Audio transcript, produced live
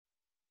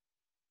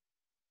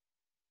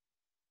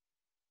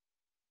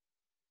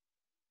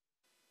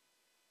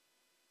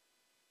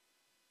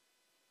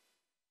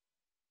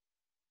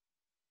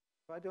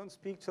I don't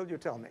speak till you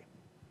tell me.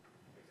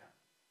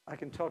 I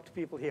can talk to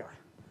people here.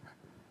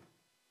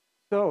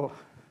 So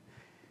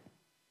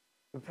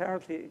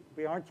apparently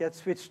we aren't yet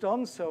switched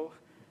on, so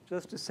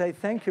just to say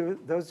thank you,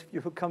 those of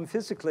you who come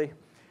physically.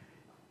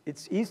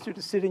 It's easier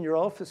to sit in your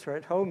office or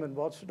at home and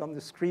watch it on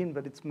the screen,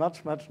 but it's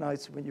much, much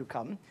nicer when you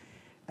come.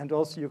 And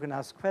also you can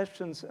ask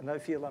questions, and I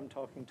feel I'm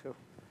talking to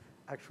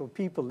actual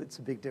people. It's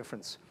a big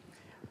difference.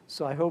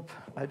 So I hope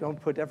I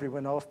don't put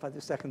everyone off by the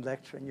second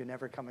lecture and you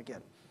never come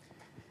again.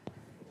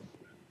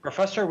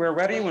 Professor, we're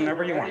ready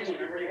whenever you want.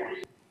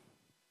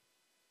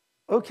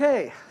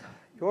 Okay,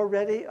 you're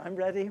ready, I'm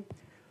ready.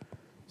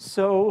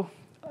 So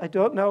I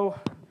don't know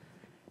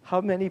how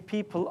many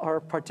people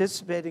are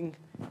participating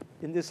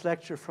in this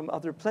lecture from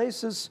other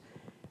places,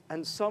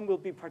 and some will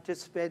be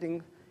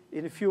participating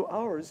in a few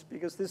hours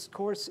because this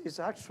course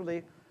is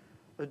actually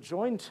a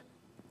joint,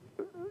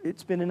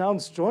 it's been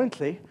announced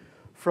jointly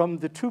from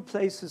the two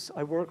places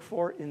I work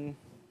for in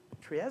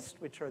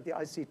Trieste, which are the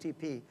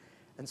ICTP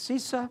and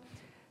SISSA,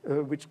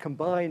 which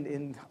combine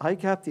in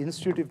IGAP, the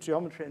Institute of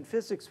Geometry and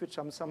Physics, which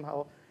I'm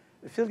somehow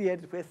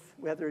affiliated with.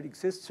 Whether it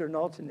exists or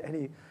not in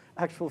any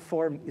actual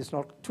form is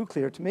not too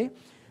clear to me,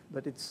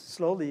 but it's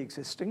slowly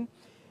existing.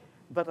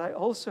 But I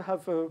also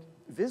have a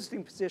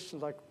visiting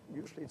position, like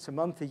usually it's a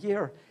month a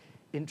year,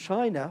 in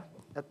China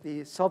at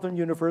the Southern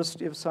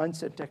University of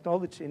Science and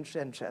Technology in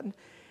Shenzhen.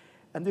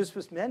 And this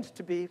was meant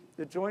to be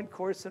a joint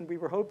course, and we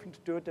were hoping to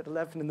do it at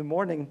 11 in the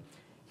morning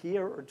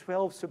here, or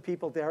 12, so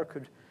people there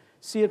could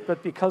see it.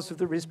 But because of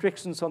the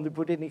restrictions on the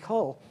Budinnik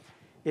Hall,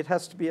 it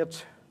has to be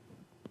at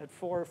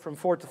 4, from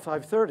 4 to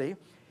 5:30,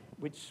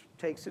 which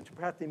takes it to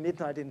practically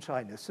midnight in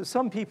China. So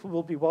some people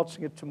will be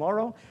watching it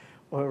tomorrow,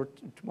 or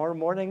tomorrow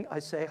morning. I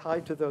say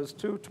hi to those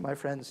two, to my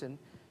friends in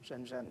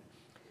Shenzhen.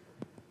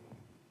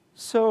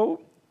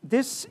 So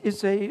this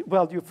is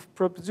well, you've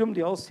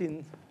presumably all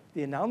seen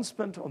the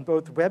announcement on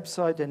both the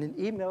website and in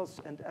emails,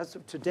 and as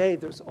of today,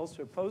 there's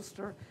also a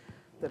poster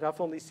that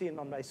I've only seen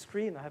on my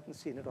screen. I haven't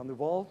seen it on the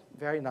wall.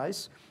 Very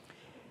nice.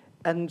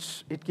 And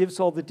it gives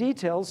all the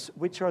details,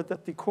 which are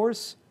that the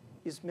course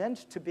is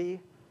meant to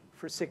be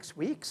for 6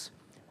 weeks,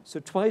 so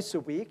twice a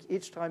week,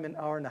 each time an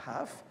hour and a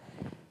half.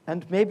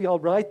 And maybe I'll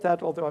write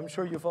that, although I'm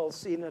sure you've all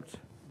seen it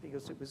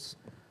because it was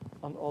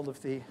on all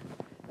of the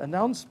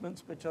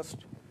announcements, but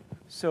just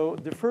so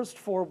the first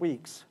 4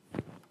 weeks,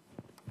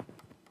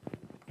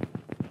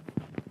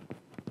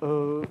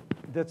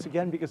 that's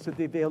again because of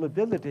the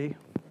availability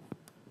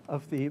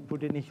of the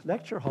Budinnik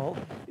Lecture Hall.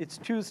 It's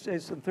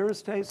Tuesdays and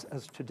Thursdays,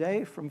 as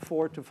today, from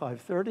 4 to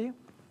 5:30.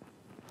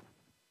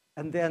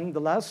 And then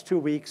the last 2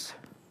 weeks,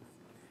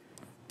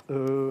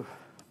 you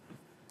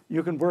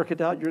can work it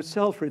out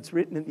yourself, or it's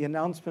written in the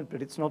announcement,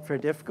 but it's not very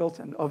difficult.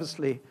 And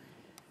obviously,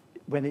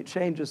 when it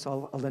changes,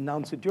 I'll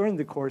announce it during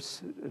the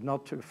course,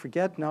 not to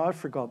forget. Now I've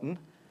forgotten.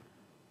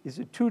 Is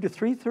it 2 to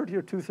 3:30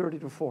 or 2:30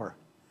 to 4?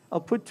 I'll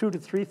put 2 to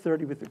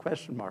 3:30 with the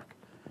question mark.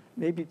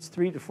 Maybe it's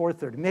 3 to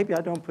 4:30. Maybe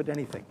I don't put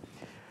anything.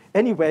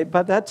 Anyway,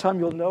 by that time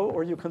you'll know,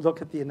 or you can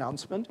look at the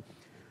announcement.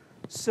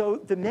 So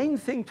the main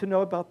thing to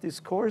know about this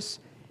course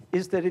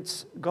is that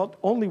it's got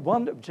only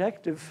one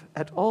objective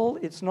at all.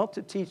 It's not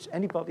to teach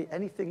anybody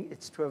anything.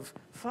 It's to have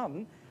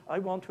fun. I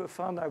want to have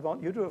fun. I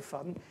want you to have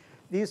fun.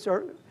 These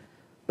are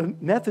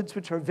methods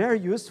which are very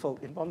useful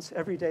in one's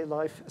everyday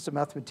life as a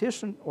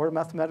mathematician or a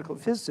mathematical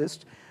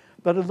physicist,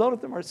 but a lot of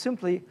them are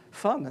simply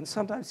fun and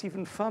sometimes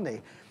even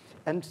funny.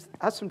 And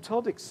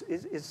asymptotics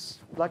is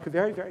like a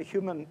very, very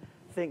human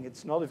thing.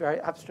 It's not a very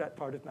abstract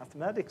part of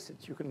mathematics.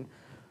 You can,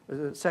 as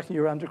a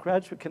second-year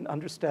undergraduate, can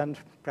understand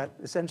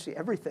essentially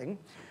everything,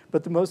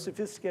 but the most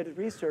sophisticated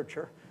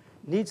researcher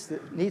needs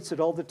it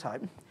all the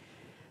time.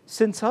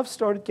 Since I've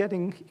started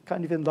getting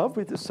kind of in love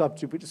with the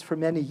subject, which is for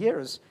many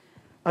years,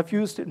 I've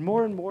used it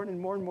more and more in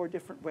more and more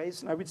different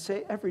ways, and I would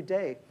say every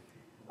day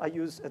I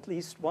use at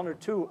least 1 or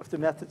 2 of the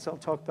methods I'll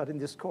talk about in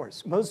this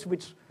course, most of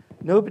which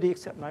nobody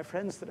except my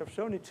friends that I've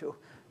shown it to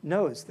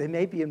knows. They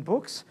may be in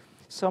books,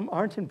 some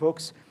aren't in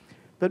books,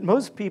 but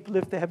most people,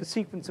 if they have a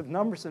sequence of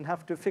numbers and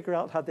have to figure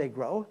out how they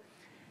grow,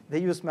 they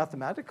use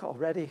Mathematica,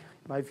 already,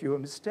 in my view, a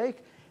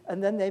mistake,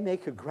 and then they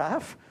make a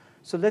graph.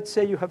 So let's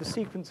say you have a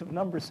sequence of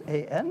numbers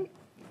an,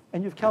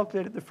 and you've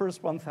calculated the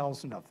first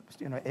 1,000 of them.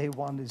 You know,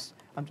 A1 is,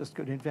 I'm just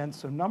going to invent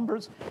some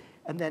numbers,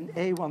 and then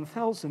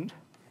A1000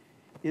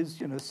 is,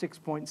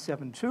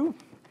 6.72.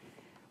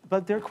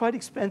 But they're quite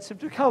expensive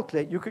to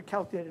calculate. You could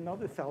calculate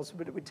another 1,000,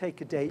 but it would take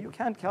a day. You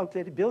can't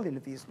calculate 1 billion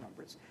of these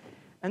numbers.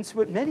 And so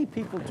what many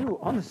people do,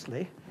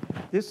 honestly,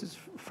 this is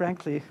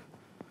frankly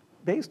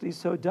basically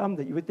so dumb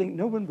that you would think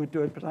no one would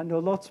do it, but I know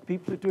lots of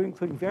people who do,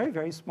 including very,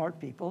 very smart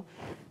people.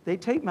 They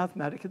take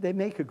Mathematica, they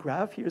make a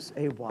graph. Here's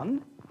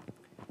A1.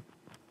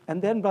 And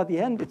then by the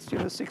end, it's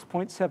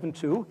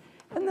 6.72.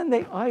 And then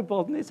they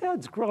eyeball and they say, oh,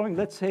 it's growing.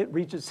 Let's say it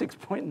reaches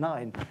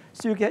 6.9.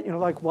 So you get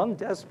like 1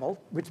 decimal,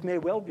 which may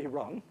well be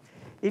wrong.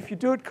 If you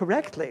do it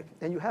correctly,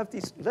 and you have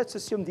these, let's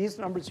assume these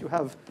numbers you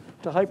have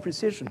to high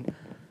precision,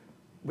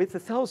 with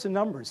 1,000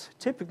 numbers,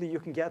 typically you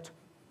can get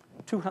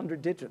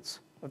 200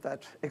 digits of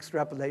that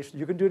extrapolation.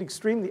 You can do it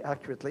extremely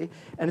accurately,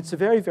 and it's a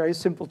very, very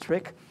simple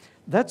trick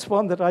That's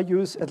one that I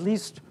use at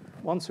least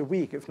once a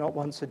week, if not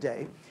once a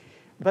day.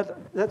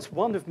 But that's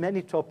one of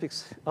many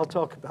topics I'll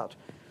talk about.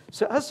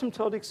 So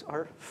asymptotics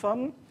are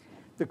fun.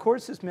 The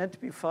course is meant to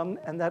be fun,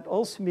 and that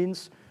also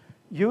means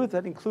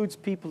that includes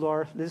people who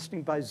are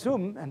listening by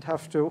Zoom and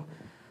have to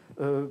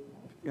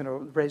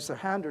raise their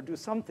hand or do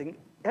something.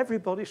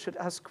 Everybody should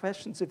ask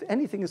questions if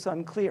anything is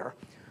unclear,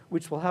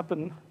 which will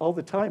happen all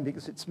the time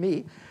because it's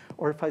me,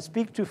 or if I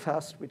speak too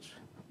fast, which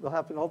will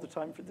happen all the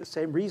time for the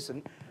same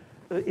reason.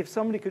 If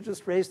somebody could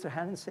just raise their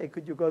hand and say,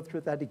 could you go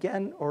through that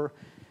again, or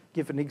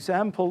give an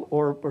example,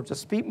 or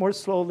just speak more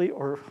slowly,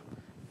 or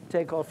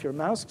take off your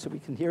mask so we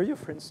can hear you.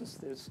 For instance,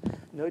 there's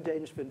no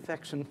danger of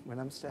infection when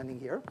I'm standing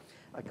here.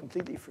 I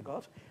completely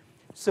forgot.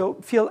 So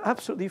feel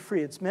absolutely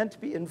free. It's meant to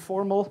be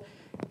informal,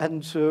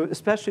 and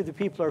especially the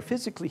people who are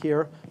physically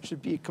here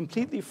should be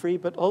completely free.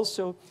 But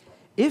also,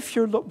 if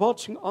you're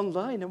watching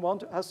online and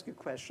want to ask a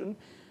question,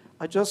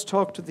 I just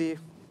talked to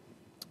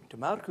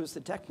Mark, who's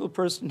the technical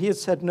person. He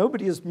has said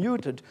nobody is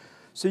muted,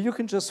 so you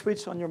can just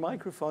switch on your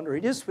microphone, or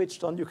it is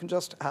switched on. You can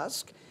just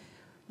ask.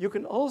 You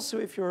can also,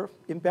 if you're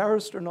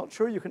embarrassed or not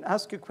sure, you can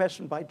ask a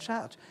question by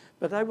chat,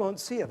 but I won't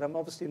see it. I'm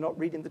obviously not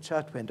reading the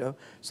chat window.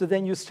 So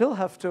then you still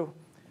have to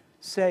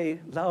say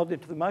loud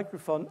into the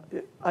microphone,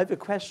 I have a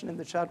question in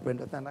the chat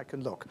window, then I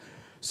can look.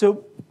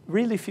 So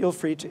really feel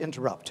free to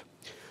interrupt.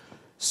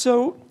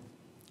 So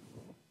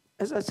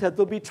as I said,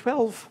 there'll be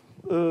 12,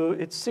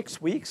 it's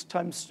 6 weeks,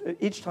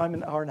 each time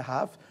an hour and a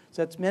half.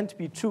 So that's meant to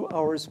be 2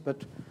 hours,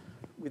 but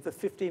with a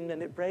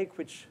 15-minute break,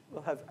 which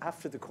we'll have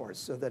after the course,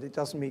 so that it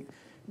doesn't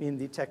mean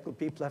the technical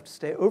people have to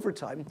stay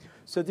overtime.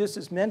 So this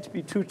is meant to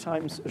be 2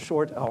 times a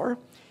short hour.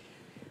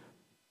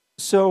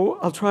 So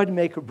I'll try to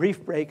make a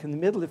brief break in the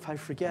middle. If I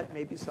forget,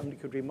 maybe somebody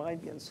could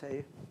remind me and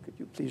say, could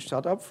you please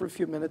shut up for a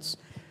few minutes,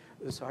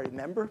 so I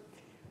remember.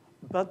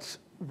 But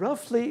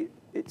roughly,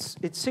 it's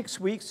 6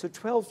 weeks, so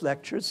 12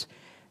 lectures.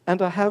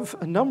 And I have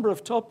a number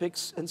of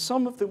topics, and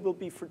some of them will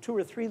be for 2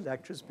 or 3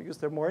 lectures because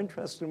they're more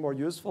interesting, more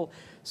useful.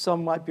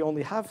 Some might be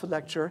only half a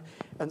lecture,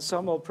 and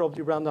some will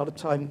probably run out of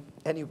time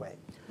anyway.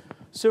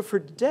 So for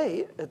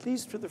today, at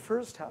least for the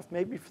first half,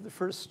 maybe for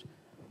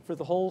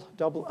the whole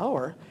double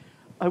hour,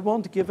 I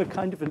want to give a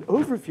kind of an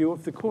overview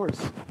of the course.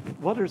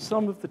 What are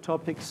some of the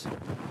topics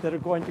that are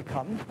going to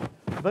come,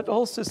 but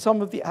also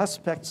some of the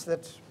aspects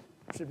that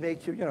should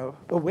make you,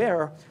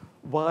 aware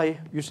why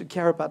you should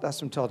care about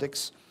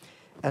asymptotics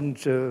and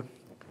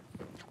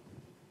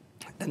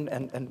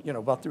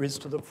what there is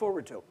to look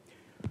forward to.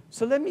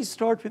 So let me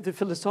start with the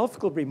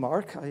philosophical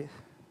remark.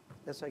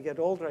 As I get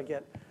older, I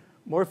get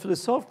more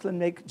philosophical and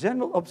make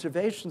general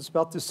observations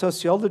about the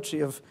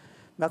sociology of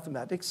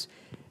mathematics.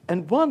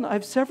 And I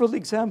have several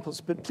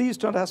examples, but please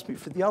don't ask me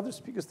for the others,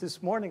 because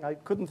this morning I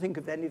couldn't think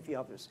of any of the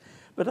others.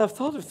 But I've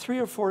thought of 3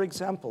 or 4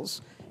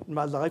 examples in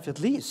my life, at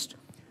least,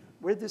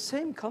 where the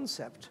same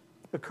concept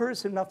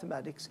occurs in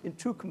mathematics in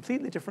 2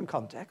 completely different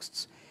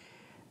contexts.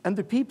 And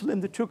the people in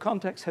the 2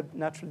 contexts have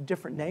naturally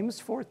different names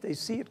for it. They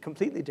see it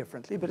completely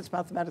differently, but it's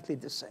mathematically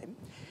the same.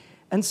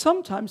 And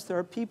sometimes there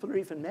are people, or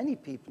even many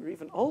people, or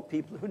even all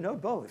people, who know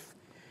both.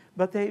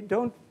 But they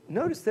don't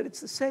notice that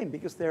it's the same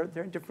because they're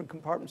in different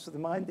compartments of the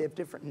mind. They have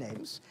different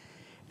names.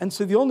 And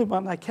so the only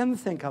one I can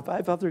think of, I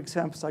have other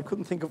examples. I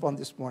couldn't think of one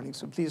this morning,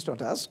 so please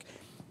don't ask.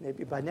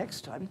 Maybe by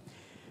next time.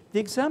 The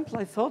example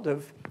I thought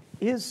of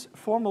is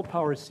formal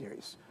power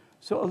series.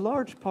 So a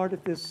large part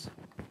of this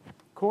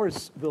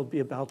course will be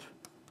about,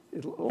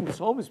 it'll almost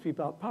always be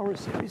about power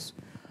series.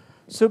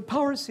 So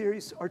power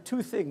series are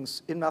 2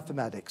 things in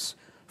mathematics.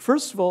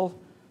 First of all,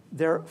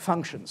 they're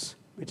functions,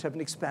 which have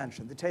an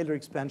expansion, the Taylor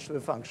expansion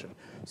of a function.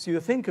 So you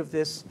think of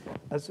this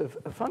as a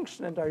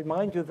function, and I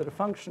remind you that a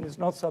function is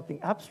not something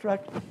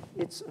abstract.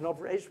 It's an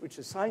operation which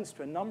assigns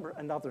to a number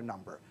another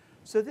number.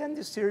 So then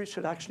this series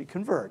should actually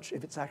converge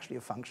if it's actually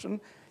a function.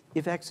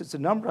 If x is a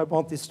number, I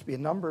want this to be a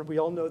number. We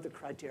all know the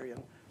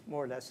criterion,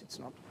 more or less. It's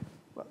not,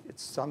 well,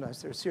 it's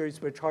sometimes there are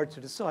series where it's hard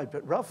to decide,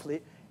 but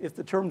roughly, if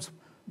the terms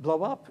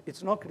blow up,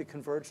 it's not going to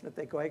converge, and if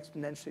they go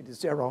exponentially to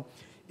 0,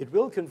 it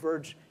will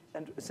converge,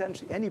 and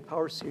essentially any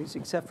power series,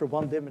 except for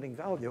one limiting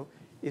value,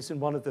 is in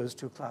one of those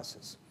 2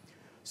 classes.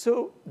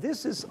 So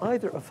this is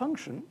either a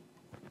function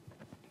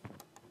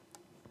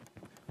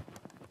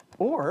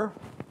or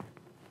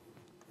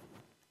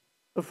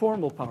a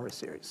formal power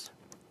series.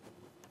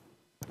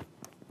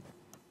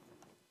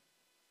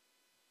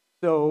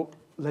 So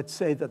let's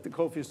say that the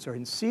coefficients are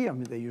in C. I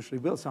mean, they usually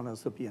will.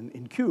 Sometimes they'll be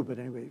in Q, but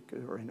anyway,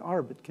 or in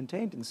R, but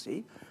contained in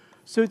C.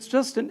 So it's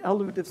just an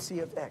element of C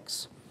of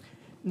X.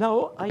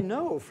 Now, I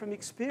know from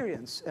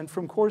experience and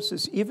from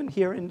courses, even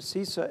here in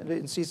SISSA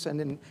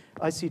and in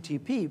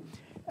ICTP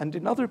and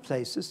in other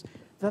places,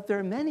 that there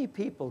are many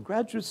people,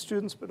 graduate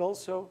students, but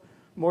also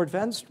more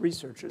advanced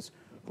researchers,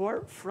 who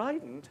are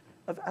frightened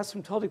of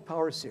asymptotic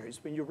power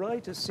series. When you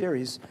write a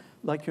series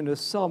like,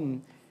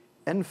 sum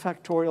n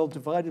factorial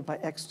divided by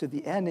x to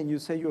the n, and you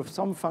say you have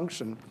some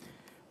function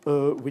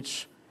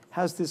which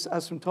has this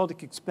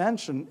asymptotic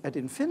expansion at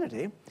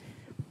infinity,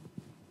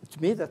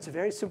 To me, that's a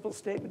very simple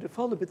statement to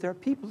follow, but there are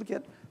people who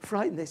get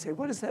frightened. They say,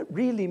 what does that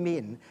really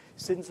mean?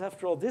 Since,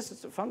 after all, this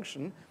is a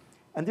function,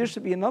 and there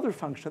should be another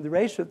function. The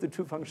ratio of the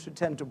two functions should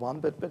tend to 1,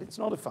 but it's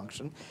not a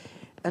function.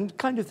 And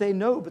kind of they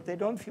know, but they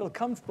don't feel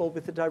comfortable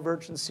with the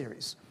divergent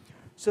series.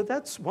 So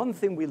that's one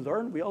thing we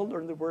learn. We all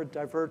learn the word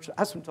divergent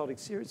asymptotic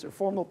series or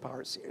formal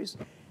power series.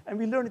 And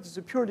we learn it as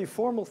a purely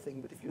formal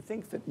thing. But if you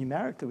think that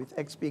numerically, with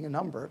x being a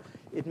number,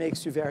 it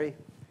makes you very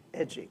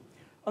edgy.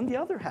 On the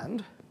other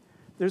hand,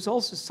 there's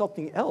also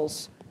something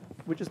else,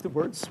 which is the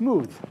word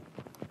smooth.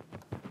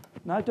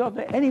 Now, I don't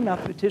know any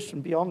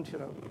mathematician beyond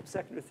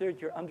second or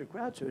third year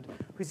undergraduate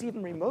who's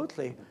even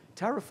remotely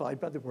terrified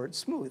by the word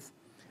smooth.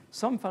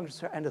 Some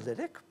functions are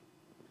analytic,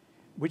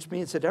 which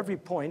means at every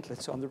point,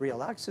 let's say on the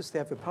real axis, they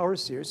have a power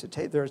series.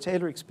 They're a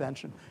Taylor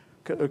expansion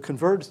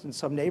converged in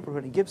some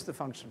neighborhood and gives the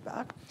function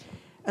back.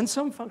 And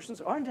some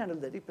functions aren't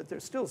analytic, but they're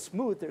still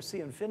smooth. They're C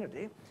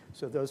infinity.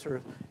 So those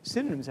are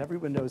synonyms.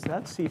 Everyone knows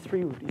that.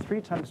 C3 would be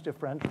 3 times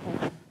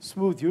differentiable.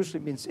 Smooth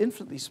usually means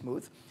infinitely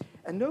smooth.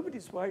 And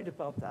nobody's worried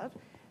about that.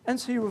 And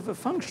so you have a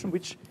function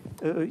which,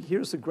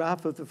 here's a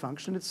graph of the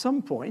function. At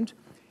some point,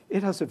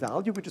 it has a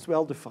value which is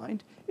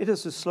well-defined. It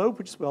has a slope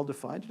which is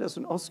well-defined. It has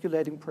an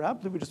oscillating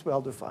parabola which is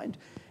well-defined.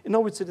 In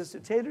other words, it has a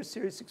Taylor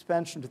series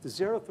expansion to the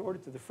 0th order,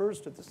 to the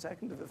 1st, to the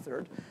 2nd, to the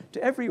 3rd,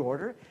 to every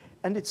order.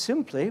 And it's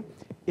simply,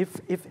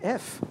 if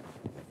f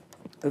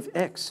of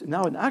x,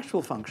 now an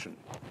actual function,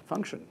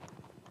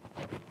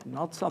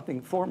 not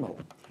something formal,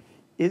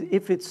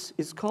 if it's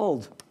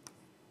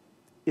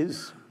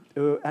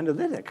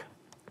analytic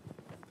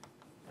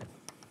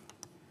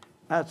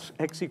at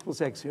x equals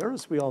x0,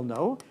 as we all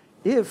know,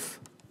 if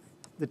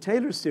the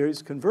Taylor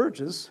series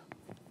converges,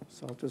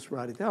 so I'll just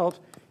write it out,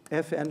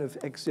 fn of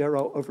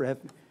x0 over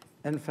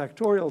fn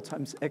factorial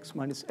times x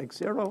minus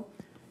x0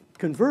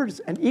 converges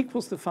and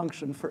equals the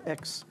function for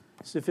x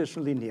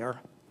sufficiently near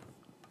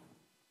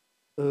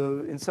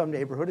in some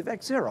neighborhood of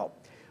x0.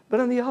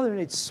 But on the other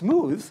hand, it's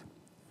smooth,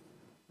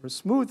 or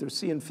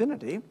C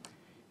infinity.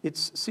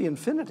 It's C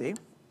infinity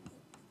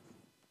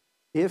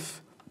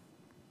if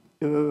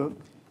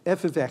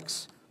f of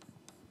x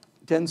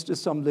tends to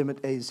some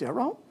limit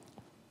a0,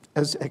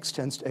 as x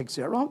tends to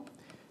x0.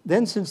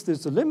 Then, since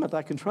there's a limit,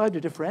 I can try to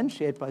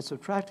differentiate by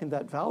subtracting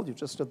that value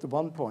just at the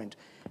 1 point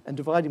and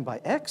dividing by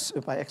x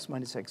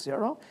minus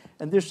x0.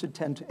 And this should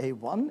tend to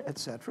a1,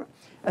 etc.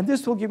 And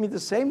this will give me the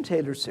same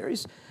Taylor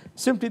series.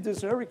 Simply,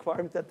 there's no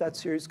requirement that that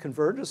series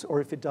converges,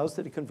 or if it does,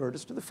 that it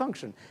converges to the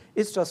function.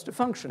 It's just a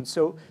function.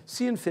 So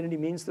C infinity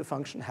means the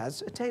function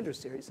has a Taylor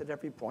series at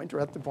every point, or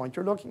at the point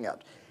you're looking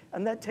at.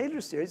 And that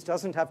Taylor series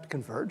doesn't have to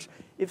converge.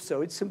 If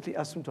so, it's simply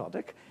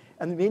asymptotic.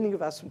 And the meaning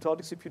of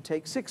asymptotic is if you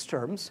take 6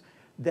 terms,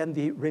 then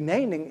the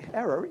remaining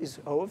error is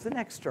O of the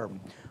next term.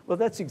 Well,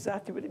 that's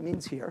exactly what it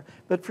means here.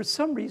 But for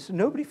some reason,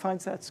 nobody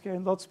finds that scary,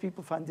 and lots of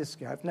people find this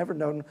scary. I've never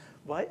known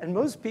why. And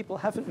most people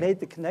haven't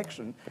made the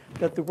connection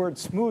that the word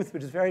smooth,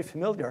 which is very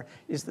familiar,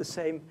 is the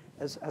same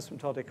as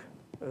asymptotic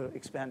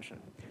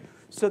expansion.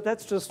 So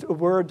that's just a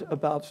word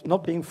about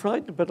not being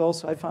frightened, but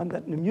also I find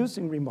that an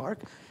amusing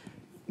remark.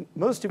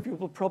 Most of you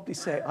will probably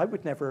say, I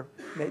would never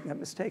make that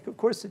mistake. Of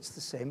course, it's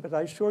the same. But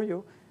I assure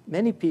you,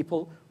 many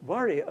people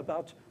worry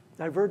about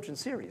divergent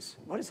series.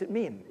 What does it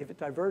mean if it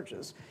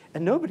diverges?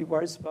 And nobody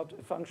worries about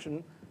a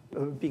function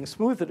being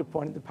smooth at a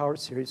point in the power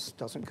series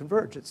doesn't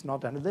converge. It's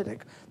not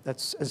analytic.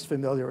 That's as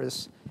familiar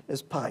as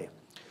pi.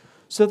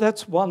 So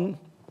that's one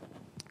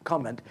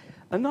comment.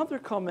 Another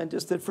comment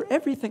is that for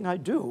everything I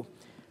do,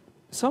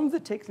 some of the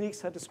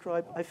techniques I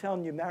describe I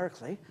found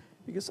numerically,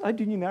 because I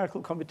do numerical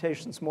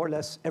computations more or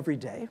less every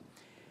day.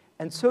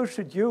 And so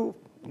should you,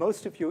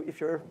 most of you,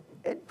 if you're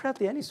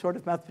probably any sort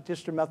of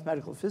mathematician or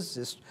mathematical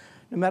physicist,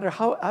 no matter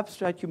how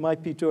abstract you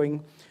might be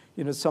doing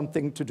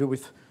something to do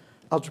with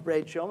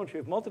algebraic geometry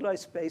of moduli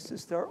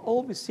spaces, there are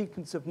always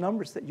sequences of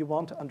numbers that you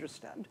want to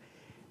understand.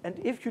 And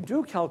if you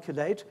do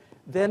calculate,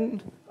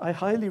 then I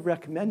highly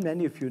recommend,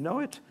 many of you know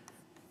it,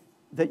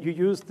 that you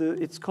use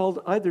it's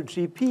called either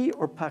GP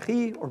or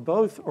Paris or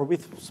both, or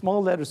with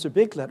small letters or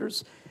big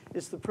letters.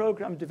 It's the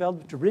program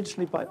developed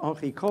originally by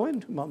Henri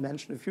Cohen, whom I'll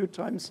mention a few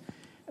times,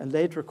 and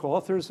later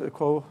co-authors,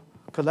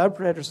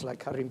 collaborators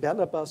like Karim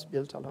Belabas,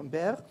 Bill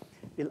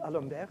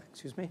Alembert,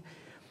 excuse me.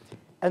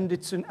 And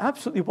it's an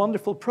absolutely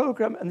wonderful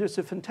program, and there's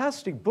a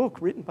fantastic book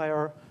written by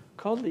our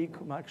colleague,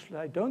 whom actually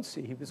I don't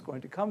see, he was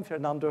going to come,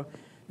 Fernando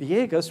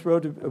Villegas,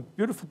 wrote a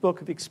beautiful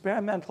book of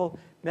experimental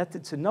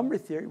methods in number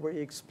theory where he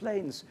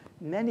explains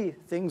many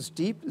things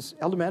deep,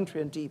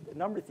 elementary and deep in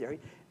number theory,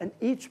 and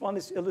each one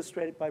is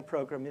illustrated by a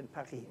program in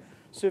Paris.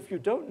 So if you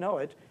don't know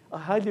it, I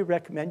highly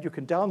recommend you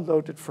can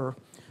download it for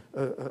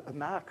a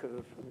Mac,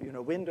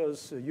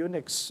 Windows,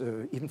 Unix,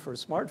 even for a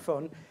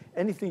smartphone,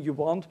 anything you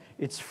want.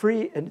 It's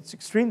free, and it's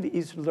extremely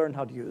easy to learn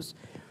how to use.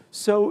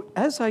 So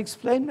as I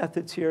explain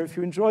methods here, if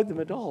you enjoyed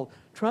them at all,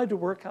 try to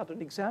work out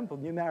an example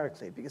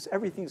numerically, because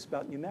everything's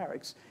about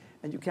numerics,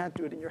 and you can't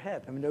do it in your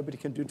head. I mean, nobody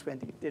can do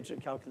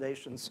 20-digit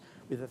calculations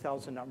with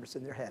 1,000 numbers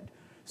in their head.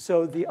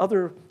 So the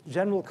other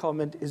general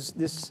comment is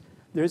this: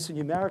 there is a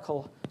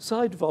numerical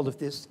side of all of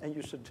this, and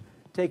you should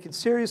take it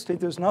seriously.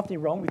 There's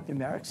nothing wrong with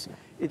numerics.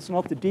 It's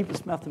not the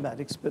deepest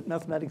mathematics, but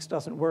mathematics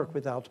doesn't work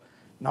without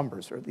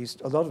numbers, or at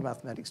least a lot of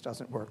mathematics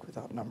doesn't work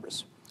without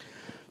numbers.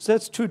 So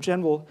that's two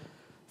general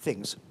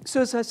things.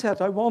 So as I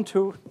said, I want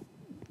to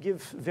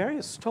give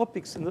various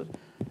topics in the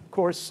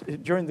course,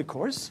 during the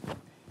course,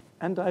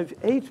 and I have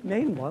 8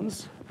 main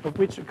ones, of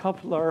which a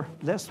couple are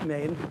less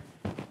main,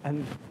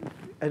 and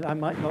I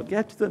might not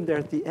get to them. They're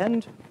at the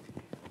end,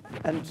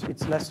 and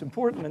it's less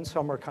important, and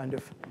some are kind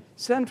of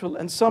central,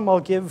 and some I'll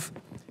give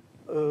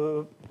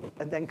and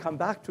then come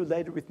back to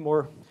later with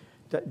more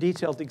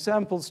detailed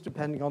examples,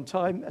 depending on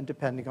time and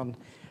depending on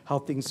how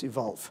things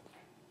evolve.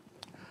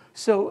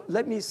 So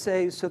let me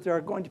say, so there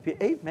are going to be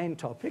 8 main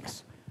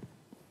topics.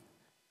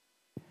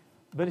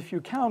 But if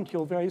you count,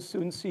 you'll very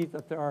soon see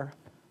that there are,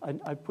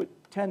 I put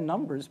 10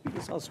 numbers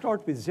because I'll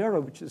start with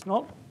 0, which is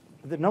not,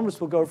 the numbers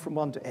will go from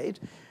 1 to 8.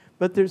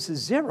 But there's a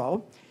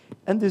 0,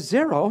 and the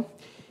 0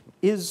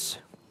 is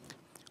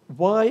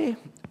why,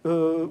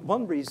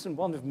 one reason,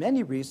 one of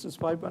many reasons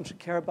why one should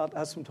care about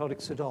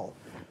asymptotics at all.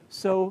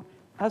 So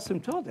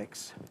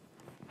asymptotics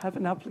have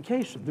an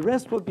application. The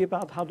rest will be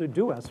about how to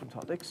do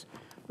asymptotics.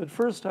 But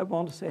first, I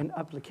want to say an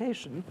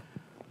application,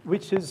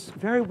 which is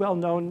very well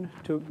known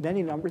to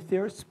many number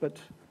theorists, but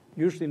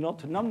usually not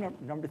to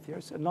number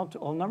theorists and not to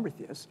all number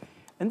theorists.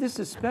 And this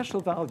is special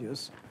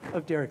values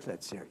of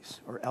Dirichlet series,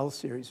 or L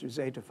series, or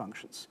zeta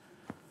functions.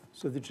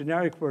 So the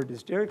generic word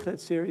is Dirichlet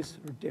series,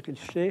 or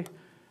Dirichlet,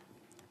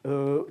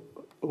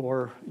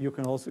 or you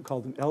can also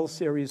call them L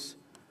series,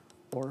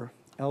 or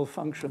L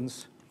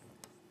functions,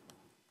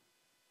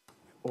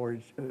 or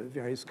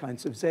various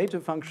kinds of zeta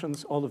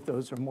functions. All of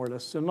those are more or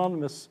less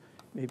synonymous,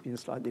 maybe in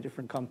slightly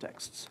different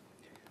contexts.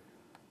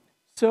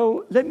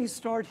 So let me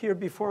start here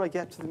before I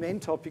get to the main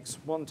topics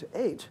 1 to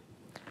 8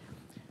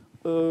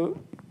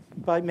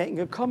 by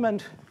making a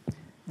comment.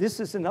 This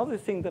is another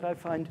thing that I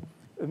find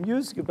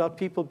amusing about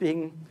people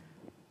being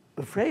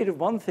afraid of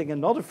one thing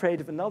and not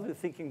afraid of another,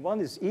 thinking one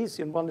is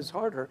easy and one is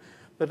harder,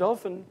 but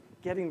often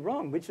getting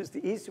wrong, which is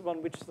the easy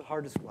one, which is the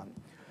hardest one.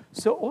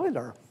 So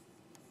Euler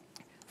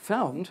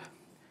found,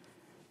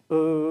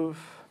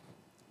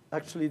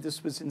 actually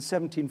this was in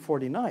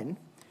 1749,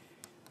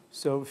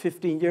 so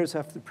 15 years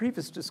after the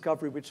previous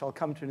discovery, which I'll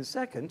come to in a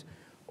second,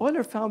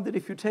 Euler found that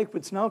if you take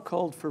what's now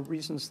called, for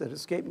reasons that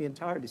escape me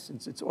entirely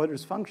since it's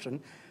Euler's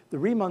function, the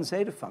Riemann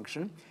zeta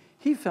function,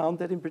 he found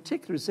that in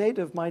particular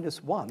zeta of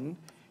 -1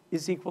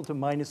 is equal to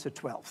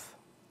 -1/12.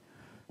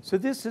 So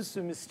this is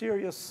a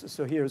mysterious,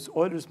 so here's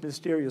Euler's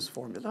mysterious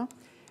formula.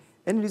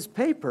 And in his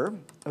paper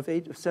of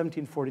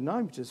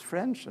 1749, which is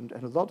French and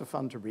a lot of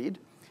fun to read,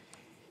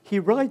 he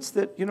writes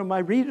that, my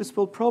readers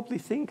will probably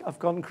think I've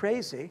gone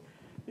crazy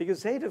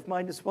because zeta of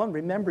 -1,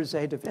 remember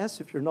zeta of S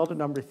if you're not a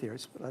number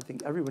theorist, but I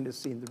think everyone has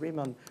seen the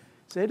Riemann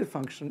zeta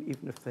function,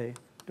 even if they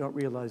don't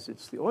realize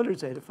it's the Euler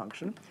zeta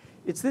function.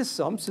 It's this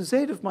sum, so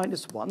zeta of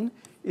 -1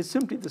 is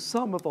simply the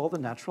sum of all the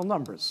natural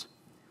numbers.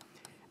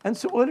 And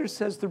so Euler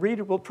says the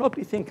reader will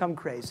probably think I'm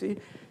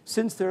crazy,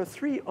 since there are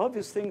 3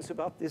 obvious things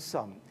about this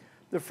sum.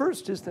 The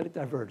first is that it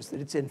diverges, that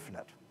it's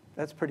infinite.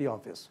 That's pretty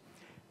obvious.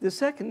 The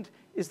second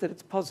is that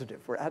it's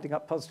positive. We're adding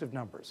up positive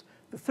numbers.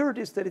 The third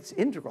is that it's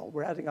integral.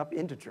 We're adding up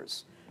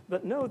integers.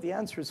 But no, the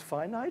answer is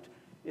finite.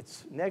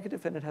 It's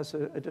negative, and it has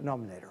a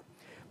denominator.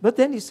 But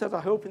then he said,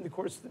 I hope in the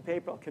course of the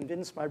paper I'll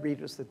convince my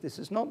readers that this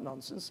is not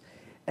nonsense.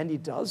 And he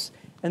does.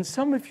 And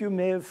some of you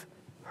may have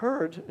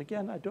heard,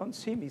 again, I don't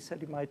see him, he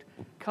said he might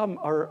come,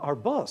 our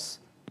boss.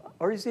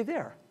 Or is he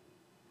there?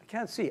 I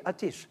can't see.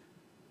 Atish.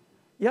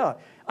 Yeah,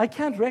 I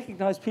can't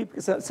recognize people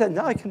because I said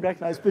now I can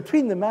recognize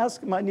between the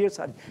mask and my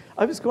nearsighted.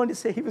 I was going to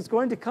say he was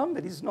going to come,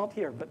 but he's not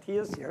here, but he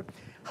is here.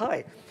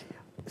 Hi.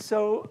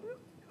 So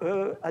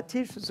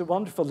Atish is a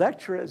wonderful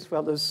lecturer as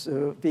well as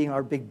being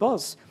our big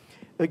boss.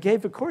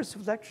 Gave a course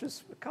of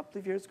lectures a couple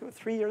of years ago,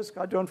 3 years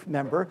ago, I don't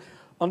remember,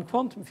 on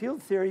quantum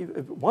field theory,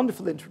 a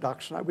wonderful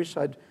introduction. I wish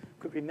I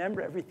could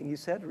remember everything he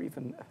said or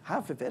even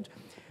half of it.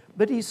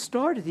 But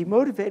he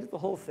motivated the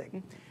whole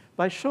thing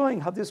by showing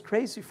how this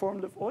crazy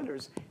formula of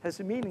Euler's has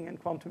a meaning in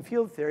quantum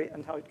field theory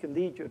and how it can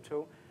lead you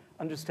to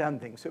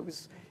understand things. So it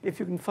was, if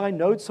you can find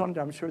notes on it,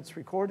 I'm sure it's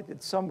recorded,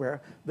 it's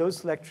somewhere.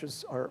 Those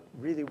lectures are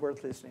really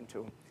worth listening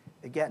to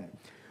again.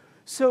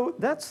 So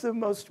that's the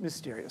most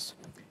mysterious.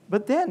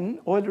 But then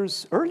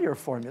Euler's earlier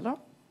formula,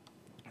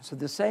 so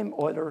the same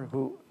Euler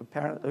who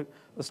apparently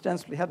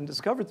ostensibly hadn't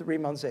discovered the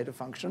Riemann zeta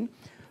function,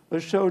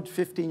 showed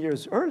 15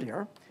 years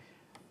earlier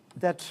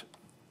that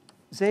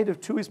zeta of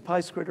 2 is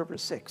pi squared over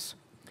 6.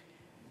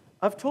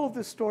 I've told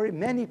this story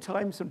many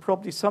times and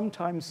probably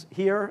sometimes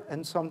here,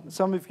 and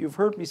some of you have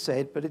heard me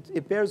say it, but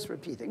it bears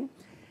repeating.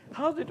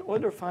 How did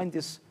Euler find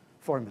this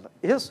formula?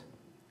 Yes?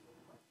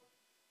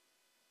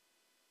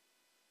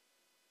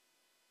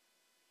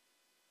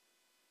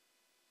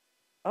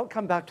 I'll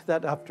come back to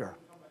that after.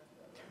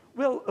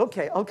 Well,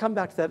 OK, I'll come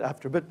back to that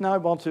after. But now I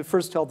want to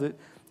first tell the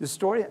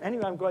story.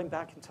 Anyway, I'm going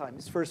back in time,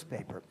 his first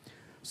paper.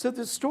 So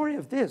the story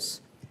of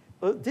this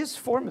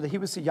formula, he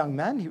was a young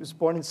man. He was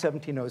born in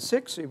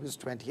 1706, so he was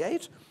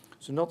 28,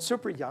 so not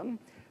super young.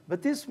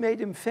 But this made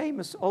him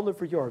famous all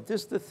over Europe.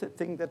 This is the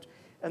thing that,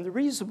 and the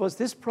reason was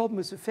this problem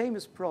was a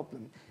famous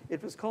problem.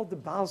 It was called the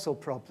Basel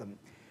problem.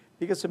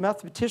 Because a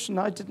mathematician,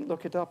 I didn't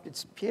look it up,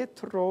 it's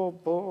Pietro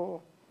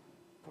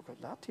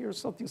Bogolati or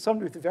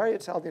somebody with a very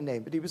Italian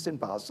name, but he was in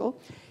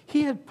Basel.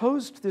 He had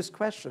posed this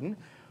question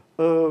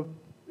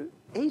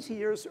 80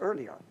 years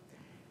earlier.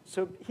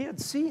 So he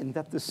had seen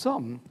that the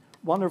sum,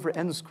 1 over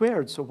n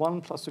squared, so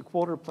 1 plus a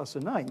quarter plus a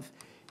ninth,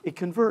 it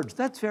converged.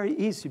 That's very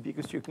easy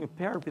because you can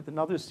compare it with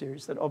another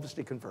series that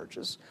obviously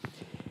converges.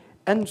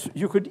 And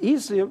you could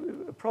easily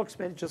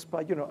approximate it just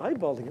by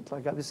eyeballing it,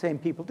 like I was saying.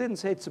 People didn't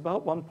say it's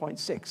about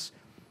 1.6.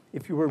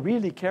 If you were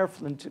really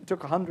careful and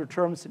took 100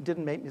 terms and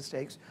didn't make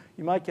mistakes,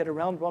 you might get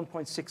around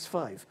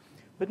 1.65.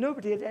 But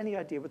nobody had any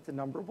idea what the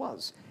number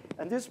was.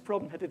 And this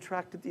problem had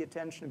attracted the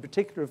attention, in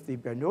particular, of the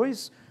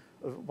Bernoullis,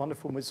 one of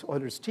whom was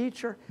Euler's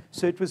teacher.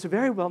 So it was a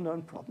very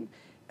well-known problem.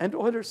 And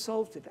Euler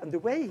solved it. And the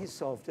way he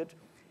solved it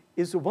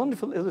is a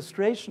wonderful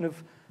illustration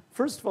of,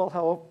 first of all,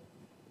 how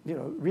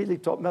really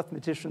top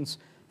mathematicians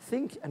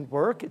think and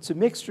work. It's a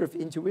mixture of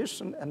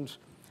intuition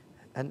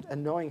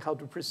and knowing how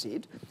to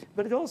proceed.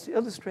 But it also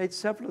illustrates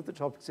several of the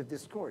topics of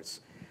this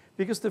course.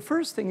 Because the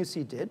first thing is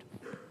he did,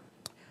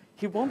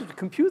 he wanted to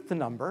compute the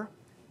number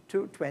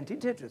to 20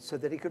 digits so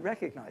that he could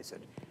recognize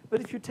it.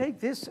 But if you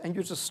take this and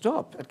you just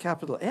stop at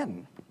capital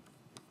N,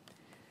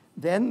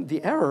 then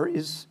the error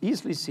is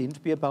easily seen to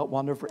be about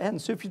 1 over n.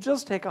 So if you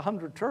just take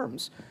 100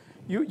 terms,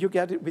 you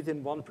get it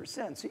within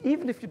 1%. So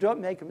even if you don't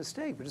make a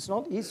mistake, but it's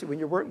not easy when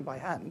you're working by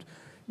hand,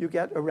 you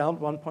get around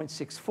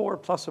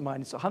 1.64 plus or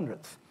minus a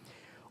hundredth.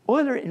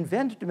 Euler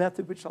invented a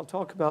method which I'll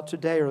talk about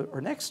today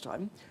or next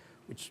time,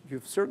 which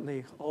you've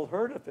certainly all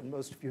heard of and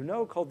most of you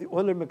know, called the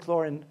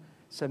Euler-Maclaurin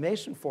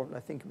summation formula.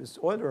 I think it was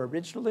Euler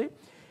originally.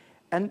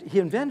 And he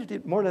invented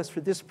it more or less for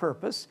this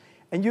purpose.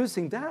 And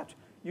using that,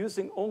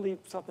 using only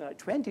something like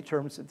 20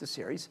 terms of the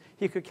series,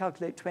 he could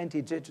calculate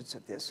 20 digits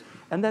of this.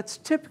 And that's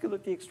typical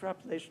of the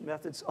extrapolation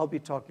methods I'll be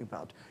talking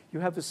about.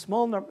 You have a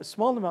small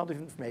amount of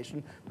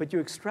information, but you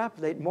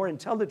extrapolate more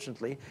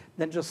intelligently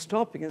than just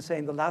stopping and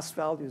saying the last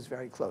value is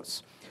very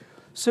close.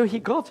 So he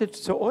got it.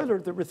 So Euler,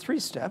 there were 3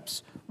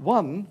 steps.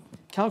 1,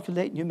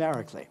 calculate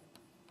numerically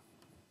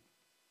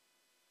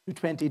to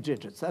 20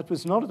 digits. That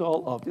was not at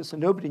all obvious,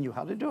 and nobody knew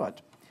how to do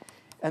it.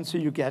 And so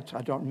you get,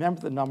 I don't remember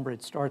the number,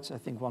 it starts, I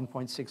think,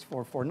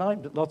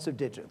 1.6449, but lots of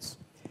digits.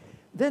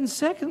 Then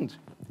second,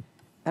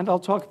 and I'll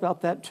talk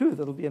about that too,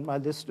 that'll be in my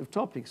list of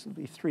topics, it'll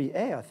be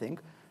 3A, I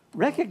think,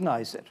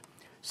 recognize it.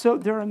 So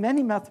there are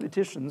many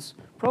mathematicians,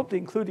 probably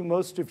including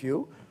most of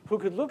you, who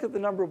could look at the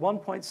number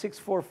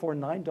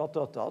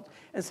 1.6449 ...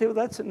 and say, well,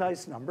 that's a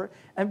nice number,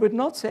 and would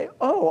not say,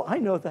 oh, I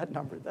know that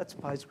number, that's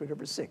pi squared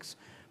over 6.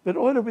 But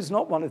Euler was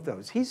not one of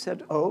those. He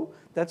said, oh,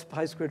 that's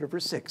pi squared over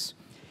 6.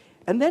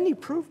 And then he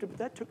proved it, but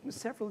that took him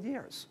several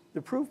years.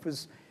 The proof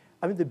was,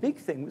 the big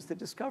thing was the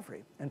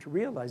discovery, and to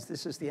realize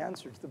this is the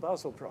answer to the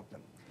Basel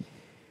problem.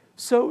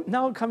 So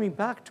now coming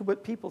back to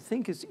what people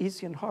think is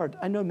easy and hard,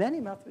 I know many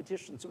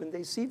mathematicians, when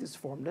they see this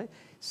formula,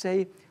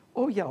 say,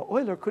 oh yeah,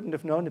 Euler couldn't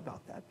have known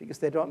about that because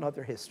they don't know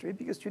their history,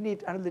 because you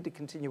need analytic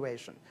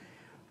continuation.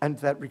 And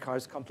that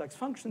requires complex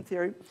function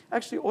theory.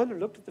 Actually, Euler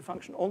looked at the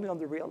function only on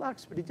the real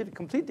x, but he did it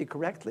completely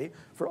correctly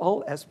for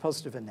all s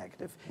positive and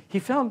negative. He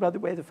found, by the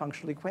way, the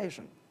functional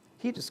equation.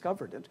 He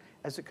discovered it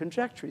as a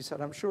conjecture. He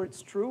said, I'm sure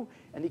it's true.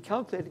 And he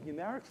calculated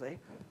numerically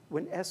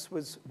when s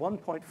was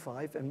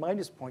 1.5 and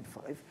minus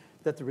 0.5,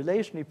 that the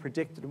relation he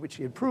predicted, which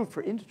he had proved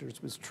for integers,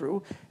 was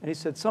true. And he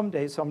said,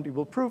 someday somebody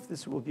will prove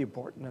this, will be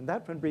important. And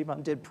that one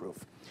Riemann did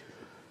prove.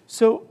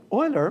 So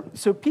Euler,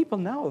 so people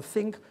now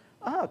think,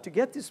 to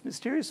get this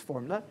mysterious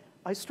formula,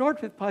 I start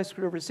with pi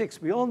squared over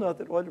 6. We all know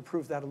that Euler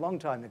proved that a long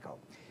time ago.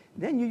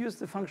 Then you use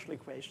the functional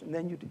equation, and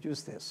then you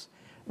deduce this.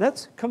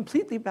 That's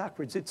completely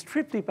backwards. It's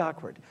triply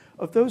backward.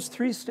 Of those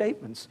 3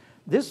 statements,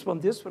 this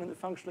one, and the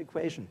functional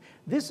equation,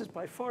 this is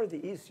by far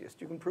the easiest.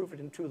 You can prove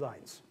it in 2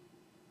 lines.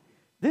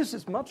 This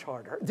is much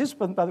harder. This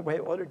one, by the way,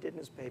 Euler did in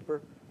his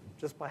paper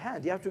just by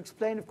hand. You have to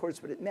explain, of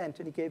course, what it meant.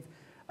 And he gave,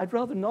 I'd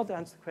rather not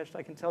answer the question.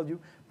 I can tell you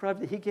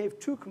privately, he gave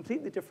 2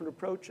 completely different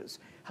approaches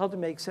how to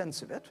make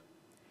sense of it.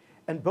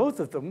 And both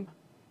of them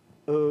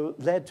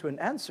led to an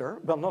answer,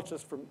 well, not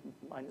just for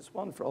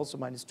 -1, for also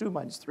 -2,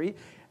 -3.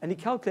 And he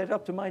calculated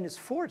up to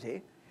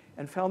 -40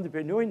 and found the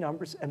Bernoulli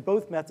numbers, and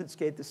both methods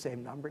gave the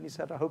same number. And he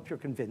said, I hope you're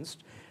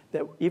convinced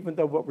that even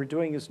though what we're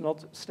doing is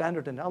not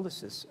standard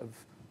analysis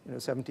of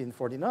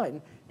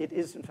 1749, it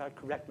is, in fact,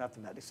 correct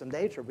mathematics. And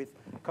later, with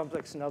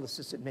complex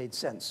analysis, it made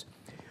sense.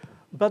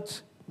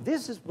 But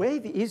this is way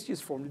the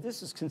easiest formula.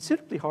 This is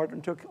considerably harder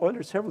and took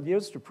Euler several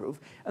years to prove.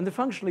 And the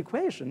functional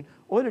equation,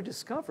 Euler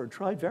discovered,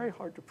 tried very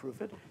hard to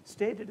prove it,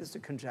 stated as a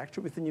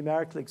conjecture with a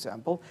numerical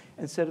example,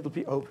 and said it'll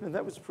be open. And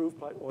that was proved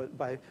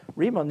by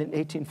Riemann in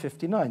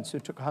 1859, so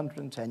it took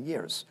 110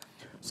 years.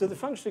 So the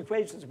functional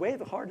equation is way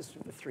the hardest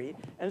of the 3,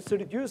 and so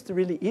to use the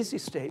really easy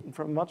statement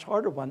from a much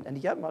harder one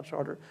and yet much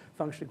harder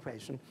functional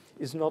equation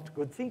is not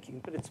good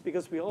thinking, but it's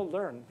because we all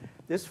learn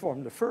this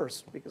formula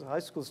first, because a high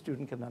school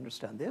student can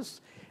understand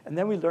this, and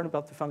then we learn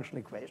about the functional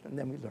equation, and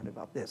then we learn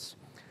about this.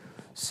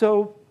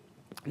 So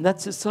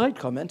that's a side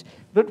comment.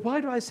 But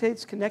why do I say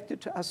it's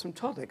connected to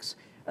asymptotics?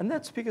 And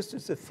that's because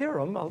it's a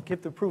theorem. I'll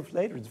give the proof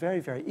later. It's very,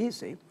 very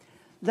easy.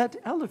 Let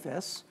L of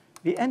S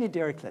be any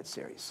Dirichlet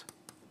series.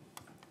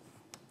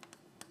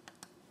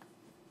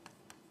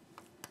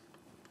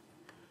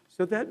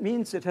 So that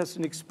means it has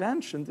an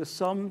expansion, the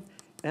sum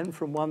n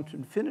from 1 to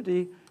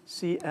infinity,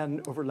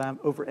 Cn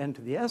over n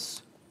to the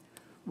s,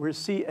 where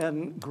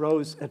Cn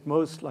grows at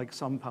most like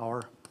some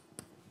power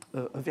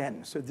of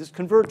n. So this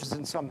converges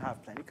in some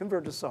half-plane. It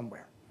converges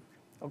somewhere,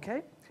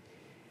 OK?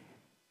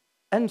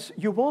 And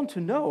you want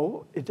to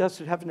know, does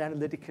it have an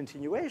analytic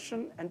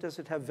continuation, and does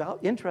it have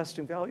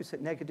interesting values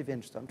at negative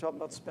inches? I'm talking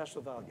about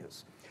special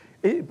values.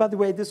 By the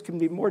way, this can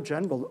be more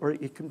general, or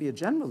it can be a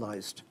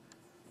generalized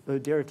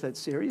Dirichlet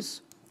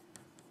series,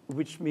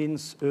 which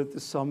means the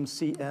sum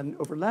Cn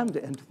over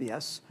lambda n to the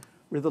s,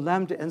 where the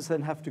lambda n's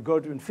then have to go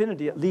to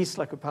infinity, at least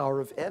like a power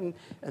of n,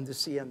 and the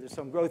Cn, there's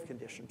some growth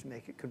condition to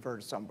make it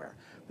converge somewhere.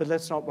 But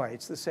let's not worry,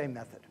 it's the same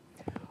method.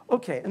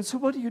 OK, and so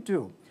what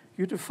do?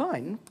 You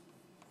define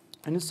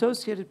an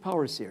associated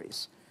power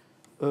series.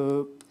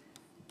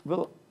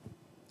 Well,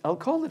 I'll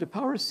call it a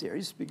power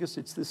series because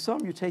it's the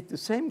sum. You take the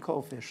same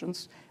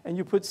coefficients, and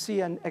you put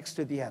Cn x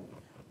to the n.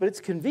 But it's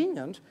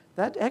convenient.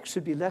 That x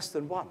should be less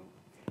than 1.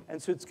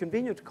 And so it's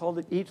convenient to call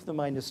it e to the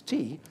minus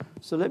t.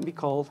 So let me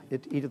call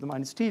it e to the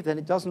minus t. Then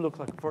it doesn't look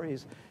like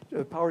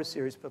a power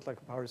series, but like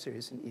a power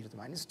series in e to the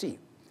minus t.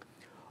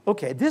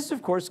 OK, this,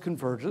 of course,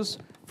 converges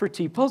for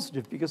t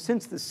positive, because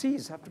since the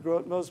c's have to grow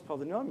at most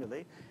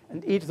polynomially,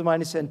 and e to the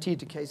minus nt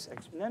decays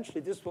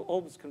exponentially, this will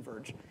always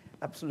converge,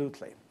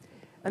 absolutely.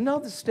 And now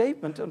the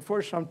statement,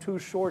 unfortunately, I'm too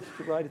short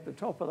to write at the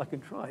top, but I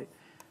can try.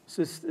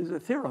 So this is a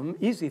theorem,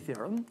 easy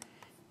theorem.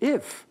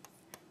 If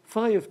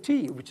phi of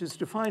t, which is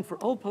defined for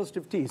all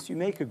positive t, so you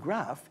make a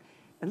graph,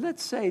 and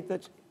let's say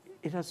that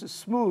it has a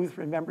smooth,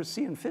 remember,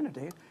 C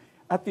infinity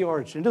at the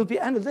origin. It'll be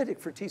analytic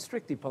for t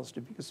strictly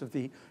positive because of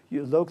the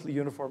locally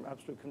uniform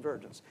absolute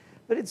convergence.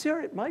 But at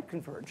 0, it might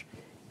converge.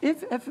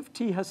 If f of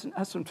t has an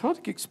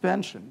asymptotic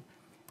expansion,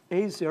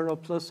 a0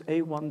 plus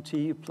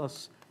a1t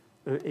plus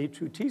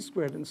a2t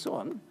squared, and so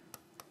on,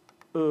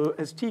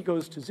 as t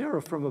goes to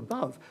 0 from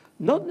above,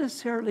 not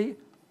necessarily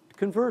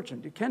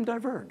convergent. It can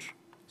diverge.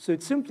 So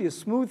it's simply a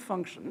smooth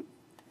function.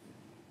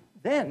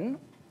 Then,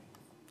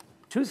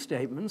 two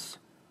statements.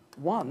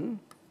 One,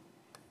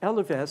 L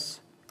of S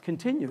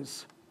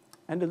continues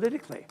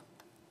analytically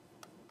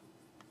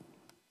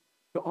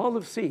to all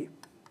of C.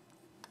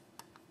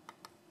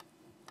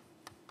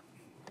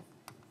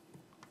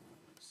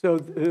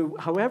 So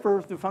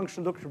however the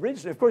function looked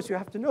originally, of course, you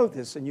have to know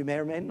this, and you may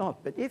or may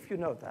not. But if you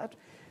know that,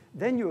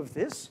 then you have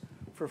this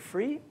for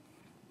free.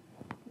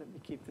 Let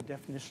me keep the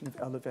definition of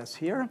L of S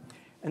here.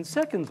 And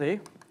secondly,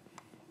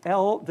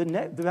 L, the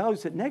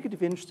values at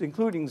negative inches,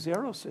 including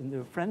zeros in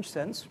the French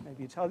sense,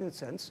 maybe Italian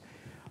sense.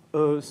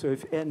 So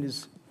if n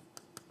is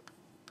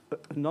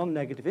a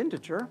non-negative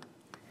integer,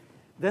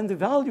 then the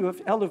value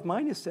of L of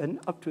minus n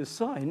up to a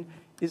sign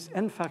is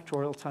n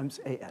factorial times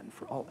an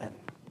for all n.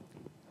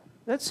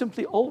 That's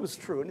simply always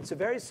true, and it's a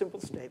very simple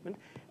statement.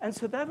 And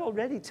so that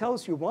already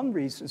tells you one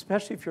reason,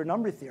 especially if you're a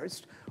number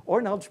theorist or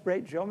an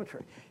algebraic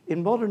geometry.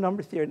 In modern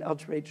number theory and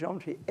algebraic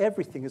geometry,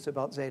 everything is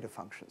about zeta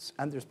functions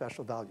and their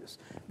special values.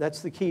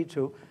 That's the key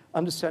to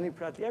understanding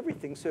practically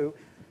everything. So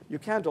you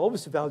can't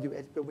always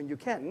evaluate it, but when you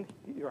can,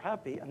 you're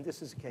happy. And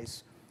this is the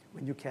case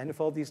when you can, if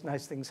all these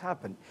nice things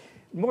happen.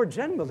 More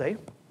generally,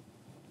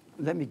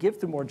 let me give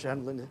the more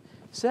general in a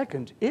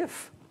second.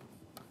 If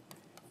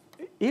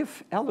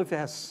L of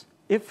S,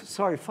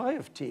 phi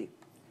of t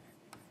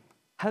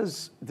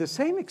has the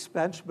same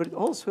expansion, but it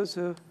also has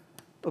a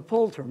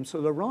pole term, so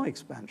Laurent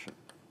expansion,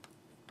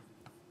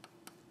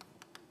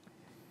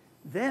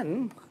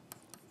 then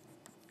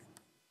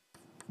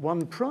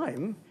 1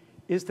 prime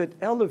is that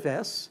L of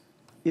S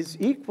is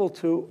equal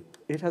to,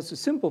 it has a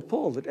simple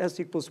pole that S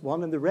equals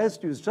 1, and the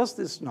residue is just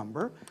this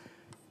number.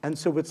 And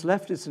so what's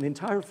left is an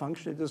entire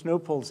function. There's no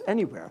poles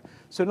anywhere.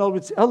 So in other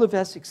words, L of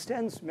S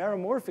extends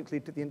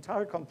meromorphically to the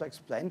entire complex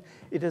plane.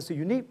 It has a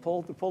unique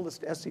pole. The pole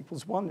is S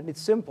equals 1, and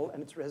it's simple,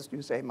 and its residue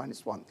is A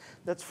minus 1.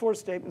 That's 4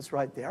 statements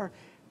right there.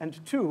 And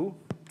 2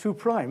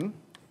 prime,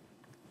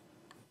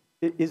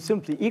 is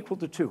simply equal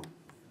to 2.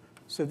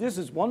 So this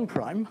is 1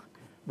 prime,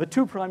 but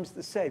 2 prime is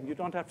the same. You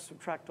don't have to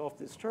subtract off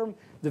this term.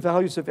 The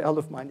values of L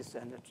of minus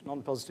n at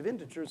non-positive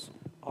integers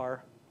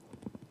are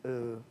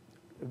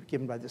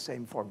given by the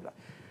same formula.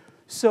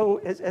 So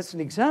as an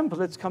example,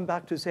 let's come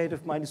back to zeta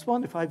of minus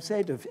 1. If I have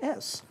zeta of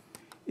S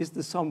is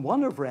the sum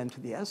 1 over n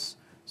to the s,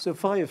 so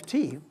phi of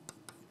t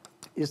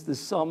is the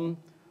sum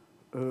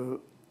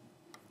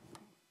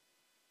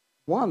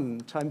 1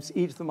 times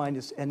e to the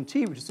minus nt,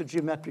 which is a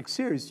geometric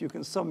series. You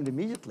can sum it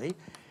immediately.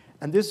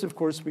 And this, of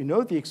course, we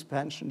know the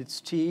expansion. It's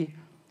t,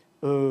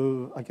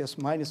 I guess,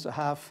 minus a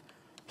half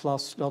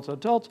plus dot,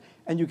 dot, dot,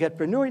 and you get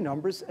Bernoulli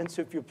numbers. And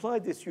so if you apply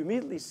this, you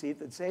immediately see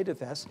that zeta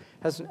of S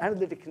has an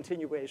analytic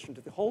continuation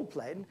to the whole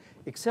plane,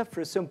 except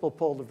for a simple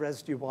pole of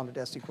residue 1 at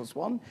S equals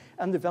 1.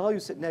 And the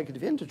values at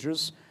negative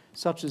integers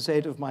such as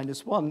zeta of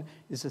 -1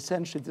 is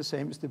essentially the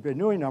same as the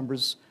Bernoulli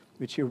numbers,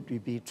 which here would be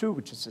B2,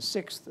 which is a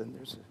sixth, and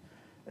there's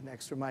an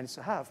extra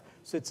 -1/2.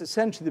 So it's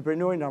essentially the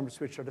Bernoulli numbers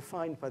which are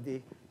defined by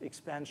the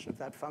expansion of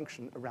that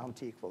function around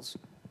t equals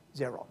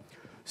 0.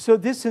 So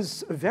this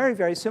is a very,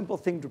 very simple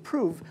thing to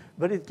prove,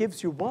 but it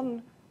gives you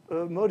one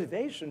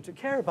motivation to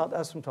care about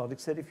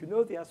asymptotics, that if you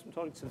know the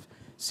asymptotics of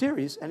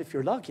series, and if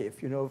you're lucky,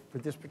 if you know for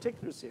this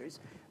particular series,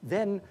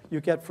 then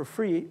you get for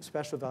free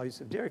special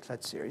values of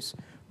Dirichlet series,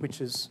 which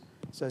is,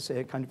 as I say,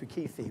 a kind of a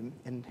key theme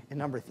in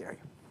number theory.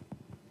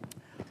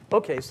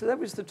 Okay, so that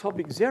was the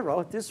topic 0.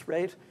 At this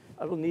rate,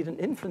 I will need an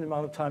infinite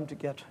amount of time to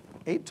get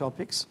 8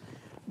 topics,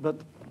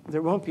 but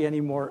there won't be any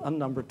more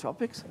unnumbered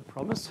topics, I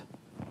promise,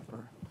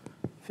 or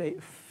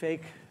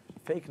fake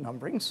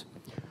numberings.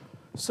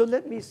 So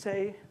let me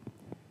say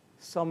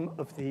some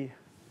of the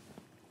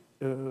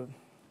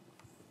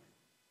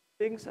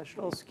things. I should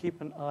also keep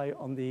an eye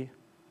on the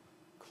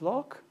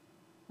clock.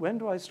 When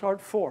do I start?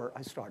 4,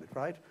 I started,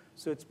 right?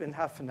 So it's been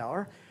half an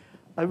hour.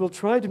 I will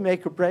try to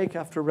make a break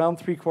after around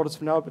 3/4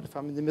 of an hour, but if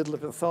I'm in the middle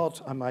of a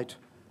thought, I might,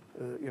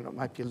 it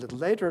might be a little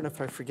later, and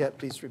if I forget,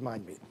 please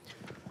remind me.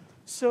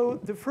 So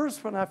the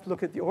first one, I have to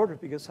look at the order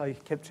because I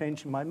kept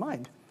changing my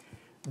mind.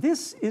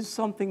 This is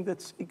something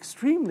that's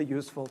extremely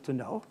useful to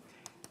know,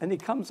 and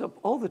it comes up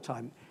all the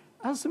time.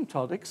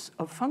 Asymptotics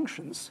of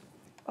functions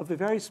of a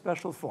very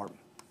special form.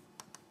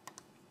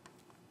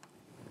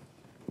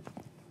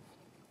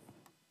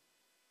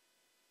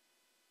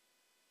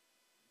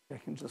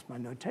 Checking just my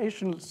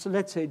notation. So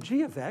let's say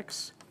g of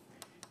x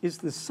is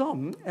the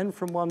sum, n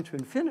from 1 to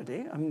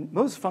infinity. I mean,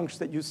 most functions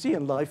that you see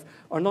in life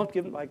are not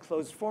given by a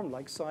closed form,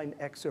 like sine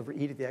x over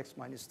e to the x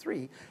minus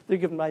 3. They're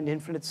given by an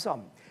infinite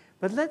sum.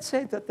 But let's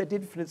say that that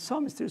infinite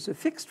sum is there's a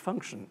fixed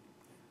function.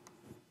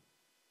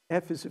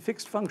 F is a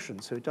fixed function,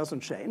 so it doesn't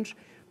change,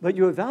 but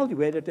you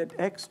evaluate it at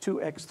x2,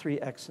 x3,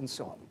 x, and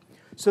so on.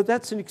 So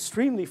that's an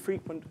extremely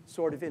frequent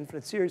sort of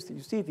infinite series that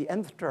you see. The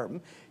nth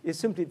term is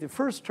simply the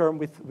first term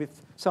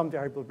with some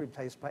variable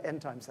replaced by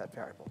n times that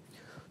variable.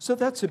 So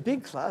that's a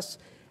big class,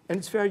 and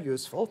it's very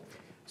useful.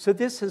 So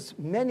this has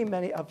many,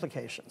 many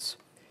applications,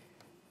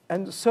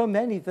 and so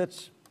many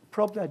that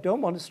probably I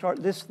don't want to start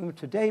listing them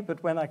today,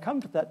 but when I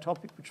come to that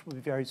topic, which will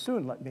be very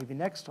soon, like maybe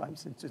next time,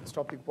 since it's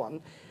topic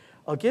 1,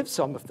 I'll give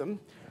some of them.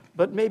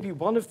 But maybe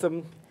one of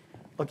them,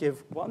 I'll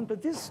give one.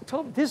 But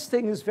this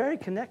thing is very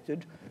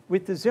connected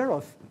with the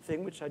 0th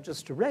thing, which I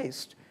just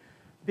erased.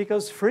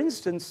 Because, for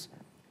instance,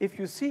 if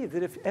you see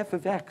that if f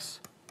of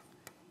x,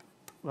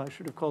 well, I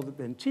should have called it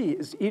then t,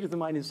 is e to the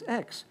minus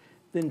x,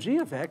 then g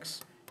of x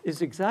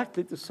is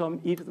exactly the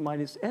sum e to the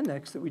minus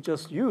nx that we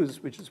just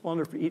used, which is 1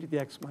 over e to the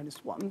x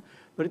minus 1.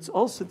 But it's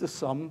also the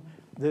sum,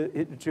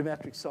 the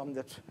geometric sum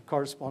that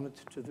corresponded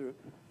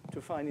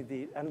to finding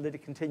the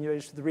analytic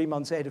continuation of the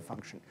Riemann zeta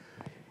function.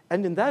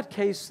 And in that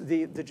case,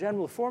 the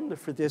general formula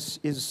for this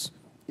is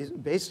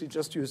basically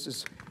just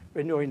uses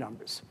Bernoulli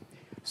numbers.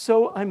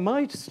 So I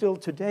might still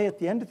today, at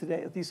the end of the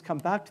day, at least come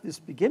back to this,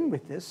 begin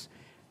with this.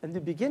 And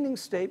the beginning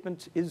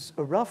statement is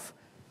a rough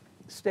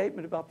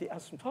statement about the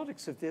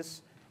asymptotics of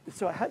this.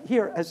 So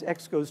here, as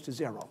x goes to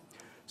 0.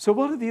 So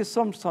what are the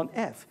assumptions on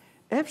f?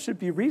 F should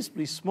be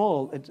reasonably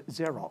small at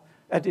 0,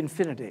 at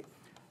infinity.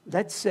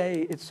 Let's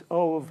say it's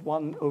O of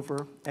 1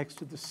 over x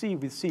to the c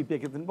with c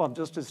bigger than 1,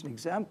 just as an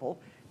example.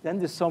 Then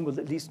the sum will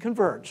at least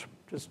converge,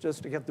 just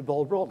to get the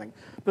ball rolling.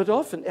 But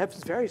often f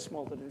is very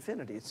small at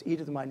infinity. It's e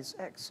to the minus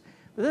x.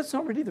 But that's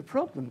not really the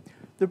problem.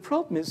 The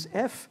problem is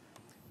f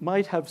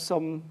might have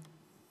some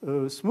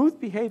smooth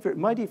behavior. It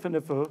might even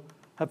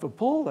have a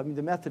pole. I mean,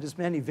 the method has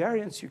many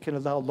variants. You can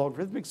allow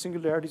logarithmic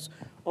singularities,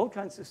 all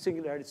kinds of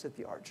singularities at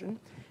the origin.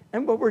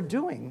 And what we're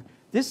doing,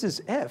 this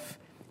is f.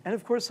 And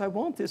of course, I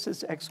want this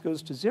as x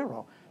goes to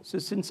 0. So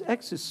since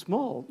x is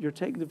small, you're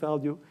taking the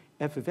value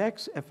f of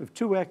x, f of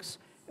 2x,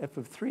 f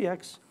of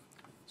 3x.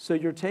 So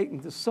you're taking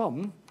the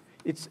sum.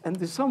 And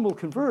the sum will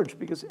converge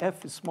because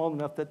f is small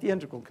enough that the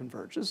integral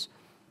converges.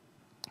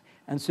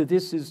 And so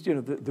this is,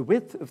 the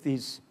width of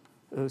these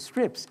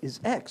strips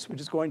is x,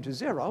 which is going to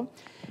 0.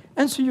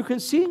 And so you can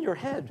see in your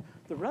head,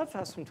 the rough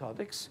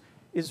asymptotics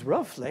is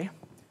roughly,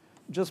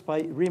 just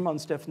by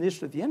Riemann's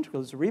definition of the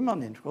integral, is a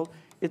Riemann integral,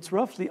 it's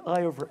roughly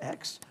I over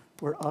x,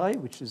 where I,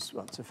 which is,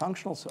 well, it's a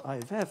functional, so I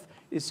of f,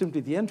 is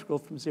simply the integral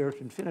from 0 to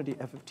infinity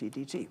f of t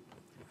dt.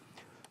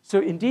 So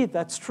indeed,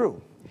 that's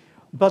true.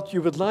 But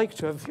you would like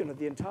to have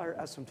the entire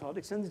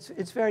asymptotics, and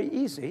it's very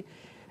easy.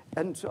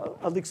 And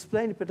I'll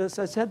explain it, but as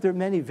I said, there are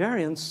many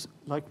variants,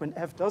 like when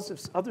f does have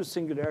other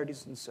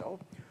singularities and so.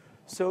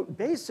 So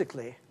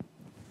basically,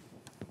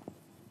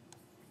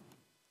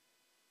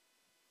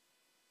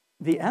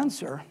 the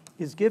answer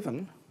is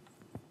given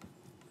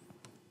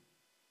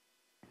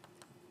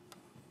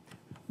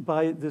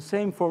by the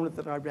same formula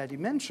that I already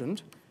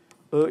mentioned,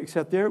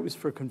 except there it was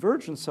for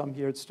convergent sum.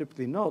 Here it's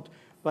typically not,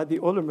 by the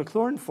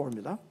Euler-Maclaurin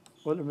formula,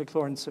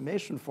 Euler-Maclaurin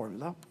summation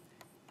formula.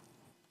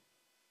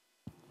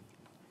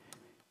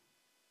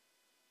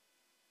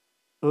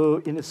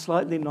 In a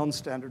slightly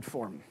non-standard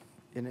form.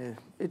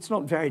 It's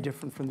not very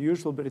different from the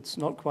usual, but it's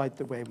not quite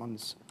the way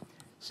one's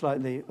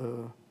slightly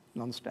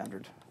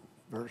non-standard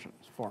version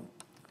form.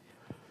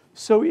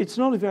 So it's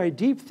not a very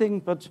deep thing,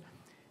 but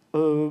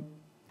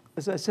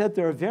as I said,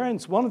 there are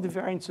variants. One of the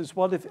variants is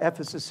what if f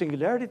is a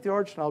singularity at the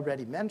origin, I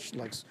already mentioned,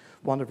 like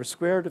 1 over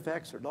square root of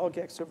x or log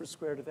x over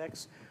square root of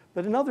x.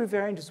 But another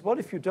variant is what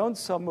if you don't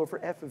sum over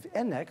f of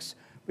nx,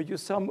 but you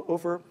sum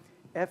over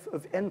f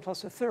of n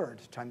plus a third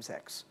times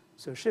x,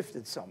 so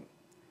shifted sum.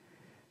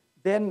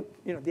 Then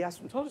the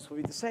asymptotics will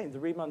be the same. The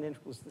Riemann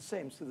integral is the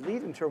same. So the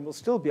leading term will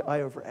still be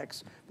I over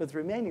x, but the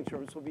remaining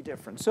terms will be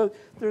different. So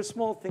there are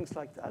small things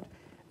like that.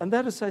 And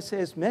that, as I say,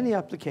 has many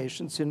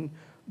applications in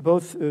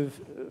both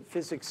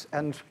physics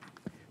and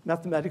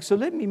mathematics. So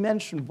let me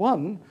mention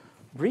one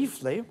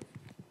briefly,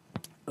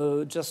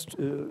 so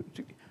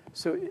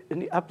in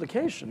the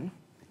application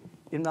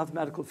in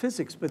mathematical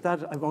physics, but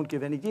that I won't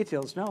give any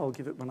details now. I'll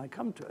give it when I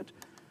come to it.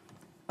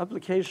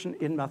 Application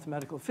in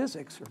mathematical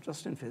physics, or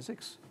just in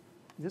physics.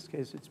 In this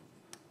case, it's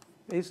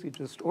basically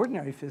just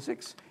ordinary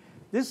physics.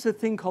 This is a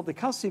thing called the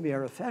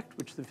Casimir effect,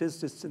 which the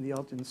physicists in the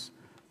audience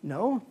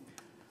know.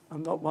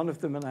 I'm not one of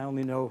them, and I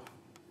only know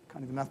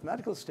kind of the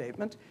mathematical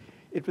statement.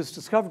 It was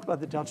discovered by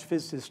the Dutch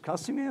physicist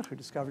Casimir, who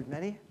discovered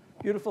many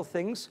beautiful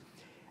things.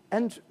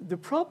 And the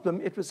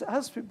problem, it was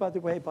asked, by the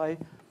way, by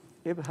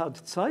Eberhard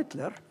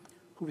Zeitler,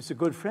 who was a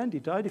good friend. He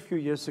died a few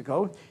years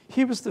ago.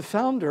 He was the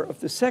founder of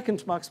the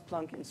second Max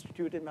Planck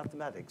Institute in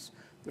Mathematics.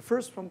 The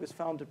first one was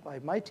founded by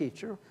my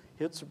teacher,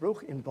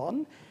 Hirzebruch, in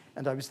Bonn,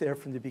 and I was there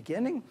from the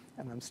beginning,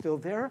 and I'm still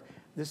there.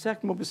 The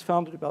second one was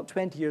founded about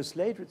 20 years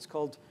later. It's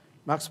called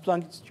Max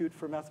Planck Institute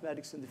for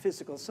Mathematics and the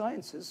Physical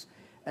Sciences,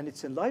 and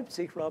it's in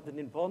Leipzig rather than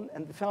in Bonn.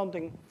 And the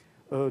founding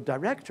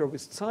director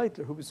was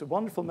Zeitler, who was a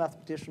wonderful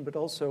mathematician, but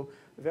also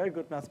a very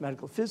good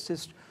mathematical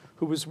physicist,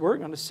 who was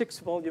working on a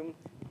 6-volume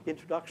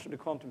introduction to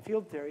quantum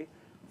field theory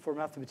for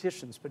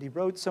mathematicians. But he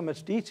wrote so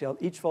much detail.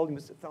 Each volume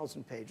was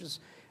 1,000 pages,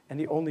 and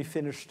he only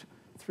finished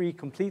 3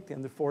 completely,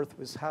 and the 4th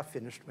was half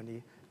finished when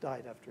he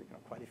died after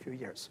quite a few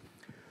years.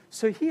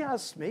 So he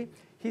asked me,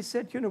 he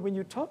said, when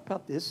you talk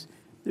about this,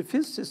 the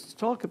physicists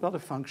talk about a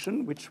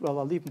function, which, well,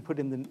 I'll even put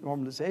in the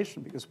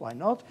normalization, because why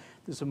not?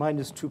 There's a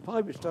minus 2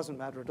 pi, which doesn't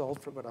matter at all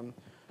for what I'm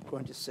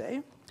going to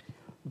say.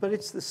 But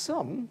it's the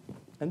sum,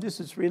 and this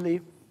is really,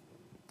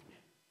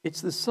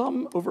 it's the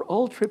sum over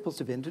all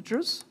triples of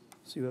integers.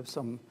 So you have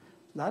some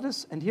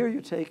lattice, and here you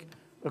take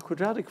a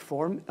quadratic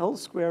form, L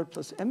squared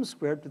plus M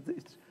squared.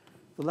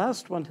 The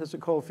last one has a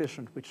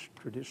coefficient, which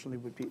traditionally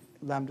would be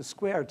lambda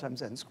squared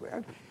times n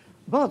squared.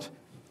 But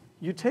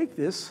you take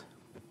this,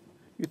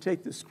 you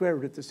take the square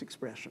root of this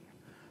expression.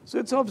 So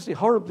it's obviously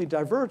horribly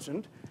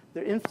divergent.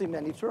 There are infinitely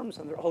many terms,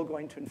 and they're all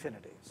going to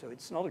infinity. So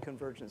it's not a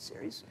convergent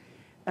series.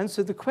 And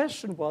so the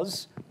question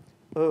was,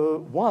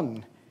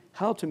 one,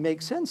 how to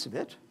make sense of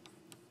it.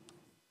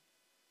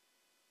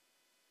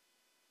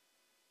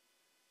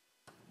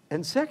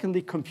 And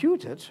secondly,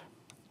 compute it.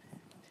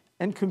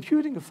 And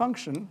computing a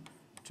function,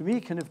 to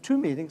me, can have 2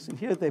 meanings. And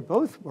here they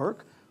both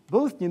work,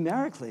 both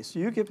numerically. So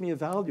you give me a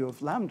value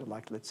of lambda,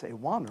 like let's say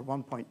 1 or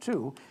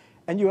 1.2,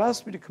 and you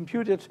ask me to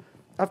compute it.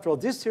 After all,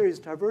 this series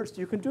diverged.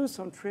 You can do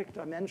some trick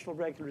dimensional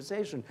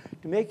regularization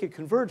to make it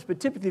converge, but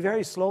typically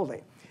very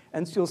slowly.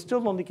 And so you'll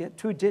still only get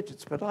 2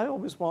 digits. But I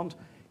always want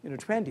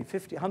 20,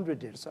 50, 100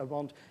 digits. I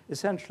want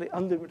essentially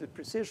unlimited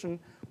precision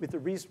with a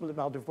reasonable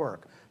amount of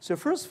work. So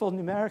first of all,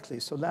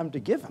 numerically, so lambda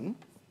given.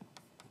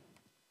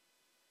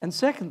 And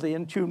secondly,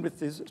 in tune with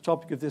this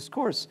topic of this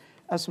course,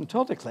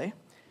 asymptotically.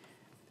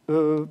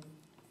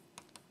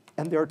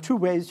 And there are 2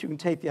 ways you can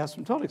take the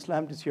asymptotics.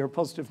 Lambda is here a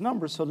positive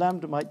number, so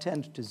lambda might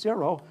tend to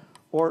 0,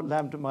 or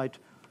lambda might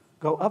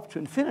go up to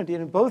infinity.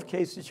 And in both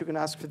cases, you can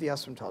ask for the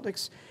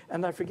asymptotics.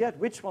 And I forget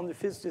which one the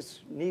physicists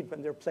need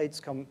when their plates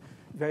come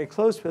very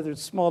close, whether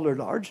it's small or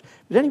large.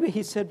 But anyway,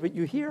 he said what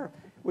you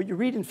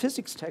read in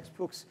physics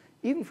textbooks,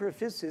 even for a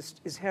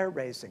physicist, is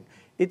hair-raising.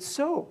 It's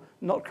so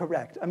not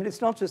correct. I mean,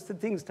 it's not just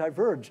that things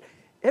diverge.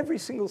 Every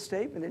single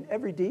statement in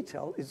every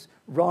detail is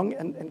wrong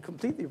and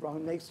completely wrong.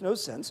 It makes no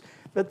sense.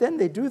 But then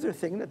they do their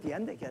thing, and at the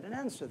end they get an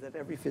answer that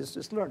every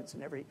physicist learns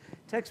in every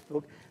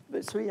textbook.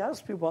 But so he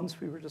asked me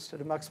once, we were just at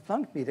a Max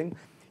Planck meeting,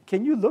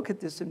 can you look at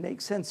this and make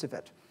sense of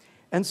it?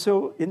 And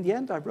so in the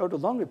end, I wrote a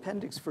long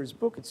appendix for his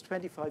book. It's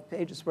 25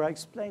 pages where I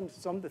explained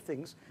some of the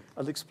things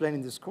I'll explain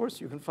in this course.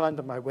 You can find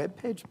on my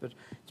webpage, but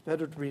it's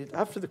better to read it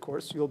after the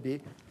course. You'll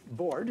be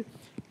bored.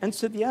 And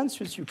so the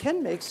answer is you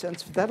can make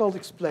sense of that. I'll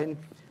explain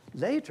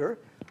later.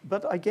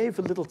 But I gave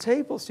a little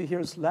table. So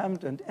here's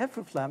lambda and f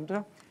of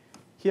lambda.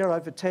 Here I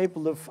have a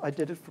table of, I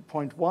did it for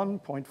 0.1,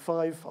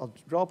 0.5. I'll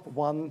drop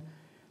 1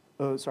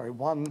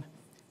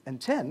 and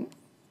 10.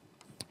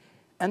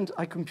 And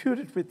I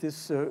computed with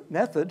this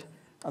method.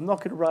 I'm not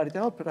going to write it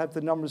out, but I have the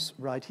numbers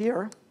right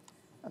here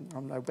and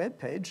on my web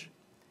page.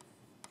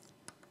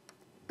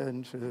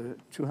 And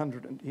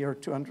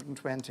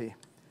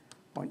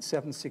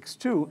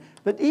 220.762.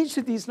 But each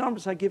of these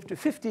numbers I give to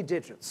 50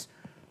 digits.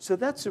 So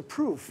that's a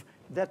proof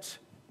that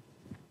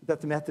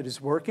the method is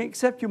working,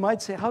 except you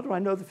might say, how do I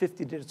know the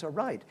 50 digits are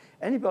right?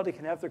 Anybody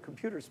can have their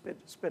computer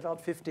spit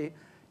out 50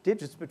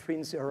 digits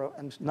between 0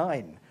 and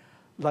 9.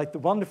 like the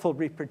wonderful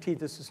repartee.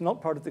 This is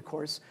not part of the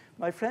course.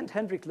 My friend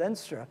Hendrik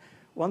Lenstra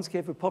once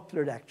gave a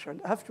popular lecture,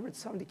 and afterwards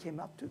somebody came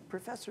up to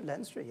Professor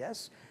Lenstra,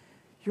 yes,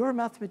 you're a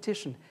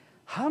mathematician.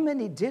 How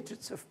many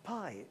digits of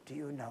pi do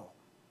you know?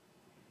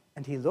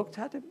 And he looked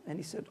at him and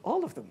he said,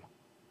 all of them.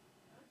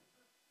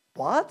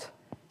 What?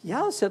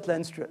 Yeah, said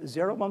Lenstra,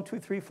 0, 1, 2,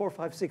 3, 4,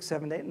 5, 6,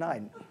 7, 8,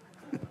 9.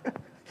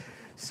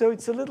 So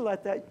it's a little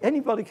like that.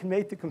 Anybody can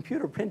make the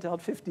computer print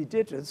out 50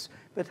 digits,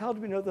 but how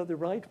do we know they're the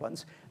right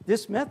ones?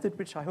 This method,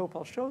 which I hope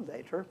I'll show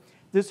later,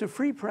 there's a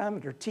free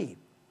parameter t.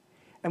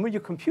 And when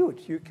you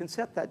compute, you can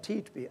set that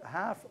t to be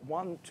 1/2,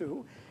 1,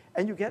 2,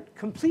 and you get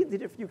completely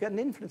different. You get an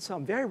infinite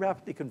sum, very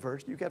rapidly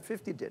converged. You get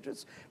 50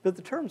 digits, but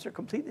the terms are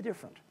completely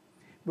different.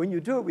 When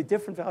you do it with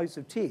different values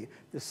of t,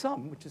 the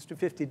sum, which is to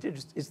 50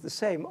 digits, is the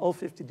same. All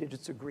 50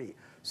 digits agree.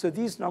 So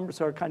these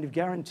numbers are kind of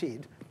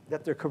guaranteed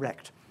that they're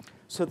correct.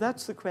 So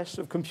that's the question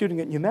of computing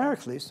it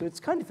numerically. So it's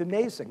kind of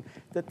amazing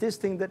that this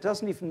thing that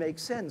doesn't even make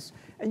sense,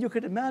 and you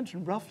could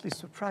imagine roughly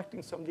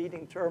subtracting some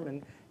leading term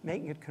and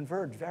making it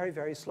converge very,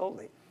 very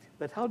slowly.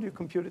 But how do you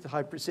compute it to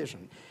high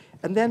precision?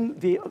 And then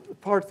the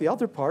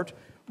other part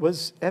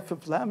was f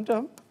of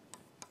lambda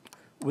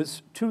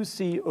was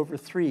 2c over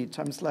 3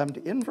 times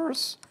lambda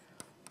inverse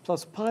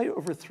plus pi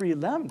over 3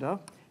 lambda,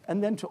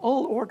 and then to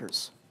all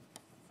orders.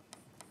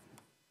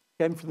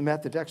 Again, for the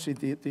method, actually,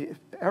 the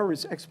error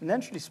is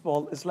exponentially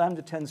small as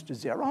lambda tends to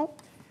 0.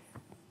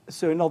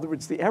 So in other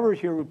words, the error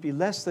here would be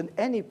less than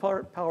any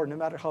power, no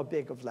matter how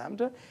big, of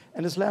lambda.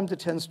 And as lambda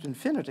tends to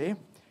infinity,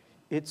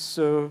 it's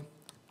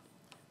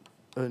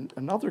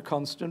another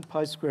constant,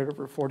 pi squared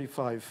over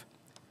 45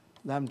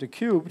 lambda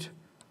cubed,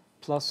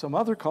 plus some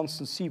other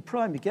constant, c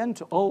prime, again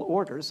to all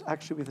orders,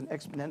 actually with an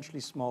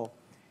exponentially small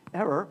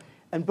error.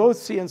 And both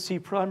c and c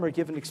prime are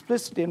given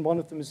explicitly, and one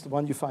of them is the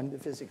one you find in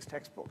the physics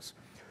textbooks.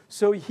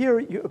 So here,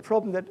 a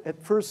problem that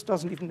at first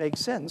doesn't even make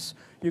sense,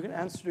 you can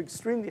answer to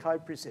extremely high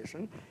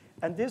precision.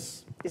 And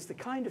this is the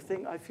kind of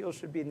thing I feel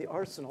should be in the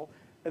arsenal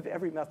of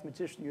every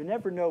mathematician. You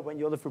never know when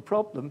you'll have a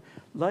problem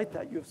like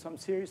that. You have some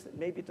series that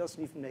maybe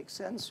doesn't even make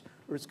sense,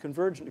 or it's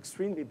convergent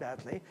extremely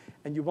badly,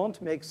 and you want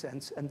to make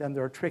sense, and then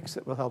there are tricks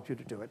that will help you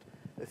to do it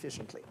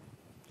efficiently.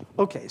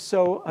 OK,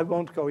 so I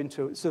won't go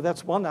into, so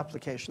that's one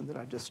application that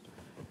I just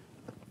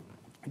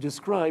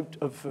described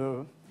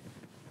of,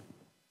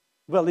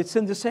 well, it's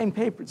in the same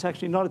paper. It's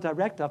actually not a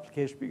direct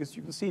application, because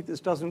you can see this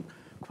doesn't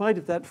quite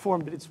have that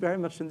form, but it's very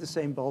much in the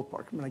same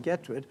ballpark. When I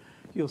get to it,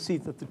 you'll see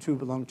that the two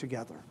belong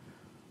together.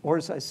 Or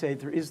as I say,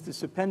 there is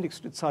this appendix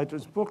to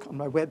Zeitler's book on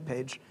my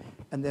webpage,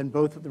 and then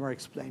both of them are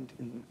explained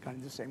in kind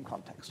of the same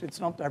context.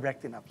 It's not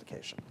directly an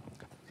application.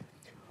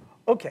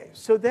 OK,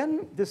 so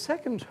then the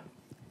second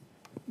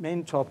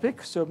main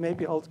topic, so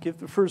maybe I'll give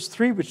the first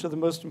three, which are the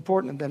most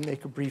important, and then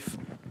make a brief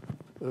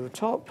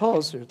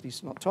pause, or at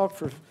least not talk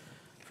for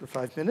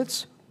 5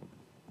 minutes.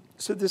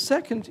 So the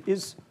second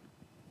is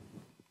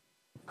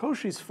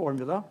Cauchy's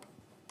formula,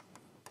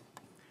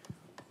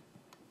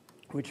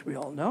 which we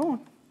all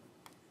know,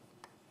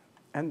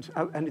 and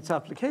its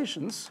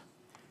applications.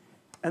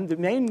 And the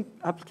main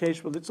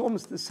application, well, it's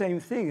almost the same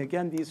thing.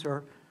 Again, these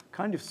are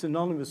kind of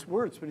synonymous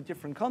words, but in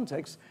different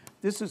contexts.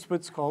 This is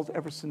what's called,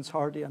 ever since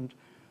Hardy and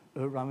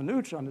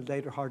Ramanujan, and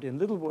later Hardy and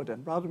Littlewood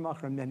and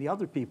Rademacher and many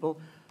other people,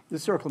 the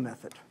circle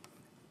method.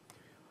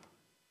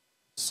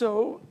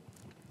 So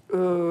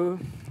the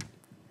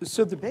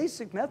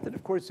basic method,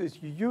 of course,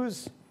 is you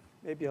use,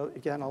 maybe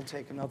again, I'll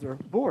take another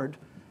board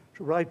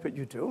to write what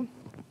you do.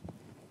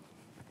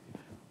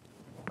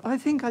 I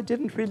think I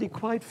didn't really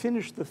quite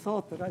finish the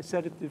thought that I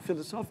said at the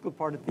philosophical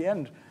part at the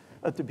end,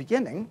 at the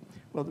beginning.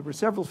 Well, there were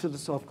several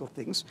philosophical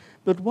things,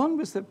 but one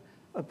was that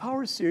a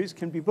power series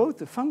can be both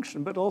a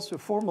function but also a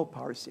formal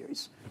power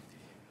series.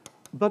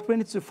 But when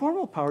it's a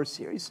formal power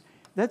series,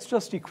 that's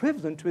just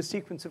equivalent to a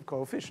sequence of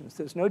coefficients.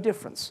 There's no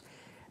difference.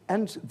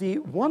 And the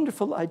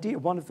wonderful idea,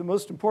 one of the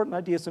most important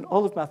ideas in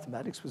all of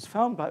mathematics, was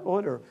found by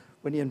Euler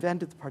when he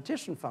invented the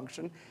partition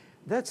function.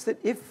 That's that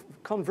if,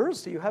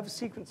 conversely, you have a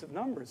sequence of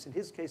numbers, in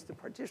his case, the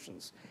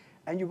partitions,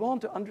 and you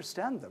want to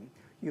understand them,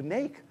 you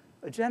make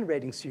a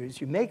generating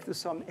series. You make the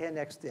sum n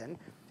next n.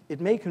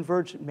 It may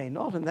converge, it may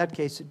not. In that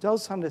case, it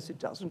does, unless it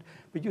doesn't.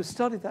 But you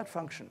study that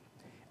function.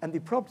 And the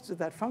properties of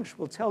that function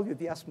will tell you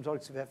the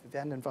asymptotics of f of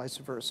n and vice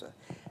versa.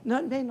 Now,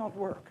 it may not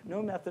work.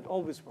 No method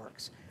always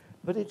works.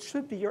 But it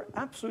should be your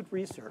absolute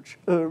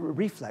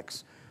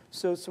reflex.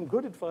 So some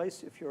good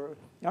advice, if you're a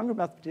younger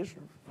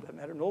mathematician, I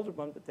met an older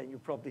one, but then you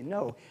probably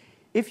know.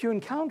 If you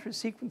encounter a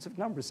sequence of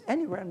numbers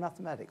anywhere in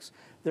mathematics,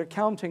 they're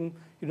counting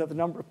the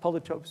number of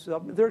polytopes.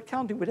 They're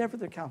counting whatever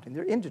they're counting.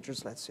 They're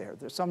integers, let's say, or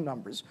they're some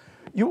numbers.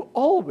 You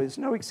always,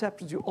 no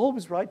exceptions, you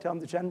always write down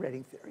the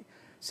generating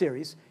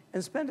series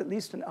and spend at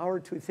least an hour or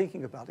two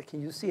thinking about it.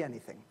 Can you see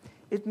anything?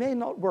 It may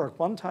not work.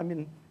 One time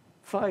in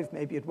 5,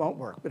 maybe it won't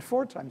work. But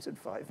 4 times in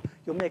 5,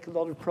 you'll make a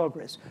lot of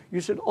progress.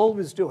 You should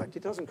always do it.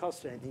 It doesn't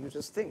cost anything. You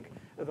just think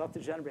about the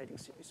generating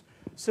series.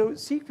 So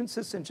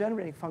sequences and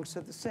generating functions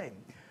are the same.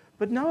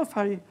 But now if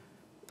I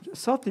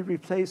subtly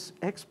replace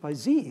x by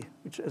z,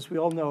 which, as we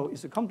all know,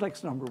 is a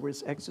complex number,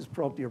 whereas x is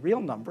probably a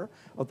real number,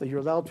 although you're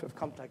allowed to have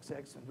complex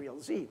x and real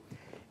z.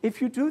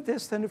 If you do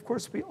this, then, of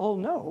course, we all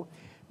know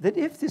that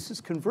if this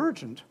is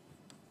convergent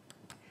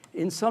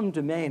in some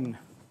domain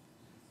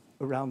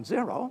around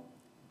 0,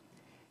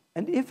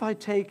 and if I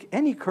take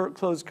any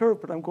closed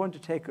curve, but I'm going to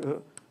take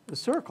a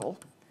circle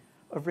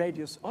of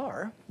radius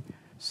r,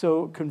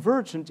 so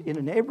convergent in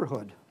a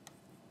neighborhood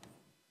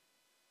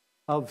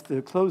of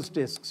the closed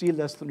disk z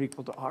less than or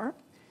equal to r,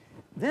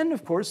 then,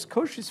 of course,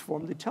 Cauchy's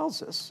formula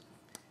tells us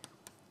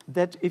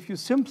that if you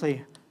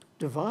simply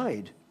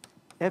divide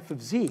f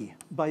of z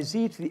by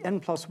z to the n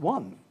plus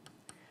 1,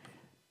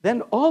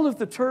 then all of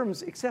the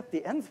terms except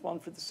the nth one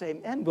for the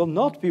same n will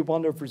not be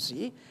 1 over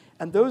z,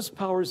 and those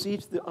powers z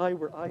to the I,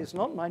 where I is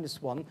not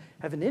minus 1,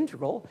 have an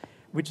integral,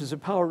 which is a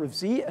power of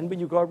z, and when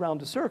you go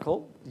around a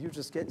circle, you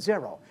just get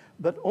 0.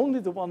 But only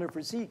the 1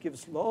 over z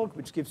gives log,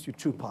 which gives you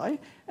 2 pi,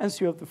 and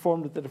so you have the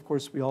formula that, of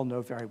course, we all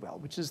know very well,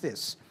 which is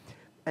this.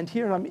 And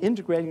here I'm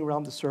integrating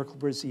around the circle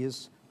where z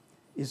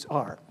is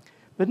r.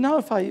 But now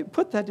if I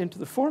put that into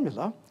the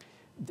formula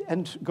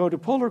and go to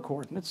polar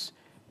coordinates,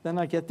 then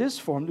I get this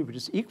formula, which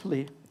is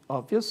equally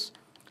obvious.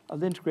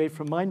 I'll integrate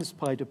from minus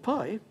pi to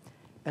pi,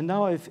 and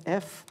now I have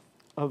f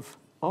of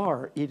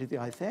r e to the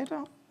I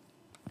theta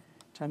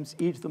times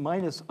e to the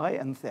minus I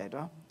n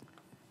theta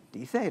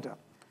d theta.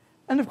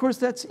 And of course,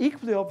 that's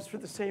equally obvious for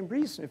the same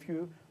reason. If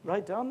you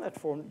write down that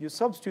formula, you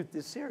substitute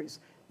this series,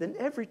 then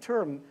every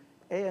term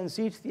a n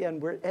z to the n,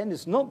 where n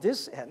is not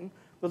this n,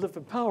 will have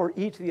a power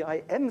e to the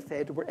I m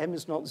theta, where m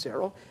is not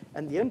 0,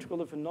 and the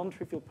integral of a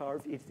non-trivial power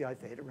of e to the I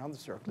theta around the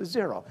circle is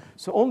 0.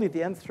 So only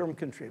the nth term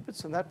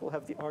contributes, and that will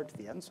have the r to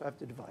the n, so I have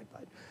to divide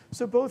by it.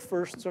 So both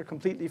versions are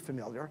completely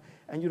familiar,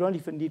 and you don't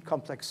even need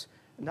complex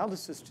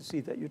analysis to see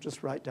that. You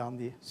just write down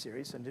the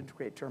series and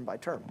integrate term by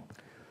term.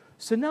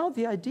 So now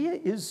the idea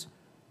is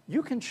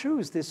you can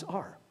choose this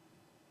r.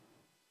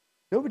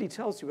 Nobody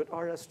tells you what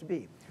r has to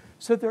be.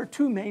 So there are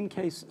two main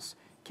cases.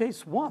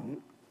 Case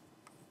 1,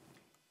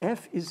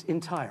 f is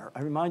entire.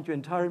 I remind you,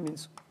 entire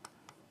means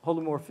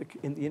holomorphic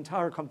in the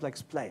entire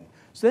complex plane.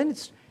 So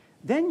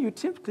then you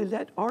typically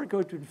let r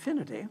go to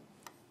infinity,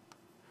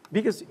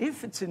 because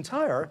if it's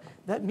entire,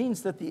 that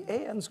means that the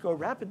an's go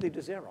rapidly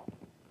to 0,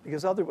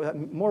 because otherwise,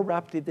 more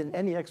rapidly than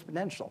any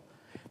exponential,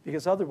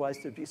 because otherwise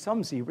there'd be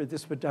some z where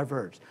this would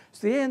diverge.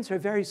 So the an's are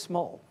very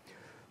small.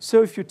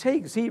 So if you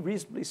take z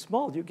reasonably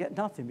small, you get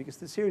nothing, because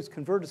the series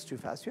converges too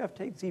fast. You have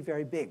to take z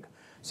very big.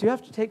 So you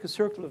have to take a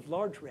circle of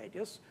large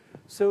radius.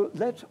 So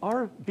let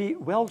r be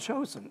well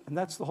chosen, and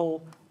that's the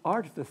whole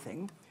art of the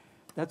thing.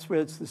 That's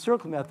where it's the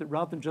circle method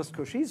rather than just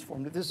Cauchy's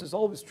formula. This is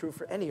always true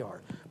for any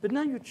r. But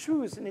now you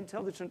choose an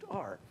intelligent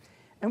r.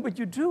 And what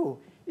you do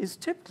is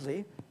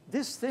typically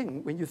this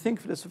thing, when you think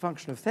of it as a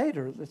function of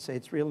theta, let's say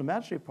it's real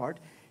imaginary part,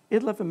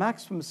 it'll have a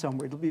maximum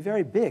somewhere. It'll be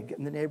very big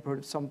in the neighborhood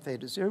of some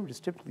theta 0, which is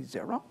typically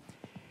 0.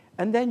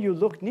 And then you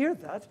look near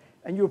that,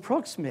 and you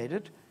approximate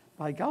it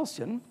by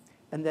Gaussian.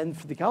 And then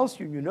for the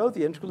Gaussian, you know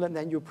the integral, and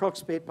then you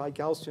approximate by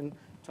Gaussian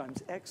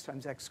times x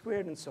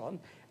squared, and so on.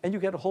 And you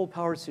get a whole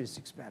power series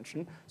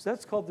expansion. So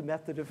that's called the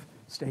method of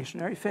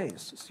stationary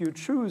phase. So you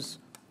choose,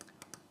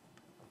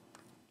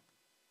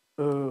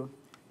 you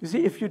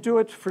see, if you do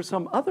it for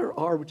some other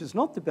r, which is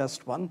not the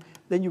best one,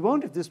 then you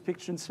won't have this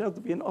picture. Instead,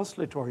 there'll be an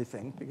oscillatory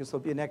thing, because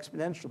there'll be an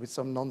exponential with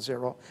some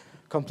non-zero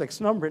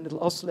complex number, and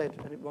it'll oscillate,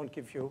 and it won't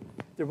give you,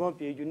 there won't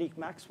be a unique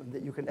maximum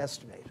that you can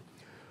estimate.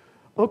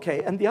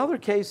 Okay, and the other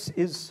case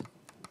is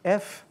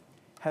f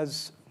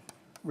has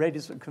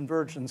radius of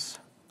convergence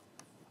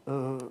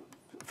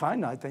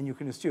finite, then you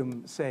can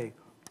assume, say,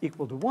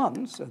 equal to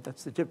 1. So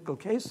that's the typical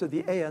case. So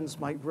the an's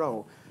might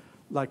grow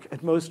like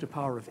at most a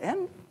power of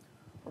n,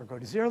 or go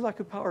to 0 like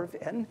a power of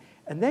n.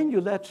 And then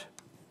you let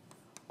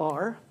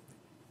r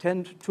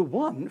tend to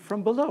 1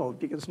 from below,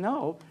 because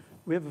now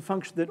we have a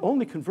function that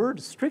only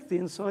converges strictly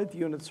inside the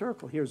unit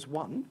circle. Here's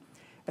 1.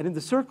 And in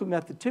the circle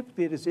method,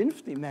 typically it is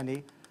infinitely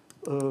many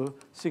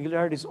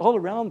singularities all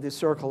around this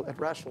circle at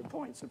rational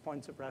points, at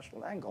points of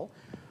rational angle.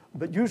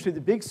 But usually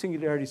the big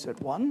singularity is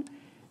at 1,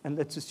 and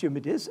let's assume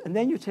it is. And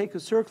then you take a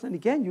circle, and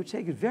again, you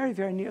take it very,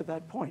 very near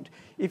that point.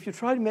 If you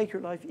try to make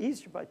your life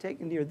easier by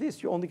taking near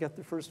this, you only get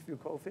the first few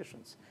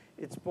coefficients.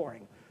 It's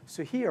boring.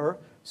 So here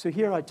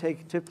I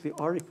take typically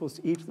r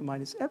equals e to the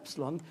minus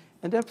epsilon,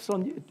 and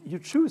epsilon, you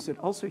choose it.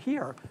 Also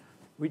here,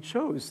 we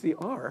chose the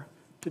r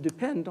to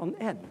depend on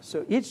n.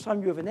 So each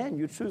time you have an n,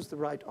 you choose the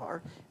right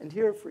r. And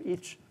here for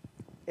each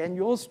n,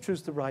 you also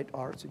choose the right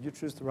r, so you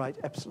choose the right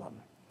epsilon.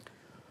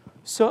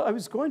 So I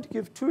was going to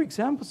give 2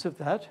 examples of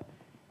that.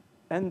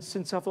 And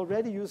since I've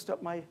already used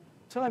up my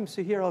time,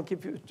 so here I'll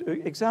give you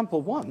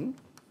example 1.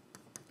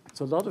 It's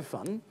a lot of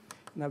fun,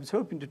 and I was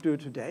hoping to do it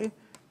today.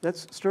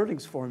 That's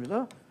Stirling's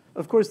formula.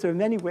 Of course, there are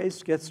many ways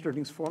to get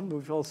Stirling's formula.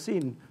 We've all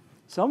seen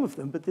some of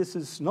them, but this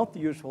is not the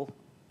usual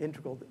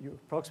integral that you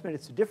approximate.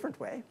 It's a different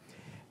way.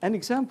 And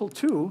example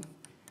 2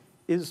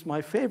 is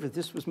my favorite.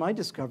 This was my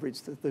discovery.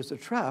 It's that there's a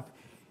trap.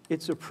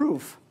 It's a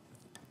proof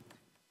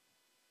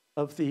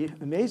of the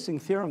amazing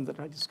theorem that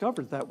I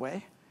discovered that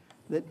way.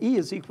 that E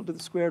is equal to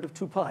the square root of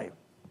 2 pi.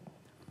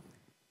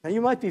 Now,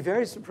 you might be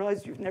very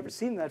surprised you've never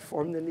seen that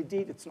form, then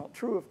indeed it's not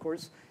true, of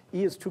course.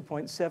 E is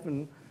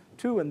 2.72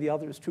 and the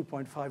other is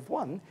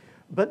 2.51.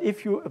 But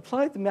if you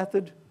apply the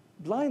method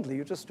blindly,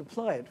 you just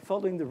apply it,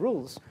 following the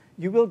rules,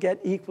 you will get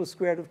E equals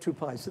square root of 2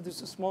 pi. So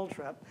there's a small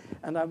trap,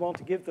 and I want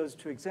to give those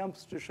two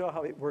examples to show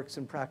how it works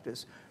in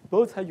practice,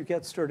 both how you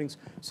get Stirling's.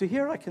 So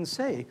here I can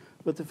say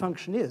what the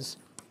function is.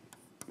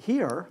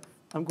 Here,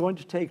 I'm going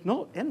to take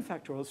not n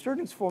factorial,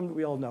 Stirling's form that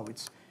we all know.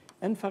 It's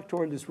n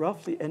factorial is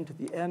roughly n to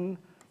the n,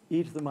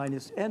 e to the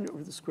minus n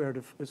over the square root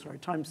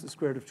of, times the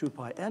square root of 2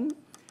 pi n.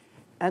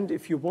 And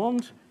if you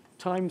want,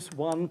 times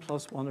 1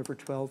 plus 1 over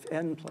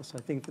 12n plus, I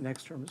think the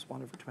next term is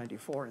 1 over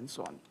 24, and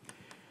so on.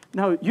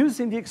 Now,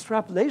 using the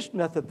extrapolation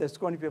method, that's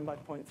going to be my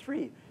point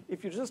 3.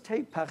 If you just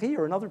take Paris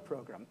or another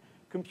program,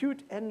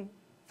 compute n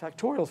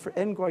factorial for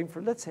n going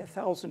from, let's say,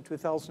 1,000 to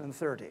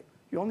 1,030.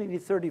 You only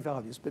need 30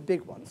 values, but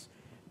big ones.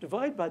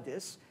 Divide by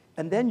this,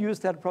 and then use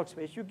that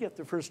approximation. You get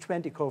the first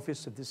 20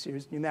 coefficients of the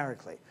series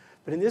numerically.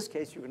 But in this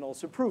case, you can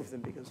also prove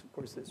them, because, of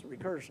course, there's a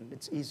recursion.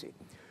 It's easy.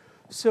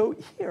 So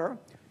here,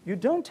 you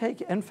don't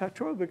take n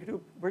factorial.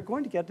 We're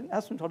going to get an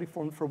asymptotic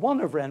form for 1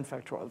 over n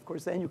factorial. Of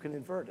course, then you can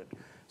invert it.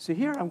 So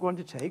here, I'm going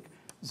to take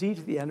z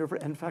to the n over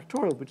n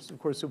factorial, which is, of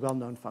course, a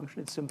well-known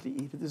function. It's simply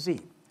e to the z.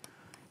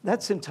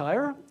 That's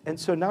entire. And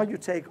so now you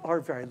take r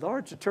very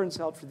large. It turns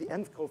out for the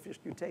nth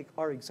coefficient, you take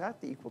r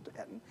exactly equal to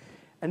n.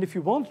 And if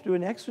you want to do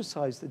an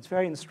exercise that's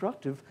very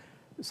instructive,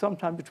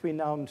 sometime between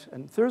now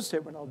and Thursday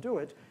when I'll do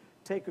it,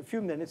 take a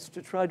few minutes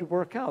to try to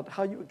work out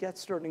how you would get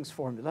Stirling's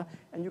formula.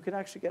 And you can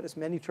actually get as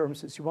many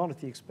terms as you want at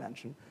the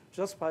expansion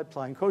just by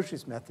applying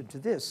Cauchy's method to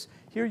this.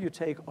 Here you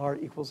take r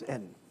equals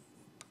n.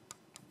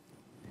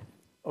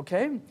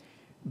 OK?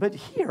 But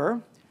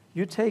here,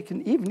 you take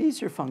an even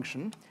easier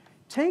function.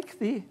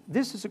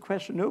 This is a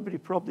question nobody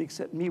probably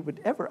except me would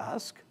ever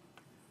ask.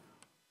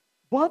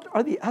 What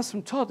are the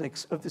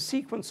asymptotics of the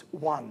sequence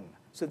 1?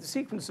 So the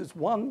sequence is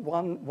 1,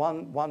 1,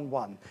 1, 1, 1.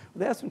 Well,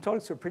 the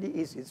asymptotics are pretty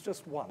easy. It's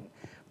just 1.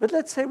 But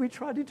let's say we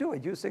try to do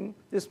it using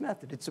this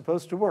method. It's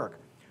supposed to work.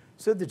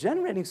 So the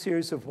generating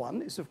series of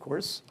 1 is, of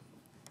course,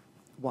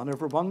 1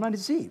 over 1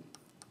 minus z.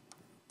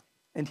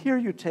 And here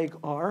you take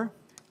r.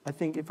 I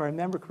think, if I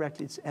remember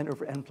correctly, it's n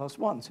over n plus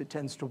 1. So it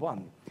tends to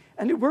 1.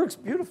 And it works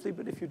beautifully.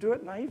 But if you do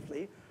it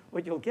naively,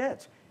 what you'll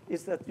get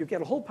is that you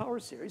get a whole power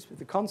series with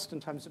the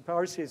constant times the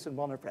power series in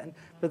 1 over n.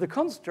 But the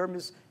constant term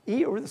is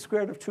e over the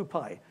square root of 2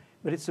 pi.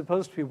 But it's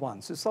supposed to be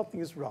 1. So something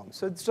is wrong.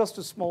 So it's just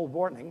a small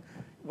warning.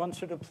 One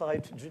should apply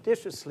it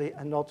judiciously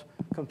and not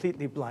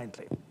completely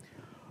blindly.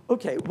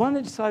 OK,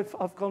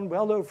 I've gone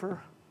well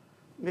over.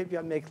 Maybe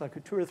I make like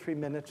a 2 or 3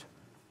 minute.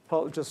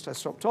 I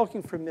stop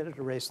talking for a minute,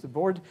 erase the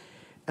board.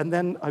 And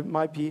then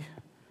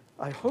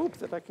I hope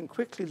that I can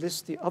quickly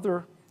list the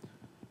other.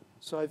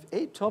 So I have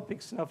 8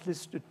 topics, and I've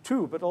listed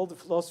 2, but all the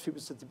philosophy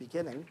was at the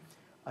beginning.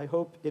 I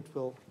hope it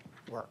will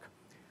work.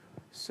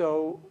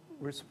 So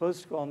we're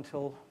supposed to go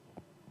until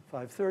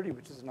 5:30,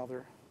 which is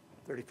another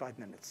 35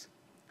 minutes.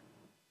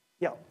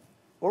 Yeah.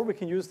 Or we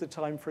can use the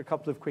time for a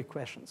couple of quick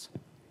questions.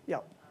 Yeah.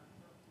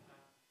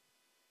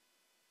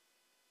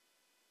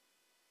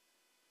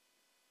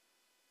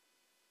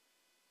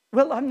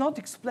 Well, I'm not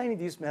explaining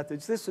these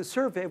methods. This is a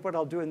survey of what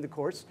I'll do in the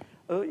course.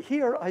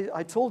 Here,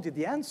 I told you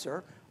the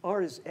answer.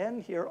 R is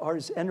n. Here, R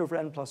is n over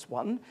n plus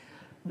 1.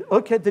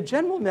 OK, the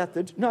general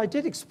method. No, I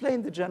did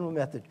explain the general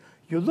method.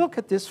 You look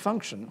at this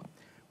function,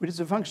 which is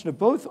a function of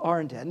both r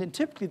and n. And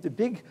typically, the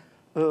big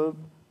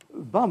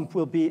bump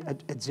will be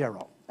at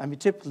 0. I mean,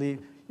 typically,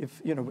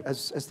 if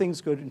as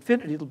things go to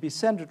infinity, it'll be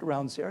centered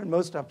around 0 in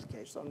most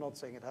applications. I'm not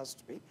saying it has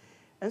to be.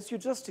 And so you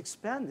just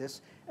expand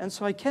this. And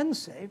so I can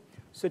say,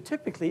 so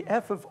typically,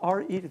 f of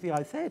r e to the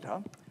I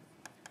theta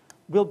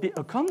will be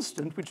a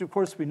constant, which, of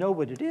course, we know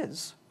what it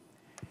is,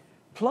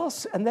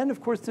 plus, and then,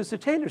 of course, there's a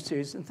Taylor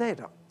series in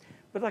theta.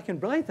 But I can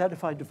write that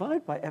if I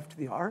divide by f to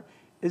the r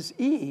is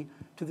e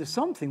to the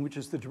something, which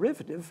is the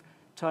derivative,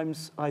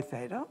 times I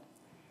theta.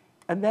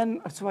 And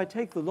then, so I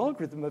take the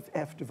logarithm of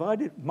f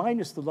divided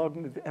minus the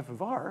logarithm of f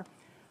of r.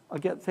 I'll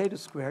get theta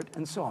squared,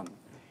 and so on.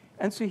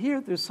 And so here,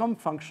 there's some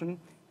function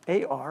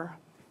ar,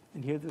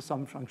 and here there's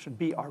some function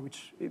br,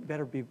 which it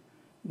better be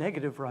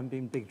negative or I'm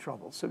being in big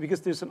trouble. So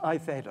because there's an I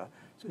theta,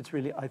 so it's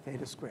really I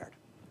theta squared.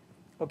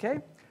 OK?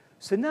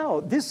 So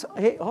now this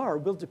ar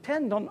will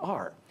depend on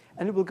r.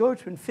 And it will go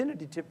to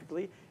infinity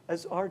typically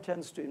as r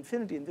tends to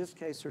infinity in this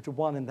case or to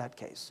 1 in that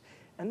case.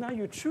 And now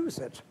you choose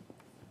it.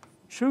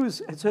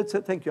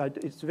 Thank you.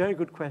 It's a very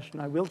good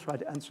question. I will try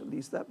to answer at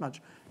least that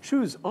much.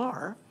 Choose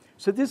r.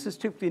 So this is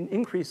typically an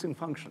increasing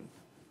function.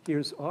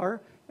 Here's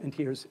r, and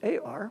here's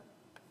ar.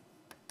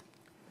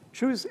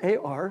 Choose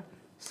ar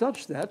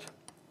such that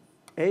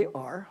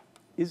ar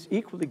is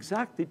equal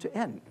exactly to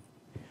n.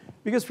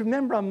 Because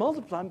remember, I'm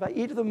multiplying by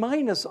e to the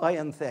minus I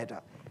n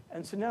theta.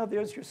 And so now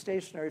there's your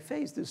stationary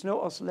phase. There's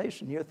no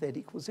oscillation here. Theta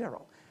equals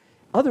 0.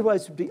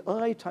 Otherwise, it would be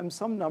I times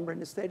some number,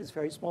 and its theta is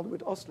very small. It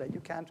would oscillate.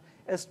 You can't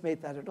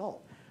estimate that at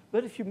all.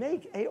 But if you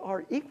make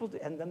ar equal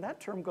to n, then that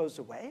term goes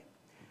away.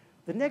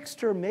 The next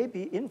term may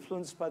be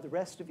influenced by the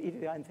rest of e to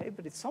the I-th,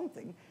 but it's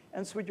something.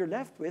 And so what you're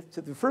left with,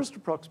 to the first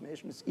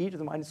approximation, is e to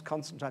the minus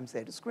constant times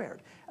theta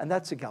squared. And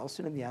that's a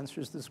Gaussian, and the answer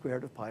is the square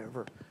root of pi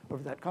over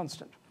that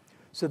constant.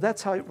 So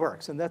that's how it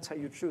works, and that's how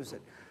you choose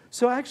it.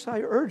 So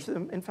actually, I urge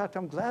them. In fact,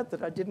 I'm glad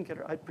that I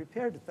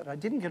prepared it, that I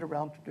didn't get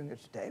around to doing it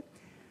today.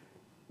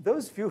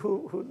 Those of you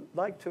who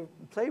like to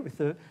play with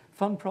the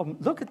fun problem,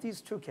 look at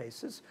these two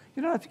cases.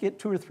 You don't have to get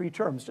 2 or 3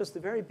 terms, just the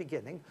very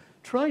beginning.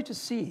 Try to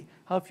see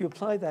how if you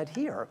apply that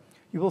here,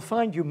 you will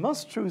find you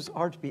must choose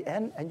R to be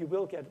n, and you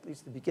will get at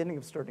least the beginning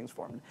of Stirling's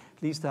formula,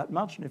 at least that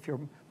much. And if you're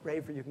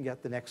braver, you can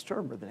get the next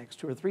term or the next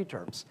 2 or 3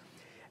 terms.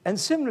 And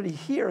similarly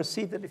here,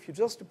 see that if you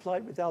just apply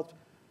it without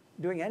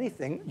doing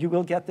anything, you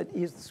will get that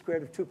e is the square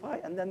root of 2 pi.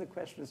 And then the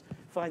question is,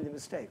 find the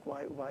mistake.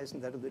 Why isn't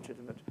that a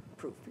legitimate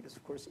proof? Because,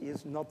 of course, e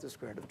is not the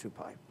square root of 2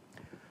 pi.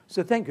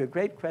 So thank you.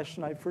 Great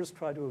question. I first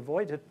tried to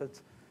avoid it, but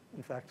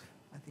in fact,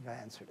 I think I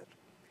answered it.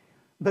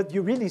 But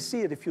you really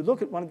see it if you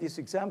look at one of these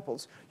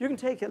examples. You can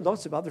take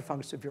lots of other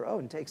functions of your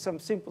own. Take some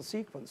simple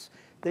sequence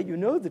that you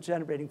know the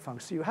generating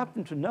function. So you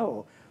happen to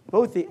know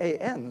both the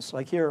ANs,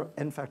 like here,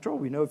 n factorial,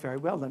 we know very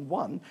well, and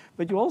 1.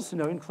 But you also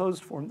know in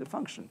closed form the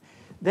function.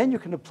 Then you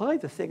can apply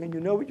the thing, and you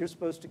know what you're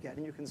supposed to get,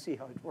 and you can see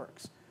how it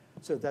works.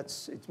 So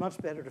it's much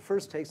better to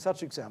first take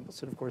such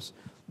examples. And of course,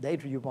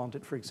 later you want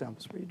it for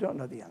examples where you don't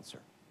know the answer.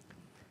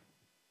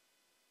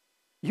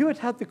 You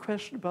had the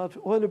question about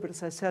Euler, but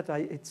as I said,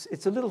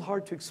 it's a little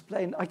hard to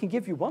explain. I can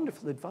give you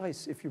wonderful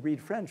advice if you read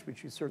French,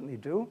 which you certainly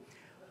do.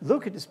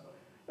 Look at this.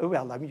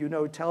 Well, I mean, you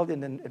know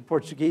Italian and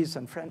Portuguese,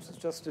 and French is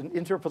just an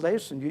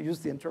interpolation. You use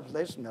the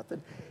interpolation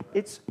method.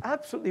 It's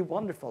absolutely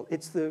wonderful.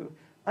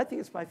 I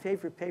think it's my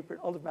favorite paper in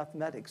all of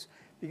mathematics,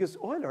 because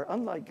Euler,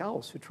 unlike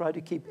Gauss, who tried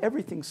to keep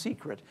everything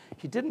secret,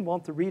 he didn't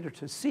want the reader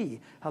to see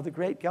how the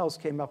great Gauss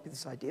came up with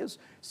his ideas.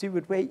 So he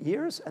would wait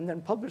years and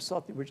then publish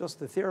thought they were just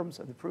the theorems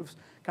and the proofs,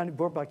 kind of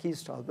Bourbaki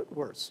style, but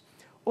worse.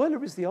 Euler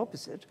was the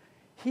opposite.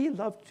 He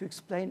loved to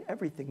explain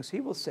everything. So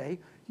he will say,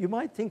 you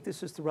might think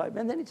this is the right,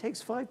 and then he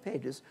takes 5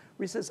 pages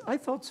where he says, I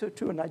thought so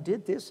too, and I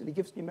did this, and he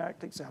gives a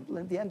numerical example,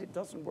 and in the end it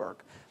doesn't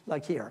work,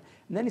 like here.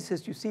 And then he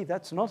says, you see,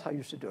 that's not how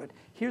you should do it.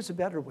 Here's a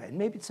better way, and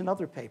maybe it's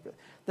another paper.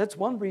 That's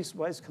one reason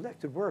why his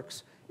collected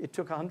works, it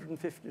took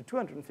 150 to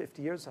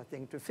 250 years, I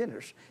think, to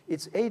finish.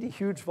 It's 80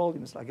 huge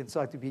volumes, like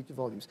encyclopedia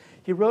volumes.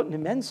 He wrote an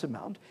immense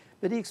amount,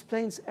 but he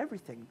explains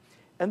everything.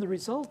 And the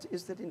result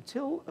is that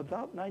until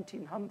about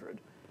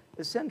 1900,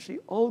 essentially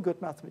all good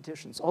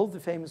mathematicians, all the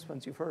famous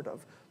ones you've heard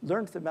of,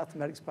 learned the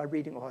mathematics by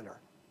reading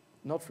Euler,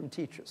 not from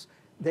teachers.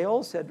 They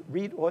all said,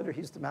 read Euler,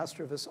 he's the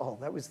master of us all.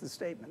 That was the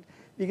statement,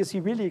 because he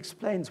really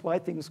explains why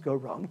things go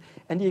wrong,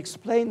 and he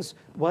explains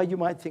why you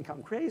might think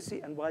I'm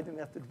crazy and why the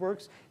method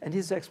works, and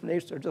his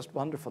explanations are just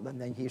wonderful, and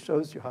then he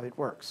shows you how it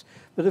works.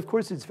 But of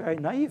course, it's very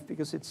naive,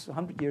 because it's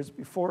 100 years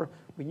before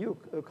we knew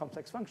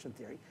complex function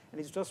theory, and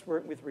he's just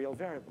working with real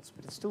variables,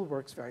 but it still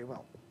works very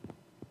well.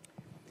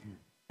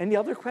 Any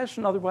other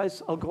question?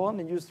 Otherwise, I'll go on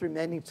and use the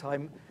remaining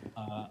time.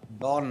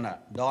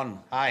 Don,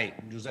 hi,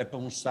 Giuseppe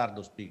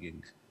Mussardo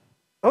speaking.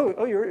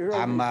 Oh,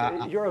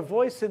 you're a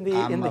voice in the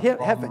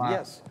heaven,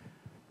 yes.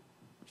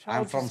 Ciao,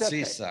 I'm from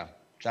Giuseppe. SISSA.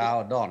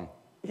 Ciao, Don.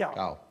 Yeah.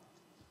 Ciao.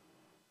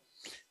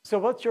 So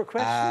what's your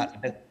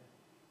question?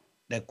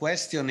 The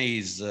question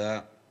is,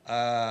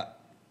 I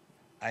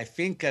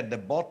think at the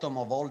bottom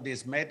of all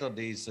this method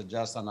is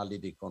just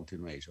analytic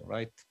continuation,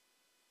 right?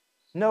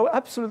 No,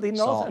 absolutely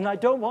not. So, and I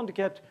don't want to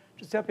get,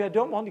 Giuseppe, I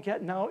don't want to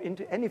get now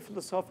into any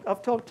philosophical.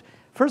 I've talked,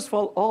 first of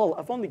all,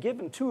 I've only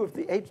given 2 of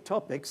the 8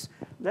 topics.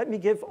 Let me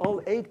give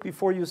all 8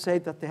 before you say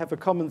that they have a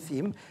common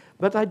theme.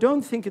 But I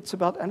don't think it's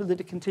about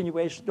analytic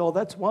continuation at all.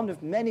 That's one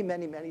of many,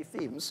 many, many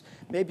themes,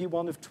 maybe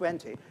one of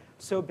 20.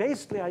 So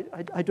basically,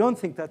 I don't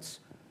think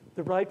that's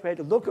the right way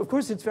to look. Of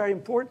course, it's very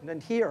important.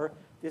 And here,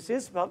 this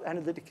is about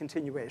analytic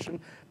continuation.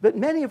 But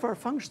many of our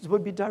functions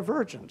would be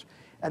divergent.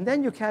 And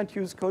then you can't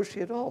use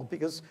Cauchy at all,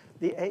 because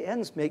the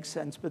ANs make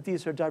sense, but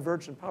these are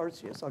divergent power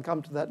series. I'll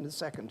come to that in a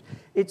second.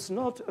 It's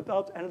not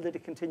about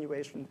analytic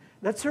continuation.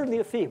 That's certainly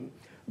a theme,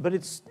 but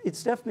it's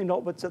definitely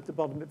not what's at the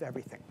bottom of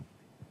everything.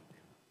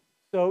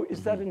 So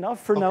is that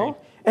enough for now?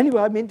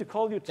 Anyway, I mean to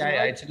call you tonight.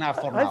 Yeah, it's enough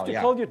for now. I have to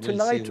call you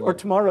tonight or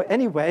tomorrow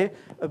anyway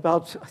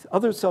about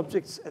other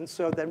subjects, and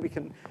so then we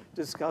can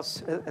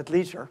discuss at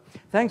leisure.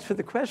 Thanks for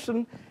the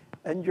question,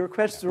 and your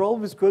questions are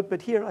always good,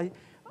 but here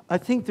I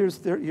think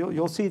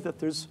you'll see that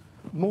there's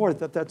more,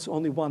 that's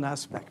only one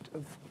aspect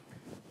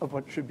of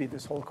what should be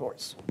this whole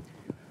course.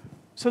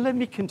 So let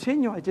me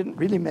continue. I didn't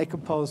really make a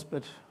pause,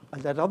 but I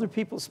let other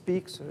people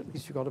speak, so at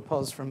least you got a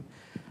pause from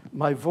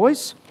my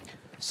voice.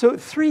 So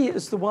 3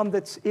 is the one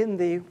that's in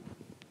the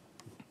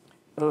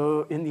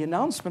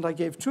announcement. I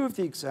gave 2 of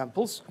the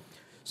examples.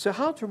 So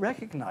how to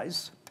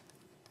recognize.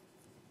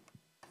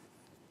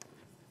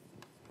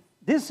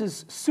 This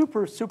is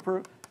super,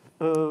 super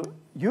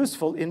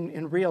useful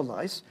in real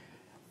life.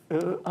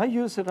 I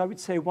use it, I would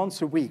say,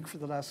 once a week for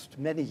the last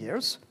many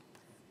years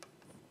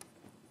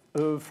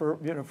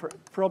for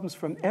problems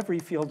from every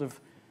field of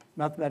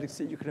mathematics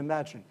that you can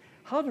imagine.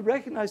 How to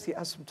recognize the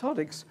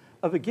asymptotics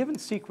of a given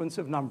sequence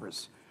of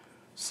numbers.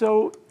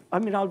 So, I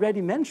mean, I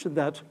already mentioned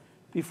that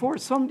before.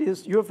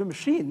 You have a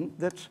machine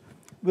that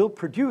will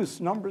produce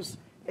numbers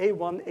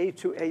A1,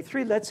 A2,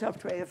 A3, let's say up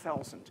to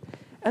A1000.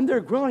 And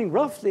they're growing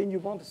roughly, and you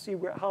want to see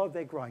how are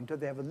they growing. Do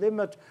they have a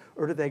limit,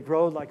 or do they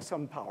grow like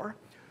some power?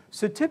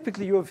 So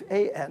typically, you have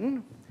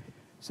AN.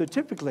 So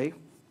typically,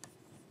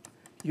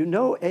 you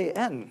know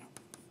AN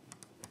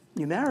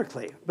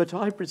numerically, but to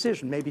high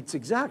precision. Maybe it's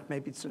exact,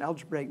 maybe it's an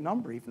algebraic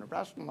number, even a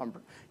rational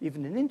number,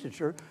 even an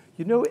integer.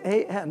 You know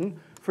AN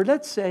for,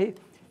 let's say,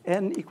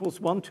 n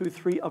equals 1, 2,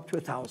 3, up to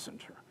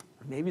 1,000. Or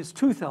maybe it's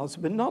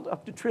 2,000, but not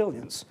up to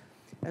trillions.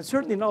 And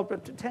certainly not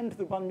up to 10 to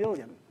the 1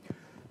 million.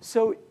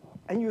 So,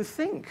 and you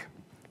think,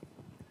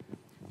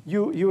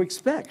 you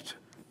expect,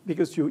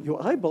 because you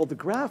eyeball the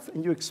graph,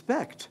 and you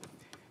expect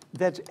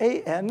that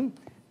AN,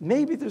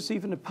 maybe there's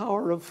even a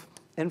power of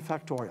n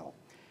factorial.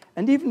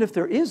 And even if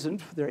there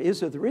isn't, there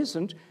is or there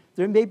isn't,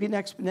 there may be an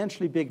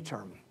exponentially big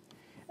term.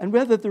 And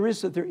whether there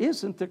is or there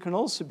isn't, there can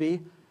also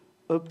be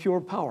a pure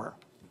power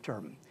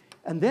term.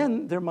 And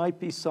then there might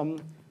be some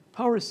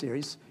power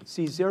series,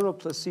 C0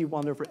 plus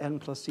C1 over n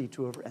plus C2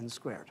 over n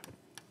squared.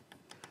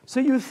 So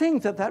you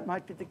think that that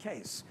might be the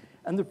case.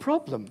 And the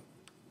problem,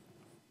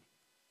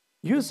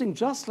 using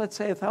just, let's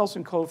say,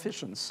 1,000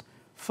 coefficients,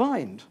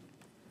 find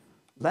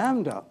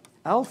lambda,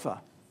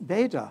 alpha,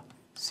 beta,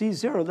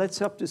 C0, let's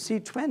say up to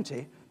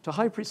C20 to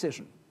high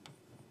precision.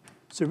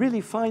 So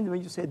really find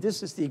when you say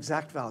this is the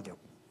exact value.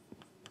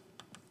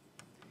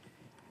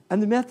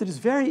 And the method is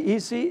very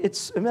easy.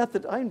 It's a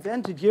method I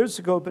invented years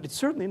ago, but it's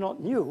certainly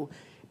not new.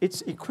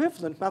 It's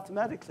equivalent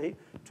mathematically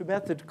to a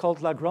method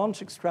called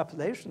Lagrange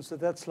extrapolation. So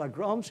that's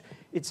Lagrange.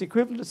 It's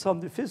equivalent to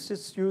something the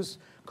physicists use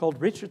called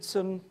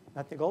Richardson,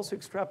 I think also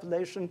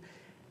extrapolation.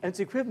 And it's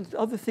equivalent to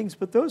other things,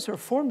 but those are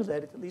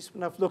formulated, at least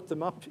when I've looked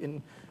them up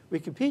in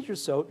Wikipedia or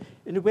so,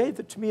 in a way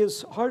that to me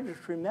is harder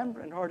to remember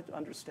and harder to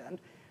understand.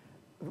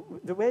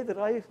 The way that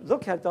I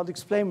look at it, I'll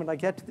explain when I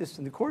get to this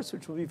in the course,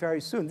 which will be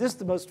very soon. This is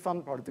the most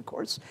fun part of the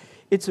course.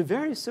 It's a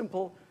very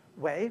simple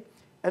way,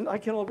 and I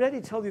can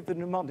already tell you the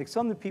mnemonics.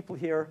 Some of the people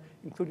here,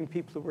 including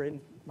people who were in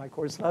my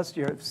course last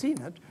year, have seen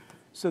it.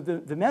 So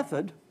the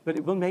method, but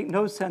it will make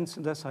no sense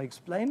unless I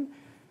explain.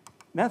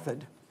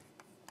 Method,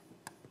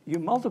 you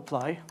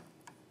multiply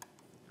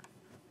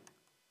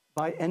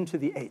by n to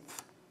the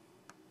 8th.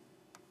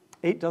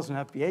 8 doesn't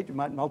have to be 8. You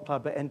might multiply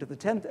by n to the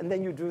 10th, and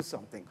then you do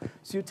something.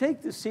 So you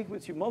take this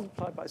sequence, you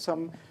multiply by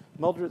some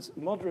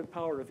moderate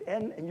power of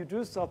n, and you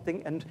do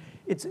something, and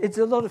it's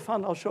a lot of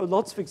fun. I'll show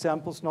lots of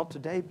examples, not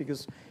today,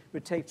 because it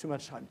would take too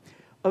much time.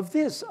 Of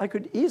this, I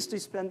could easily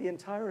spend the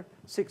entire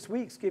 6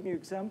 weeks giving you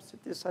examples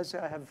of this. I say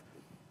I have,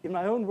 in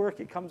my own work,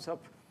 it comes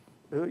up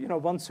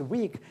once a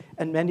week,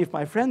 and many of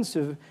my friends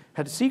have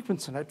had a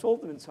sequence, and I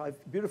told them, and so I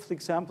have beautiful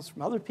examples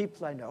from other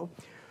people I know.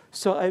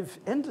 So I've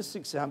endless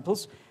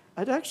examples.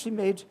 I'd actually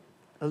made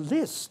a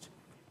list,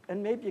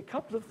 and maybe a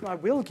couple of them I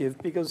will give,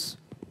 because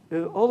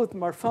all of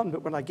them are fun,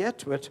 but when I get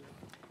to it,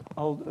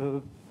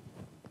 I'll...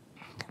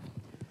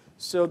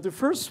 So the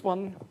first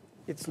one,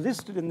 it's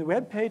listed in the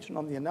web page and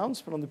on the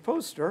announcement on the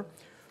poster.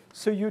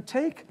 So you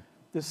take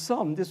the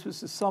sum. This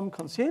was the sum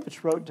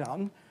Kontsevich wrote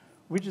down,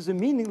 which is a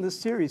meaningless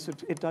series.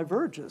 It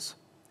diverges.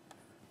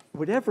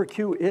 Whatever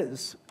Q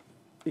is,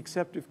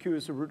 except if Q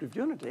is a root of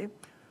unity.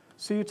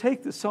 So you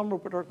take the sum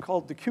of what are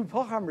called the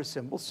Q-Pochhammer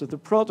symbols, so the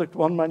product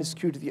 1 minus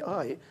Q to the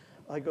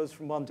I goes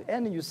from 1 to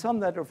n, and you sum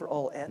that over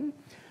all n.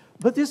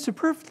 But this is a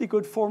perfectly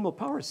good formal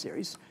power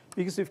series,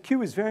 because if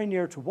Q is very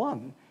near to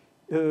 1,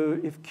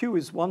 if Q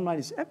is 1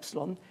 minus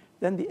epsilon,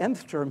 then the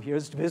nth term here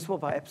is divisible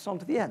by epsilon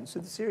to the n. So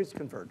the series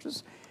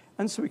converges.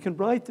 And so we can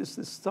write this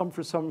sum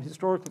for some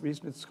historical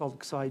reason. It's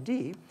called psi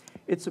d.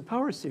 It's a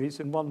power series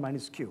in 1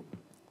 minus Q.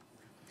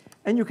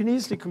 And you can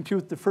easily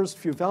compute the first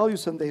few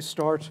values, and they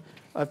start,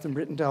 I have them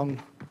written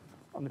down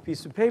on a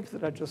piece of paper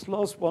that I just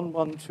lost, 1,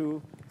 1,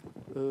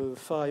 2,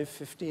 5,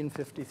 15,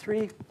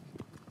 53.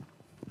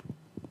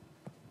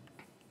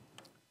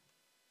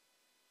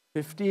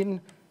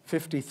 15,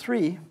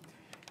 53.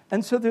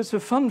 And so there's a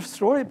fun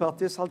story about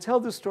this. I'll tell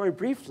this story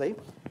briefly.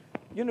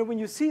 When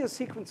you see a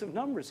sequence of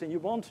numbers and you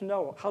want to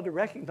know how to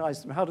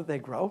recognize them, how do they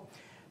grow,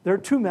 there are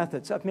two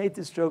methods. I've made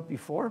this joke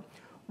before.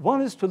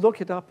 One is to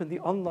look it up in the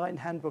online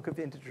handbook of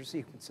integer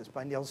sequences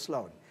by Neil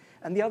Sloan.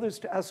 And the other is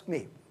to ask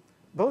me.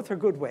 Both are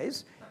good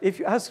ways. If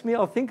you ask me,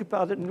 I'll think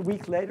about it, and a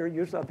week later,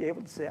 usually I'll be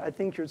able to say, I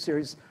think your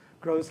series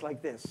grows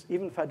like this,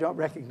 even if I don't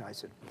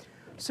recognize it.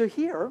 So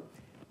here,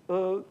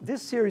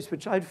 this series,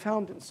 which I'd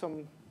found in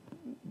some,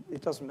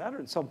 it doesn't matter,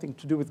 in something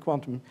to do with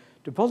quantum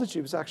topology,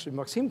 it was actually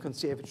Maxim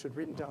Kontsevich who had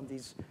written down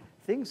these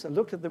things and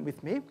looked at them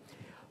with me.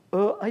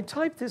 I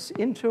typed this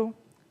into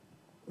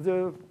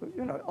the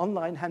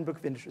online handbook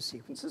of integer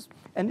sequences,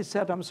 and it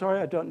said, I'm sorry,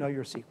 I don't know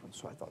your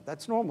sequence. So I thought,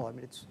 that's normal. I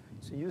mean, it's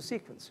a U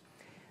sequence.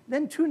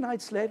 Then 2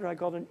 nights later, I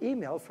got an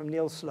email from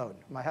Neil Sloan,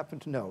 whom I happen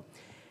to know.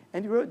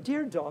 And he wrote,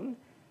 Dear Don,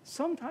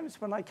 sometimes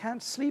when I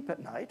can't sleep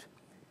at night,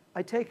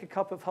 I take a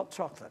cup of hot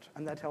chocolate,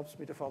 and that helps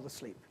me to fall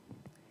asleep.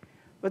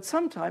 But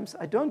sometimes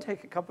I don't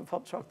take a cup of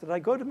hot chocolate. I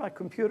go to my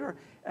computer,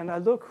 and I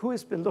look who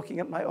has been looking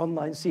at my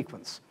online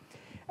sequence.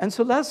 And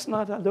so last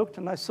night I looked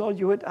and I saw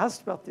you had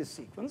asked about this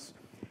sequence.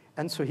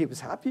 And so he was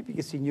happy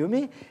because he knew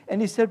me. And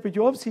he said, but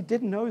you obviously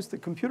didn't know is the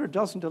computer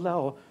doesn't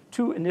allow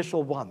 2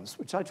 initial ones,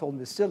 which I told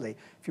him is silly.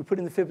 If you put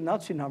in the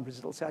Fibonacci numbers,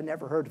 it'll say, I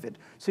never heard of it.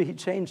 So he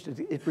changed it.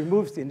 It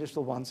removes the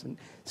initial ones and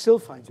still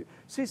finds you.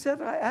 So he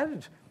said,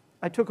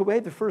 I took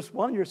away the first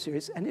 1-year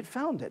series, and it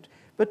found it.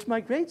 But to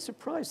my great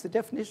surprise, the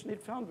definition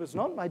it found was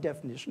not my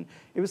definition.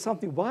 It was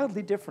something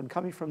wildly different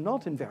coming from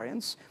not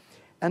invariance.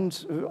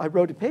 And I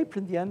wrote a paper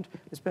in the end.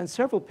 I spent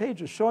several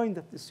pages showing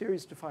that the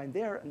series defined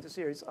there and the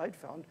series I'd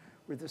found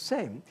were the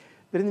same.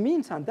 But in the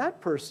meantime,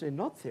 that person in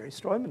knot theory,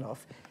 Stoimanov,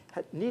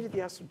 had needed the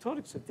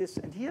asymptotics of this,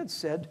 and he had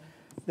said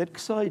that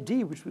psi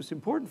d, which was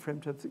important for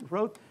him to have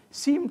wrote,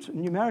 seemed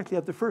numerically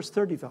at the first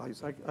 30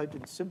 values. I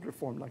did a simpler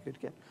form like I'd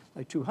get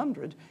like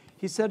 200.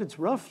 He said it's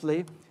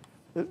roughly,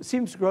 it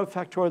seems to grow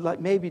factorial like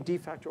maybe d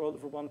factorial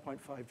over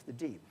 1.5 to the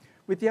d.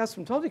 With the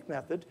asymptotic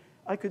method,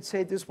 I could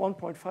say this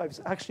 1.5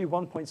 is actually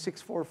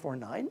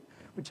 1.6449,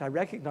 which I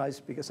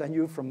recognized because I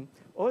knew from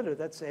Euler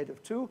that's 8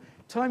 of 2,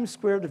 times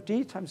square root of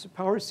d times the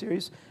power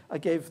series. I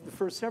gave the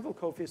first several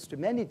coefficients to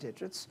many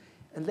digits,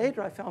 and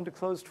later I found a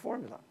closed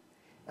formula.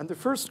 And the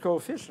first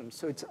coefficient,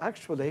 so it's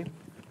actually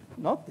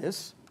not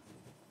this,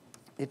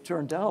 it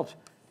turned out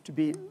to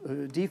be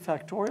d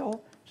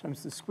factorial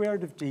times the square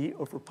root of d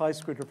over pi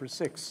squared over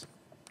 6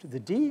 to the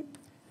d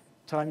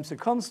times a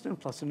constant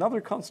plus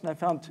another constant. I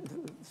found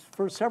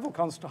first several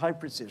constants to high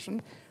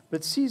precision,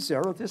 but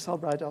C0, this I'll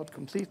write out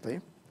completely.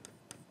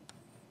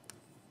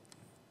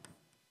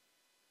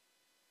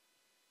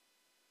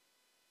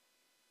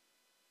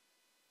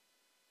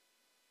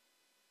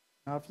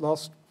 I've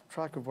lost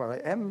track of where I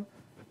am,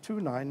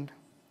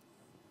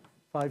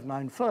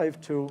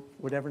 29595 to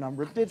whatever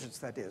number of digits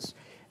that is.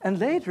 And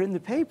later in the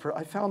paper,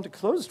 I found a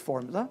closed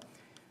formula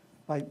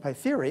by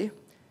theory,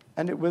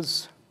 and it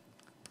was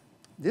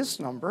this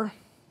number,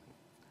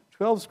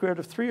 12 squared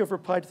of 3 over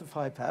pi to the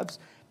 5 halves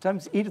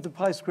times e to the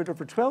pi squared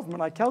over 12. And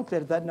when I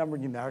calculated that number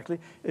numerically,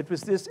 it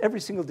was this. Every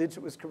single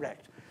digit was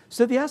correct.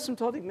 So the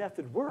asymptotic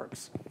method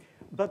works.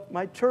 But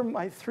my term,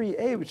 my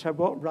 3a, which I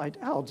won't write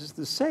out, is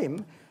the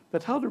same,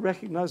 but how to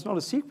recognize not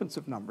a sequence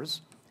of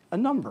numbers, a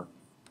number.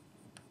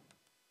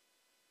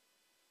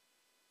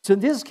 So in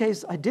this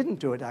case, I didn't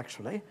do it,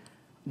 actually.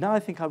 Now I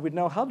think I would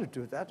know how to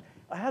do that.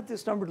 I had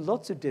this number to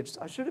lots of digits.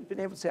 I should have been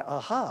able to say,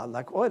 aha,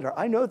 like Euler.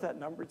 I know that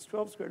number. It's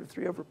 12 squared root of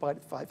 3 over pi to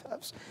the 5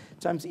 halves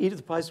times e to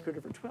the pi squared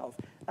over 12.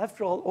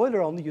 After all,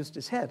 Euler only used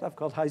his head. I've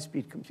got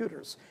high-speed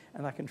computers,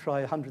 and I can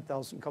try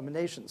 100,000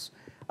 combinations.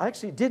 I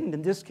actually didn't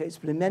in this case,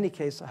 but in many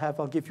cases I have.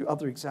 I'll give you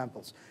other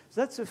examples. So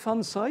that's a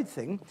fun side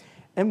thing.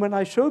 And when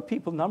I show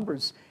people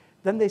numbers,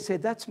 then they say,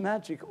 that's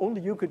magic.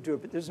 Only you could do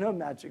it. But there's no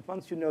magic.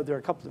 Once you know there are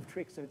a couple of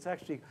tricks, and it's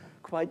actually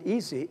quite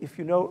easy if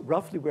you know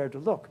roughly where to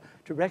look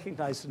to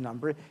recognize the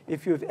number.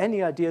 If you have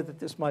any idea that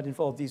this might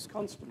involve these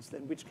constants,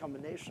 then which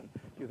combination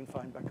you can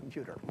find by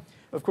computer.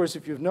 Of course,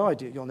 if you have no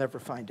idea, you'll never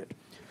find it.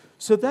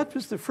 So that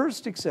was the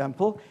first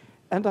example.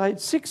 And I had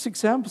 6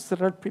 examples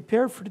that I'd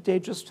prepared for today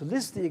just to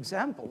list the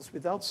examples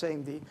without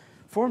saying the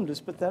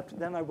formulas, but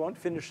then I won't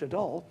finish it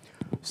all.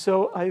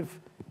 So I've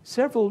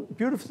several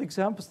beautiful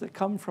examples that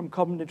come from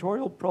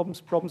combinatorial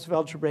problems, problems of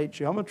algebraic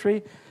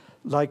geometry,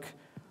 like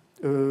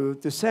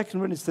the second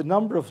one is the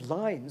number of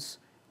lines.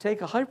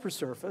 Take a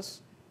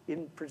hypersurface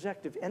in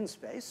projective n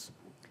space,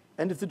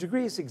 and if the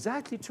degree is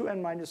exactly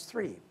 2n minus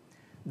 3,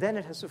 then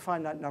it has a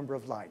finite number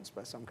of lines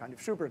by some kind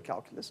of Schubert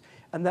calculus.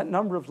 And that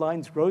number of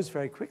lines grows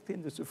very quickly,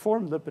 and there's a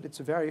formula, but it's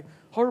a very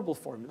horrible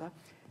formula.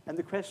 And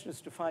the question is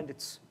to find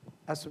its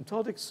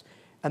asymptotics.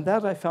 And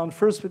that I found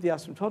first with the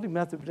asymptotic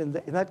method, but in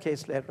that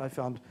case later I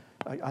found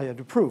I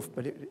had a proof,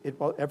 but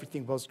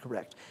everything was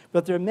correct.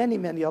 But there are many,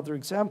 many other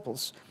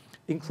examples,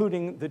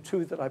 including the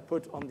 2 that I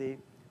put on the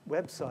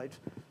website,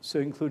 so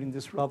including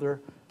this rather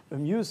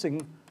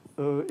amusing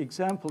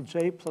example,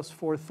 j plus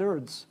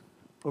 4/3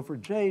 over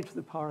j to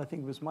the power, I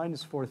think it was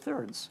minus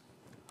 4/3.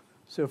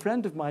 So a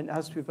friend of mine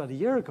asked me about a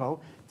year ago,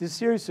 this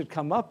series had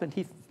come up, and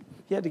he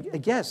had a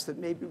guess that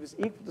maybe it was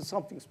equal to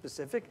something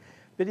specific,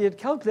 but he had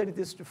calculated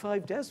this to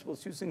 5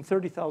 decimals using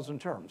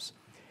 30,000 terms.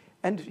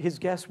 And his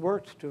guess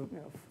worked to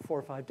 4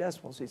 or 5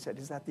 decimals. He said,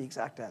 is that the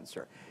exact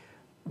answer?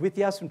 With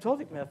the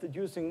asymptotic method,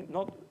 using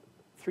not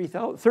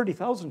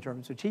 30,000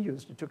 terms, which he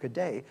used, it took a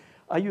day,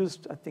 I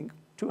used, I think,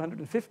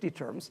 250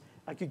 terms.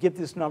 I could give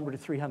this number to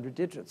 300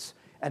 digits.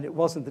 And it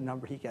wasn't the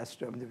number he guessed.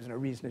 There was no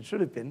reason it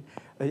should have been.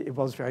 It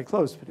was very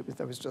close, but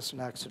that was just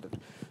an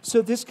accident.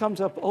 So this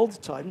comes up all the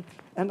time.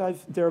 And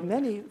there are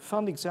many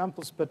fun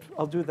examples, but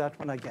I'll do that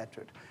when I get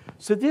to it.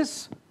 So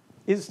this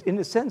is, in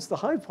a sense, the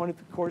high point of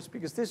the course,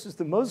 because this is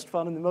the most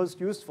fun and the most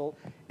useful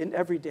in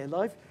everyday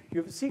life. You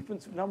have a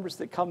sequence of numbers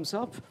that comes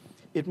up.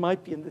 It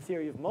might be in the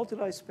theory of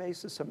multi-die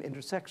spaces, some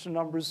intersection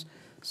numbers,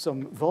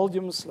 some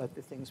volumes, like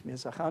the things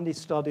Mirzakhani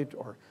studied,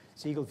 or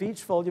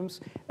Siegel-Veitch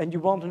volumes, and you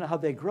want to know how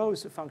they grow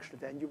as a function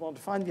of n. You want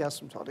to find the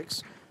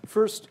asymptotics,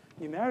 first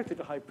numerically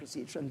to high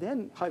precision,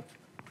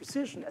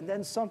 and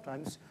then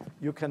sometimes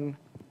you can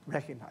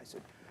recognize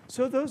it.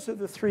 So those are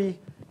the 3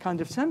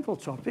 kind of central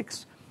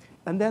topics,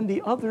 and then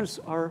the others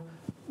are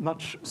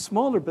much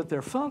smaller, but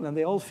they're fun, and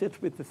they all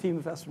fit with the theme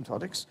of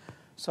asymptotics.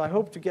 So I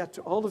hope to get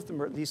to all of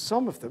them, or at least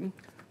some of them.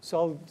 So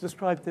I'll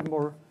describe them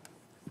more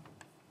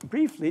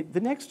briefly. The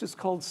next is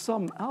called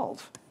sum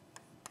alt.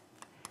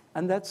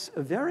 And that's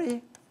a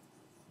very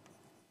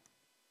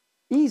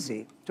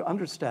easy to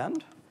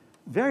understand,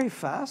 very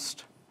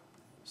fast.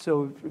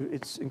 So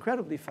it's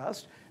incredibly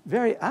fast,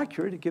 very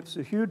accurate. It gives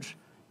a huge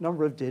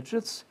number of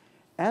digits.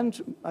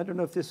 And I don't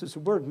know if this is a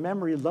word,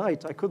 memory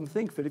light. I couldn't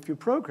think of it. If you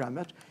program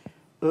it,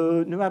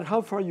 no matter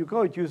how far you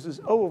go, it uses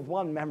O of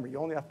 1 memory. You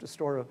only have to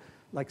store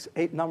like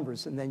 8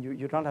 numbers, and then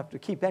you don't have to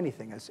keep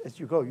anything as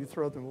you go. You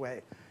throw them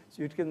away.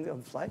 So you can on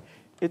the fly.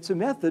 It's a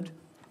method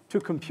to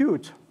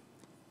compute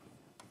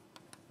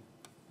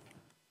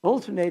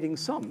alternating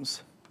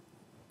sums.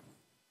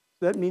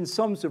 That means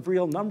sums of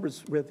real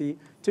numbers where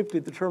typically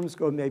the terms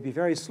go maybe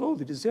very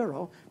slowly to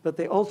 0, but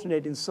they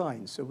alternate in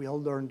sign. So we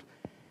all learned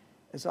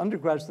as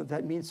undergrads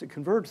that means it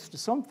converges to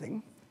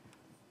something.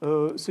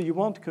 So you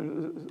want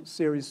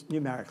series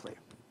numerically,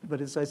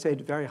 but as I say,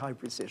 to very high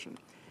precision.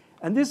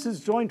 And this is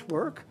joint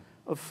work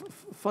of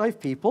 5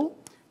 people.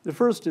 The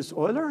first is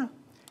Euler.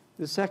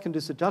 The second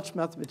is a Dutch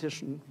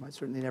mathematician I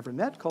certainly never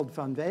met called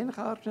Van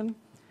Wijngaarden.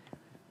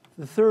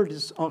 The third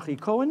is Henri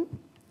Cohen,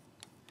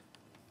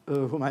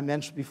 whom I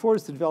mentioned before,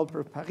 is the developer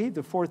of Paris.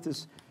 The fourth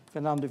is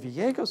Fernando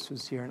Villegas,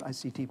 who's here in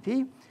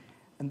ICTP.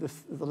 And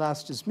the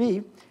last is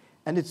me.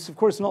 And it's, of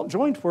course, not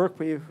joint work.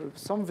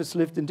 Some of us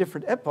lived in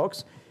different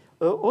epochs.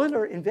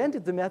 Euler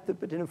invented the method,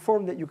 but in a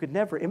form that you could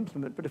never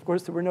implement. But, of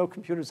course, there were no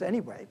computers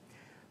anyway.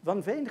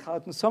 Van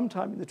Wijngaarden,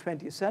 sometime in the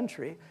 20th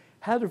century,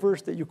 had a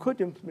version that you could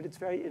implement. It's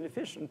very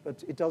inefficient,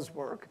 but it does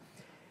work.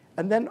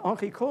 And then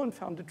Henri Cohen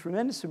found a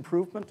tremendous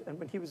improvement. And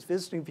when he was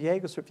visiting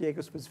Villegas, or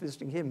Villegas was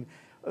visiting him,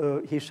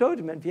 he showed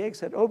him. And Villegas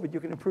said, oh, but you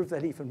can improve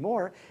that even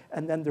more.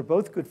 And then they're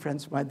both good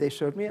friends of mine. They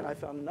showed me, and I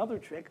found another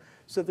trick.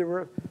 So there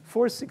were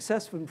 4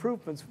 successful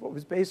improvements of what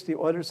was basically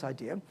Euler's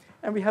idea.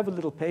 And we have a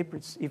little paper.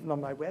 It's even on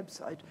my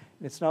website.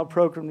 And it's now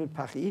programmed in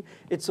Paris.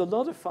 It's a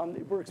lot of fun.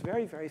 It works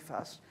very, very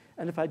fast.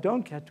 And if I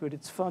don't get to it,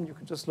 it's fun. You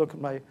can just look at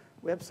my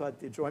website,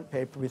 the joint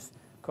paper with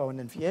Cohen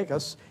and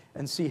Villegas,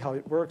 and see how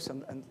it works,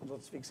 and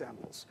lots of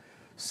examples.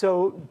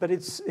 So, but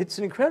it's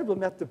an incredible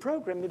method. The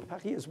program in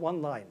Paris is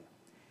 1 line.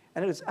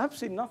 And it has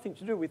absolutely nothing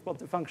to do with what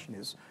the function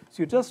is.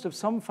 So you just have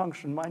some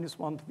function minus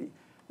 1 to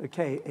the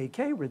k,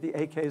 ak, where the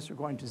ak's are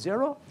going to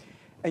 0.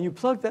 And you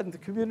plug that in the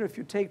computer. If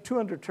you take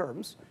 200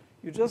 terms,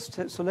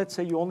 so let's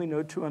say you only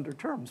know 200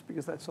 terms,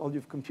 because that's all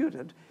you've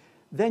computed.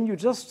 Then you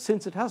just,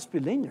 since it has to be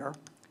linear,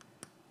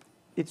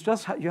 it's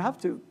just you have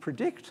to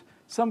predict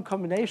some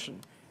combination.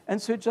 And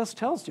so it just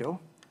tells you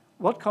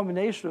what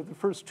combination of the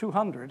first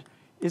 200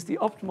 is the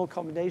optimal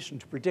combination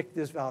to predict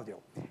this value.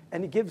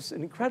 And it gives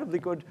an incredibly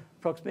good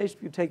approximation.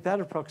 If you take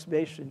that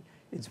approximation,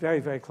 it's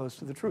very, very close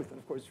to the truth. And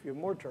of course, if you have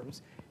more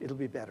terms, it'll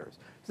be better.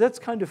 So that's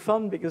kind of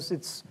fun because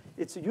it's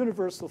a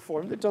universal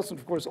form. It doesn't,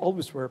 of course,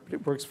 always work, but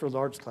it works for a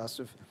large class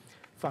of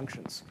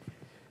functions.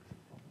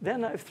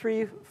 Then I have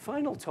 3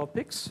 final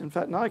topics. In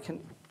fact, now I can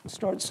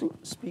start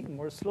speaking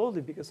more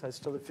slowly because I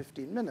still have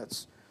 15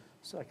 minutes.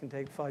 So I can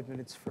take 5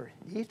 minutes for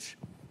each.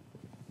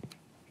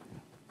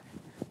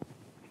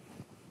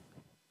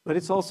 But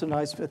it's also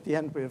nice if at the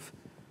end we have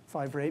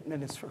 5 or 8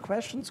 minutes for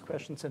questions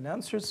and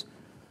answers.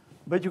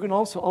 But you can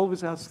also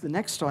always ask the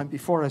next time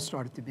before I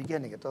start at the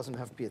beginning. It doesn't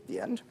have to be at the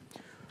end.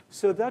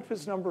 So that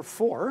was number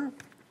 4.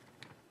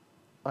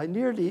 I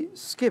nearly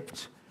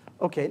skipped.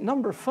 OK,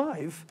 number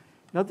 5.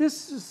 Now,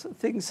 this is a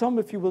thing some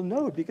of you will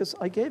know, because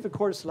I gave a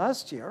course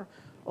last year,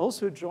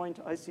 also a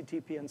joint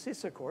ICTP and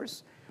SISSA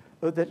course,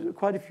 that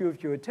quite a few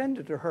of you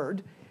attended or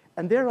heard.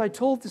 And there I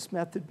told this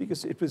method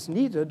because it was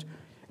needed,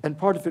 and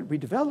part of it we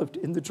developed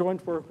in the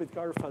joint work with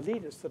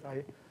Garofalidis that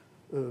I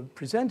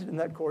presented in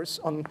that course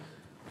on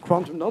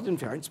quantum knot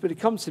invariance, but it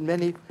comes in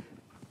many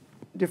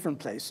different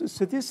places.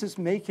 So this is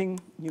making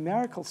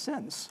numerical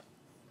sense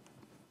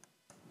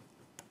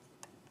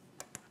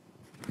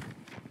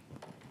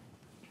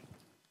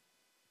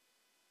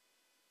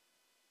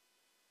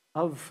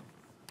of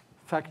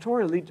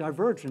factorially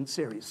divergent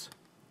series.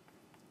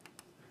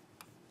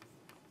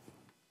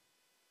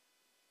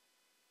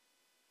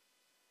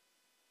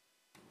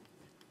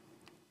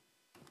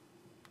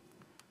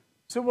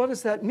 So what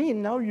does that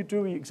mean? Now you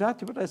do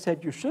exactly what I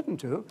said you shouldn't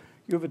do.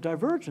 You have a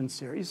divergent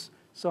series,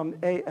 some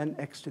a n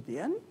x to the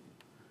n.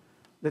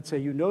 Let's say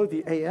you know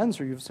the a-n's,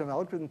 or you have some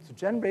algorithm to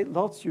generate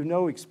lots. You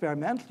know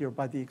experimentally or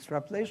by the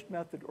extrapolation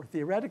method or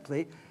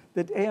theoretically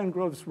that a-n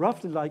grows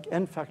roughly like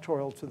n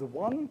factorial to the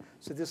 1.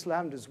 So this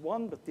lambda is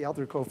 1, but the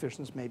other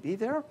coefficients may be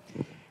there.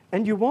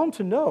 And you want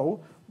to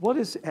know what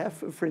is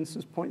f of, for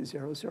instance,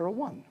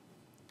 0.001.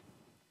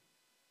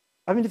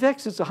 I mean, if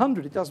x is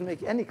 100, it doesn't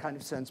make any kind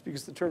of sense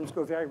because the terms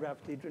go very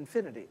rapidly to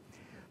infinity.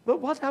 But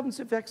what happens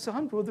if x is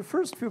 100? Well, the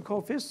first few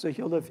coefficients, so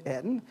you'll have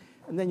n,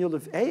 and then you'll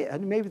have a,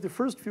 and maybe the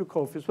first few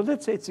coefficients, well,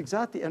 let's say it's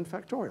exactly n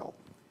factorial.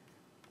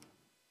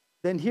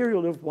 Then here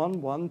you'll have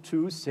 1, 1,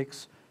 2,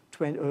 6,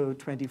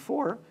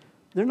 24.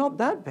 They're not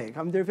that big.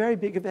 I mean, they're very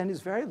big if n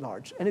is very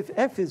large. And if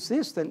f is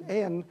this, then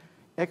a n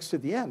x to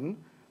the n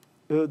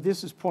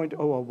This is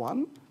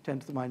 0.001, 10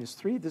 to the minus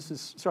 3. This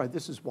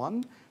is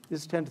 1.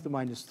 This is 10 to the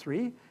minus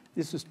 3.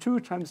 This is 2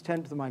 times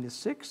 10 to the minus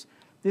 6.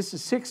 This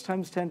is 6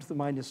 times 10 to the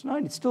minus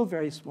 9. It's still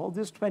very small.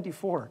 This is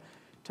 24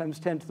 times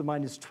 10 to the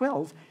minus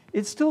 12.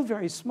 It's still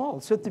very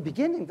small. So at the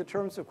beginning, the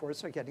terms, of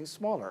course, are getting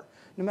smaller.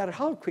 No matter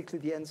how quickly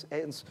the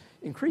ends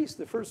increase,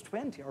 the first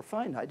 20 are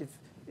finite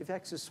if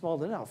x is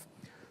small enough.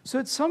 So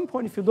at some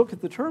point, if you look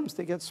at the terms,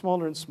 they get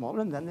smaller and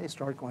smaller, and then they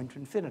start going to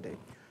infinity.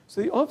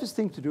 So the obvious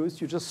thing to do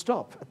is you just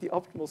stop at the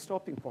optimal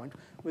stopping point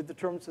with the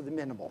terms of the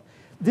minimal.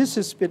 This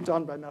has been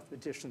done by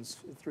mathematicians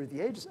through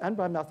the ages and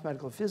by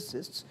mathematical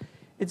physicists.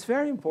 It's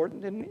very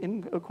important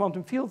in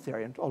quantum field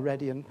theory and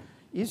already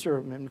easier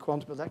in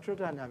quantum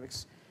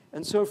electrodynamics.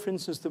 And so, for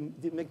instance,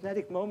 the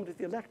magnetic moment of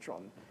the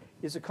electron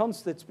is a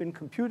constant that's been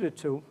computed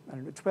to, I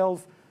don't know,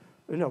 12,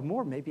 no,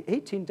 more, maybe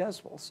 18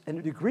 decibels, and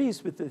it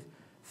agrees with the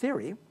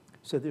theory.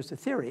 So there's a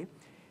theory.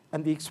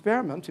 And the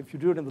experiment, if you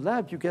do it in the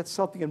lab, you get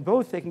something, and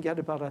both they can get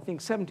about, I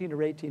think, 17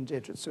 or 18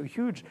 digits, so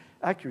huge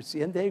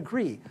accuracy, and they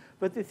agree.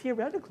 But the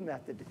theoretical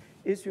method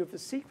is you have a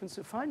sequence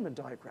of Feynman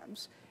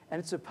diagrams,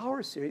 and it's a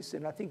power series,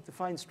 and I think the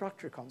fine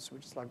structure constant,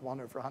 which is like 1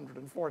 over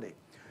 140.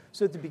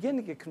 So at the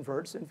beginning, it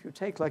converges, and if you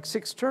take like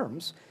 6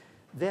 terms,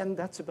 then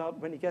that's about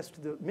when it gets to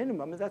the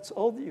minimum, and that's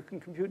all that you can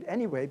compute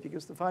anyway,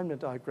 because the Feynman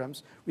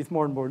diagrams with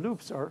more and more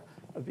loops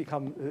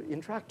become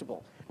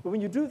intractable. But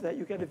when you do that,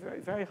 you get a very,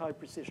 very high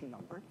precision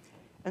number.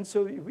 And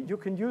so you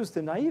can use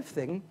the naive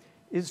thing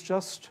is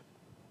just,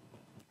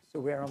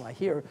 so where am I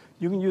here?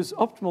 You can use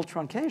optimal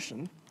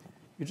truncation.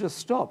 You just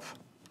stop.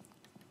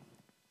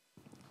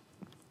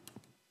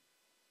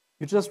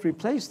 You just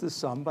replace the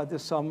sum by the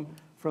sum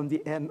from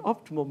the n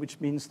optimal, which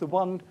means the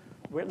one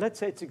where, let's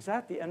say it's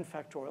exactly n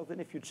factorial,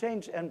 then if you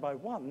change n by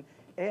 1,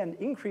 n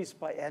increased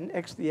by n,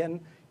 x to the n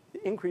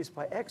increased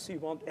by x, so you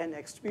want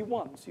nx to be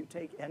 1. So you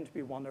take n to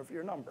be 1 over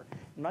your number.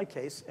 In my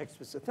case, x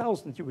was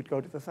 1,000. You would go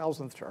to the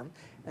 1,000th term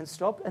and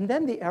stop. And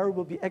then the error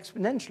will be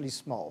exponentially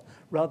small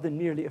rather than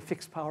merely a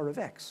fixed power of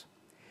x.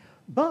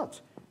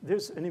 But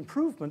there's an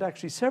improvement,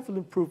 actually several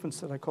improvements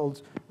that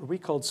we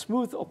called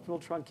smooth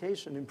optimal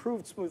truncation,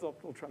 improved smooth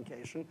optimal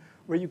truncation,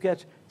 where you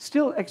get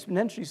still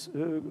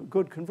exponentially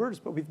good convergence,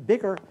 but with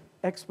bigger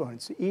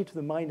exponents, e to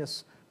the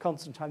minus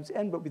constant times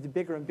n, but with a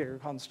bigger and bigger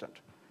constant.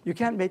 You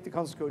can't make the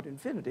constant go to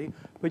infinity,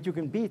 but you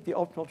can beat the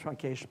optimal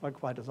truncation by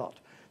quite a lot.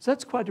 So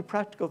that's quite a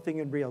practical thing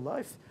in real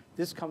life.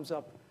 This comes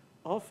up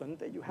often,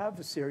 that you have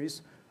a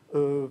series,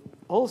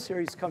 all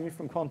series coming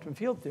from quantum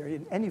field theory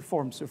in any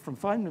form, so from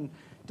Feynman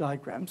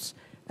diagrams.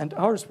 And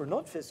ours were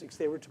not physics,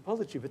 they were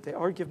topology, but they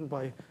are given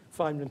by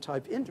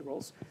Feynman-type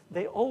integrals.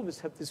 They always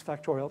have this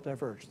factorial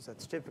divergence.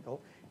 That's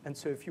typical. And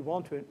so if you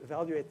want to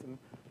evaluate them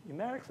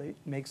numerically, it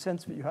makes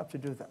sense, but you have to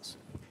do this.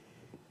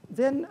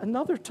 Then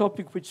another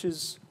topic which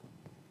is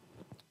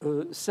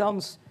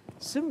sounds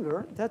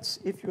similar, that's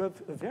if you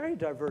have a very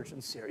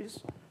divergent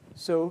series,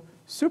 so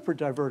super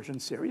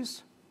divergent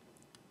series.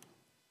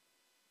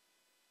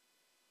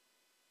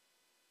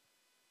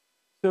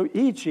 So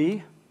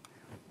e.g.,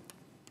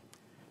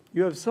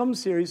 you have some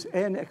series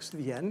an x to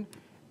the n,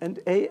 and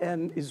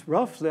an is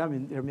roughly, I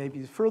mean, there may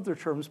be further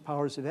terms,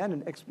 powers of n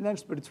and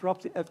exponentials, but it's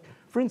roughly,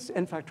 for instance,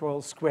 n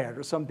factorial squared,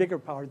 or some bigger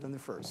power than the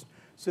first.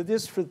 So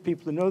this, for the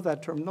people who know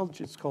that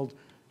terminology, it's called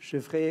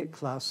Chevret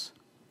class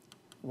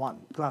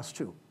 1, class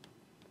 2.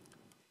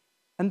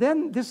 And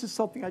then this is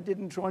something I did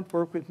in joint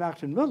work with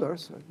Martin Müller.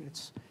 So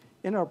it's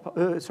in our,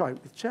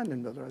 with Chen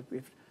and Müller. We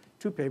have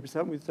 2 papers,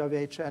 with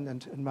David Chen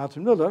and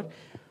Martin Müller.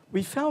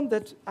 We found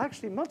that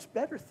actually much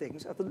better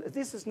things,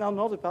 this is now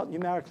not about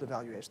numerical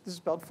evaluation, this is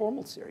about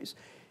formal series.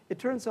 It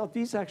turns out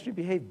these actually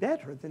behave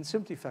better than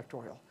simply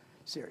factorial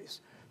series.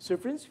 So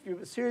for instance, if you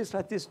have a series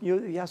like this, you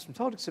know, the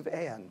asymptotics of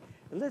an,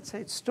 and let's say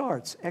it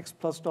starts x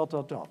plus dot,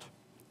 dot, dot.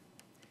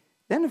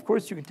 Then, of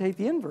course, you can take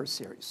the inverse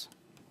series.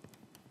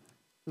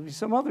 There'll be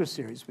some other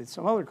series with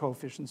some other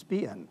coefficients,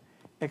 bn,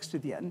 x to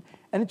the n.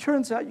 And it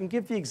turns out you can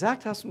give the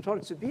exact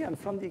asymptotics of bn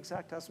from the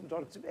exact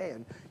asymptotics of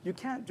an. You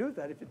can't do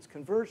that if it's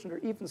convergent or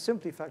even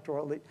simply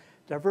factorially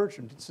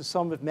divergent. It's a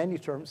sum of many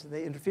terms, and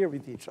they interfere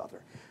with each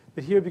other.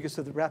 But here, because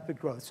of the rapid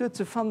growth. So it's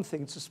a fun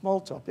thing. It's a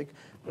small topic.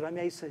 But I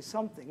may say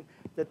something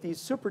that these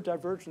super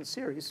divergent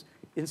series,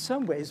 in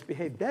some ways,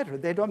 behave better.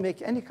 They don't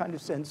make any kind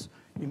of sense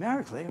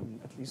numerically, I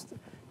mean, at least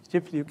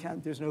typically you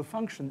can't, there's no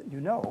function that you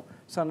know,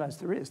 sometimes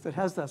there is, that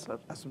has that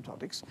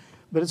asymptotics.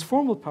 But as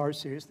formal power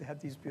series, they have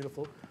these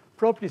beautiful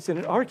properties. And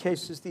in our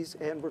cases, these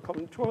n were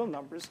combinatorial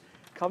numbers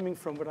coming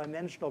from what I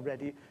mentioned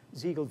already,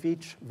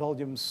 Siegel-Veitch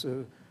volumes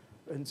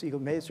and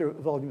Siegel-Maser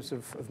volumes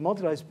of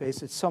moduli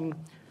space. It's some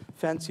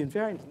fancy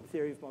invariant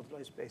theory of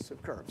moduli space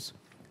of curves.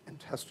 And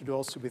it has to do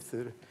also with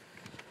the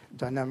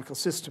dynamical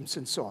systems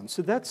and so on.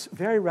 So that's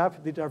very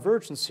rapidly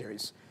divergent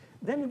series.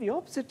 Then in the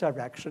opposite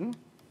direction,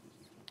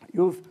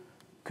 you have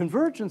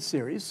convergent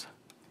series.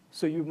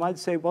 So you might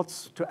say,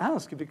 what's to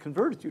ask? If it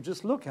converges, you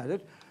just look at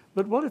it.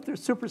 But what if they're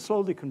super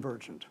slowly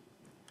convergent?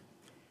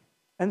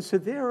 And so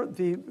there,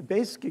 the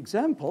basic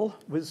example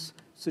was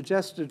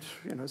suggested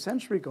a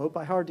century ago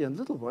by Hardy and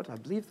Littlewood. I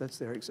believe that's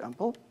their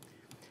example.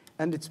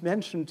 And it's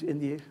mentioned in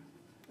the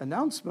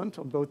announcement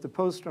on both the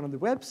poster and on the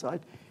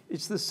website.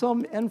 It's the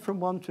sum n from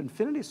 1 to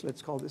infinity, so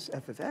let's call this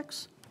f of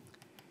x.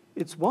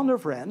 It's 1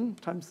 over n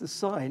times the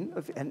sine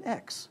of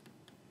nx.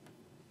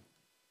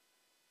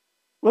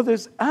 Well,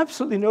 there's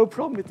absolutely no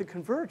problem with the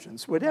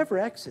convergence. Whatever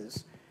x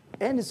is,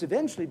 n is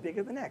eventually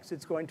bigger than x.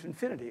 It's going to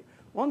infinity.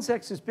 Once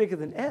x is bigger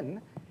than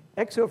n,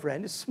 x over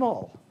n is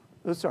small.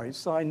 Oh, sorry,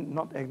 sine,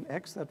 not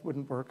x, that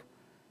wouldn't work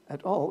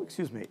at all.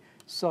 Excuse me,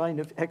 sine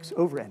of x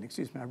over n.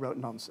 Excuse me, I wrote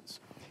nonsense.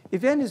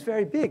 If n is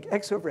very big,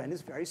 x over n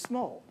is very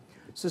small.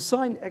 So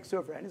sine x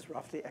over n is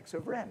roughly x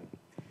over n.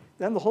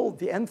 Then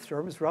the nth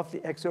term is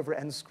roughly x over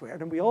n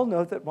squared, and we all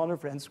know that 1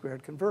 over n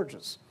squared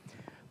converges.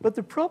 But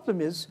the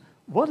problem is,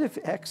 what if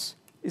x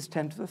is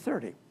 10 to the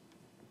 30?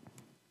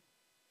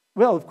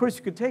 Well, of course,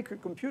 you could take your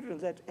computer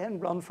and let n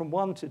run from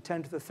 1 to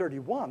 10 to the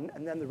 31,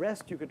 and then the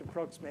rest you could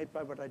approximate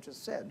by what I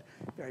just said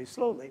very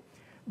slowly.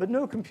 But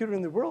no computer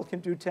in the world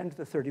can do 10 to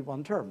the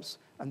 31 terms.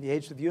 And the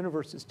age of the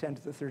universe is 10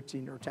 to the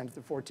 13 or 10 to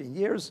the 14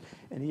 years,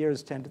 and a year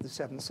is 10 to the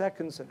 7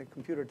 seconds, and a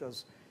computer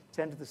does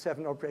 10 to the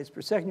 7 operations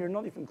per second. You're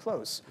not even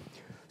close.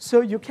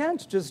 So you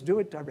can't just do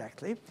it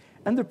directly.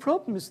 And the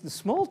problem is the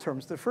small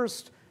terms, the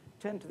first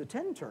 10 to the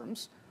 10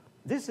 terms,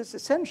 this is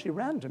essentially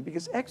random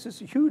because x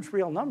is a huge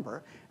real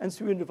number. And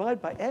so you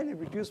divide by n and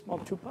reduce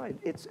mod 2 pi.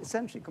 It's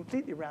essentially a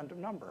completely random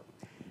number.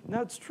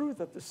 Now, it's true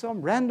that the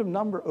sum random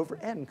number over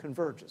n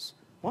converges.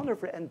 1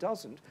 over n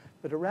doesn't,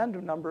 but a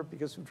random number,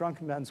 because of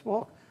drunken man's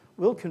walk,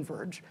 will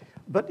converge.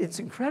 But it's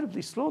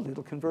incredibly slowly.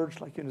 It'll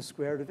converge like in a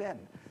square root of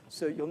n.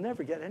 So you'll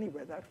never get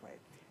anywhere that way.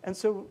 And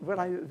so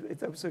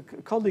there was a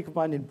colleague of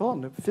mine in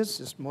Bonn, a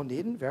physicist,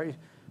 Moniden, very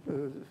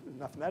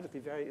mathematically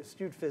very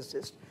astute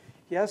physicist.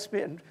 He asked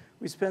me, and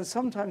we spent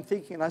some time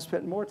thinking, and I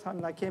spent more time,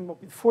 and I came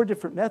up with 4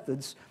 different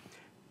methods.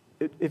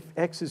 If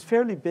x is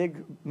fairly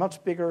big,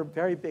 much bigger,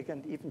 very big,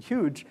 and even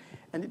huge,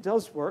 and it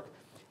does work,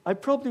 I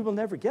probably will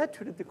never get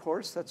to it in the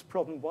course. That's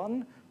problem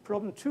 1.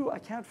 Problem 2, I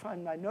can't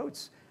find my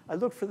notes. I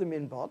looked for them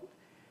in Bonn.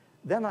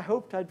 Then I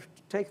hoped I'd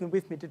take them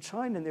with me to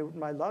China, and they were in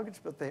my luggage,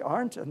 but they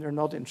aren't, and they're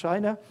not in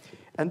China,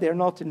 and they're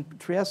not in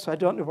Trieste, so I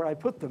don't know where I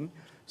put them.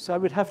 So I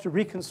would have to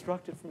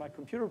reconstruct it from my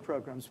computer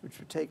programs, which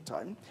would take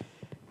time.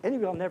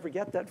 Anyway, I'll never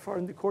get that far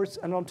in the course,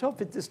 and on top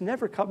of it, this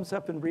never comes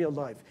up in real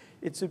life.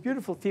 It's a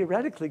beautiful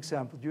theoretical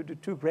example due to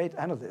 2 great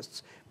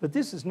analysts, but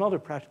this is not a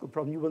practical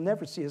problem. You will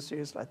never see a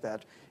series like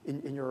that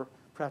in your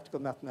practical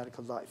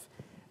mathematical life.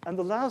 And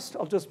the last,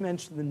 I'll just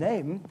mention the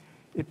name.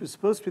 It was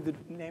supposed to be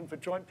the name of a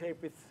joint paper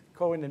with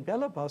Cohen and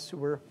Belabas, who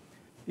were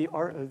the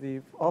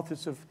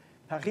authors of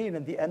Paris, and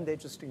in the end, they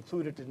just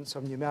included it in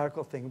some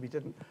numerical thing. We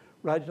didn't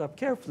write it up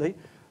carefully,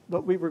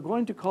 but we were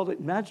going to call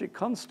it magic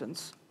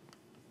constants.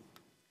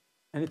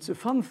 And it's a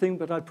fun thing,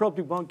 but I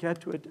probably won't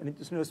get to it, and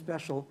there's no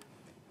special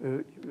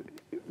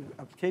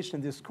application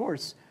in this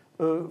course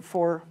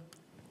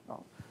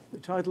the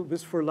title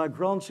was for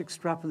Lagrange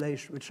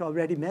extrapolation, which I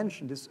already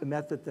mentioned is a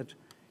method that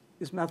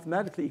is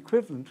mathematically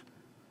equivalent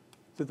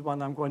to the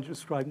one I'm going to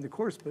describe in the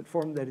course, but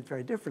formulated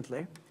very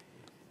differently.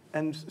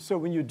 And so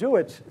when you do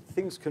it,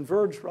 things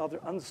converge rather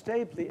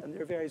unstably, and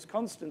there are various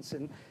constants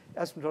in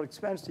asymptotic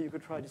expansion. So you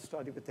could try to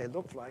study what they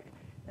look like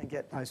and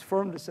get nice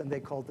firmness, and they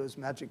call those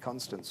magic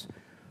constants.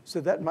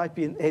 So that might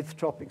be an 8th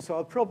topic. So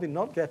I'll probably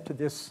not get to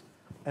this,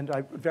 and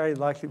I very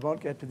likely won't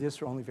get to this,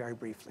 or only very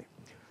briefly.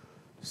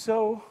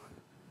 So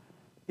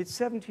it's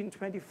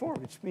 1724,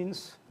 which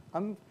means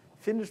I'm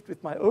finished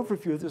with my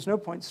overview. There's no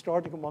point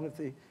starting on one of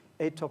the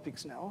 8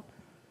 topics now.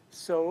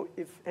 So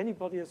if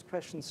anybody has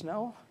questions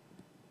now,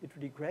 it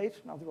would be great,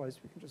 and otherwise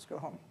we can just go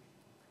home.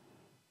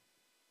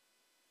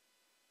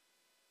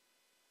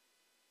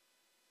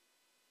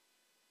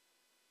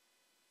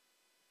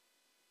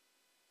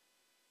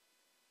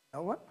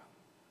 No one?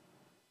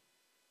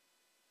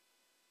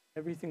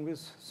 Everything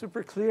was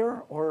super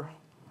clear, or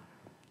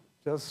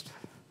just,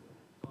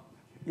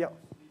 yeah.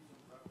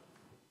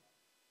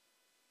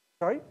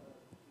 Sorry?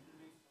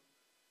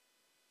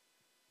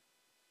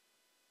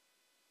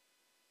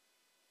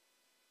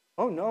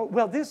 Oh, no.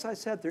 Well, this I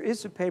said, there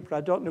is a paper.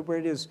 I don't know where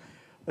it is.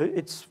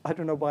 I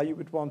don't know why you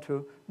would want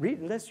to read,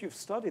 unless you've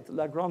studied the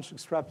Lagrange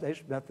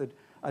extrapolation method.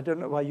 I don't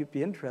know why you'd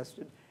be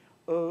interested.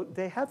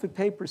 They have a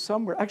paper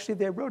somewhere. Actually,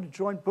 they wrote a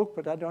joint book,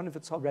 but I don't know if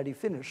it's already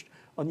finished,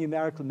 on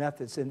numerical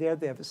methods. And there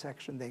they have a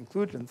section they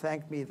included and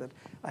thanked me that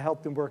I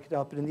helped them work it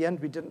out. But in the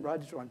end, we didn't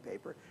write a joint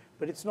paper.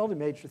 But it's not a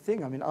major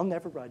thing. I mean, I'll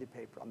never write a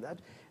paper on that.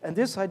 And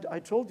this, I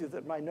told you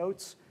that my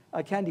notes,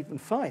 I can't even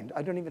find.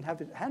 I don't even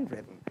have it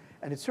handwritten.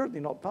 And it's certainly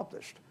not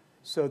published.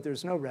 So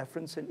there's no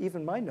reference. And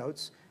even my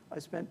notes, I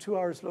spent 2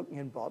 hours looking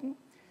in Bonn.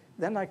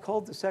 Then I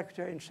called the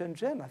secretary in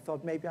Shenzhen. I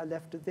thought maybe I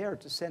left it there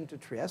to send to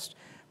Trieste.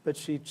 But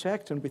she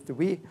checked, and with the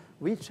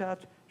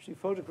WeChat, she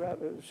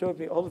showed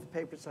me all of the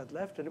papers I'd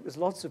left, and it was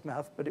lots of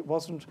math, but it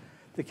wasn't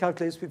the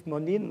calculus with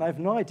Monine, and I have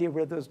no idea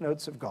where those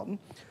notes have gone.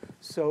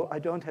 So I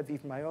don't have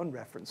even my own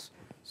reference.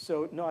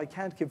 So no, I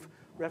can't give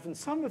reference.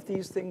 Some of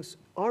these things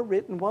are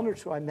written, 1 or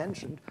 2 I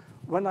mentioned.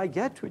 When I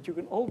get to it, you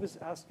can always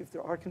ask if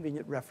there are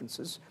convenient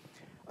references.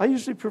 I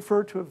usually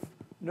prefer to have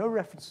no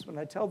references when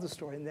I tell the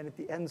story, and then at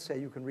the end say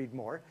you can read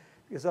more,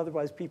 because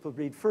otherwise people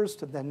read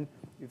first, and then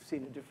you've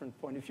seen a different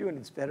point of view, and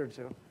it's better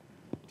to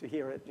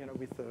hear it,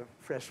 with a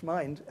fresh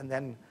mind, and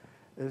then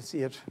see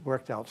it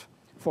worked out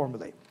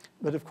formally.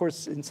 But of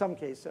course, in some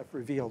cases, I've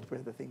revealed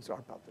where the things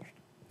are published.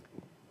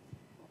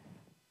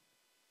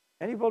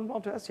 Anyone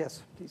want to ask?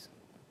 Yes, please.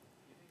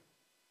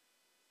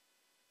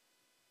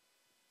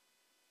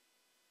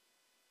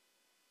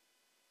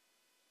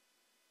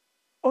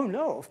 Oh,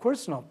 no, of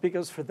course not,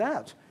 because for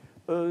that,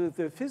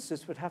 the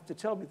physicists would have to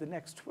tell me the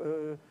next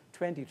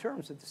 20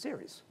 terms of the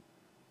series.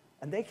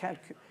 And they can't.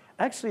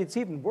 Actually, it's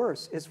even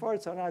worse. As far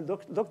as I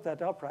looked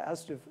that up, I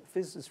asked a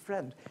physicist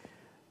friend,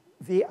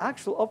 the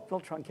actual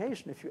optimal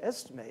truncation, if you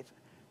estimate,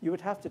 you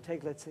would have to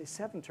take, let's say,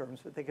 7 terms,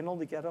 but they can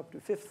only get up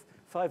to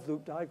 5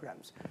 loop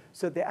diagrams.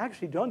 So they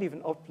actually don't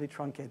even optimally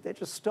truncate. They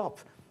just stop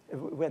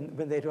when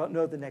they don't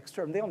know the next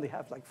term. They only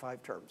have like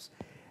 5 terms.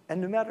 And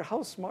no matter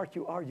how smart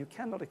you are, you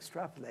cannot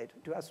extrapolate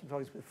to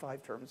asymptotics with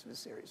 5 terms of a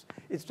series.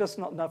 It's just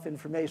not enough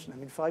information. I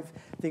mean, 5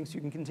 things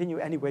you can continue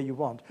any way you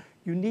want.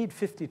 You need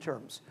 50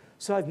 terms.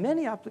 So I have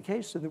many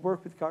applications in the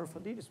work with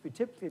Garofalidis. We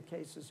typically have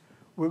cases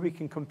where we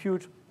can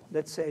compute,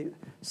 let's say,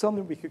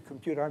 something we could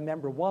compute, I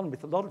remember one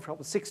with a lot of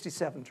trouble,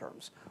 67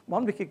 terms.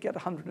 One we could get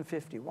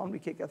 150, one we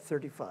could get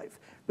 35.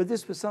 But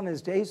this was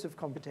sometimes days of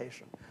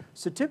computation.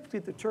 So typically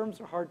the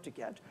terms are hard to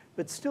get,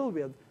 but still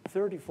we had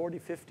 30, 40,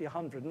 50,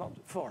 100, not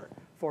 4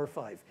 or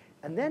 5.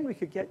 And then we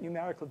could get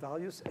numerical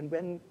values, and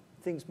when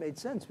things made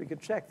sense, we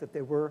could check that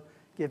they were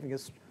giving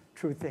us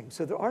true things.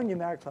 So there are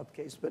numerical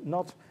applications, but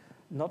not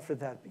for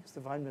that, because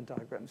the Feynman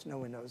diagrams, no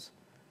one knows.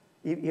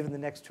 Even the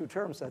next 2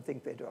 terms, I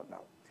think they don't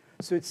know.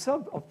 So it's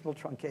suboptimal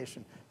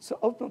truncation. So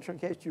optimal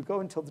truncation, you go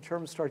until the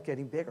terms start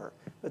getting bigger.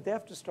 But they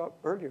have to start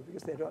earlier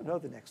because they don't know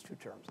the next 2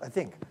 terms, I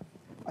think.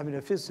 I mean,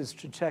 a physicist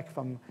should check if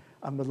I'm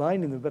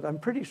maligning them, but I'm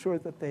pretty sure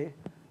that they,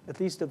 at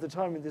least at the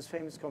time when this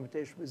famous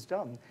computation was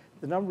done,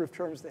 the number of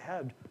terms they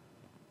had,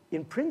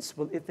 in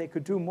principle, if they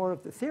could do more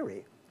of the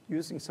theory,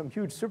 using some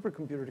huge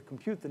supercomputer to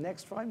compute the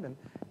next Feynman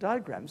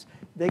diagrams,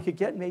 they could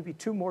get maybe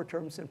 2 more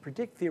terms and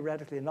predict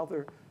theoretically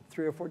another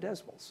 3 or 4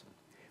 decimals.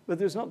 But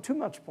there's not too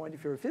much point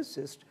if you're a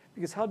physicist,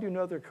 because how do you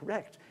know they're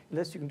correct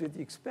unless you can do the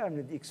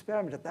experiment? The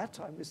experiment at that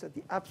time was at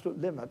the absolute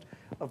limit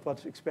of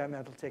what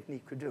experimental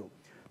technique could do.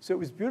 So it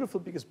was beautiful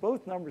because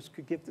both numbers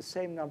could give the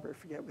same number, I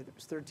forget whether it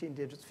was 13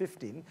 digits,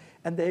 15,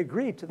 and they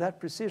agreed to that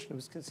precision. It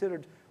was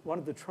considered one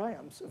of the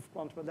triumphs of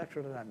quantum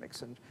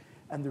electrodynamics,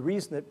 and the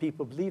reason that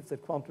people believe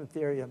that quantum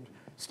theory and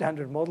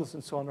standard models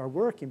and so on are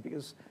working,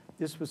 because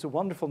this was a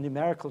wonderful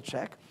numerical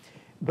check.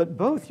 But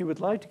both you would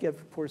like to get,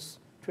 of course,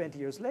 20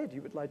 years later,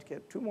 you would like to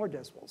get 2 more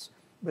decimals.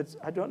 But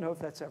I don't know if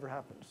that's ever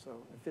happened. So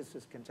a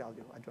physicist can tell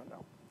you, I don't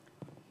know.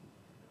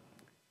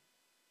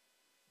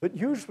 But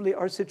usually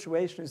our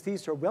situation is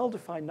these are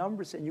well-defined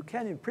numbers, and you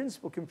can, in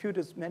principle, compute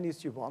as many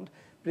as you want.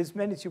 But as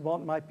many as you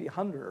want might be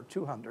 100 or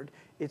 200.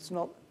 It's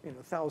not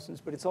thousands,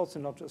 but it's also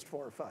not just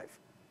 4 or 5.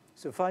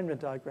 So Feynman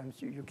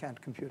diagrams, you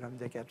can't compute them.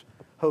 They get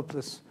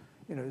hopeless.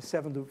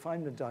 7-loop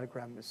Feynman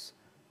diagram is,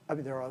 I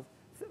mean, there are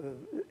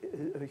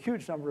a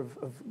huge number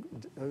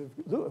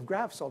of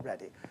graphs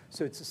already.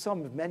 So it's a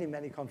sum of many,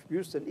 many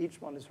contributions, and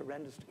each one is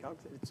horrendous to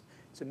calculate.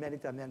 It's a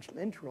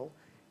many-dimensional integral,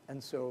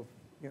 and so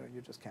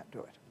you just can't do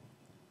it.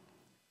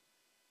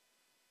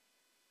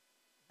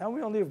 Now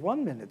we only have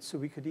 1 minute, so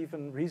we could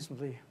even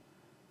reasonably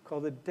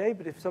call it a day,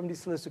 but if somebody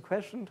still has a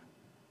question,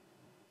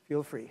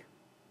 feel free.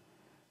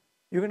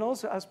 You can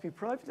also ask me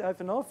privately. I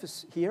have an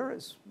office here,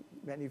 as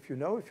many of you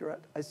know, if you're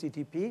at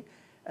ICTP,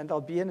 and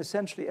I'll be in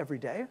essentially every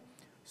day.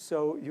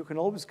 So you can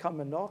always come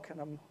and knock, and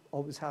I'm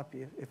always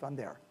happy if I'm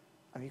there.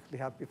 I'm equally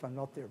happy if I'm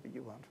not there, but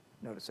you won't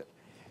notice it.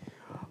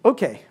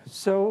 OK,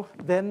 so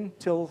then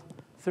till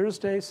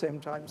Thursday, same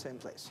time, same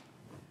place.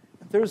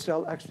 And Thursday,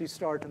 I'll actually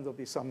start, and there'll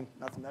be some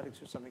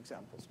mathematics or some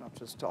examples, not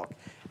just talk.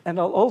 And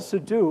I'll also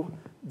do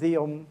the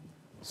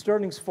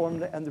Stirling's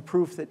formula and the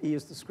proof that E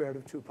is the square root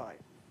of 2 pi,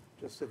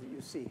 just so that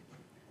you see.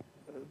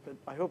 But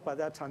I hope by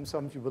that time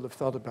some of you will have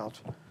thought about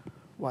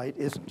why it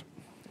isn't.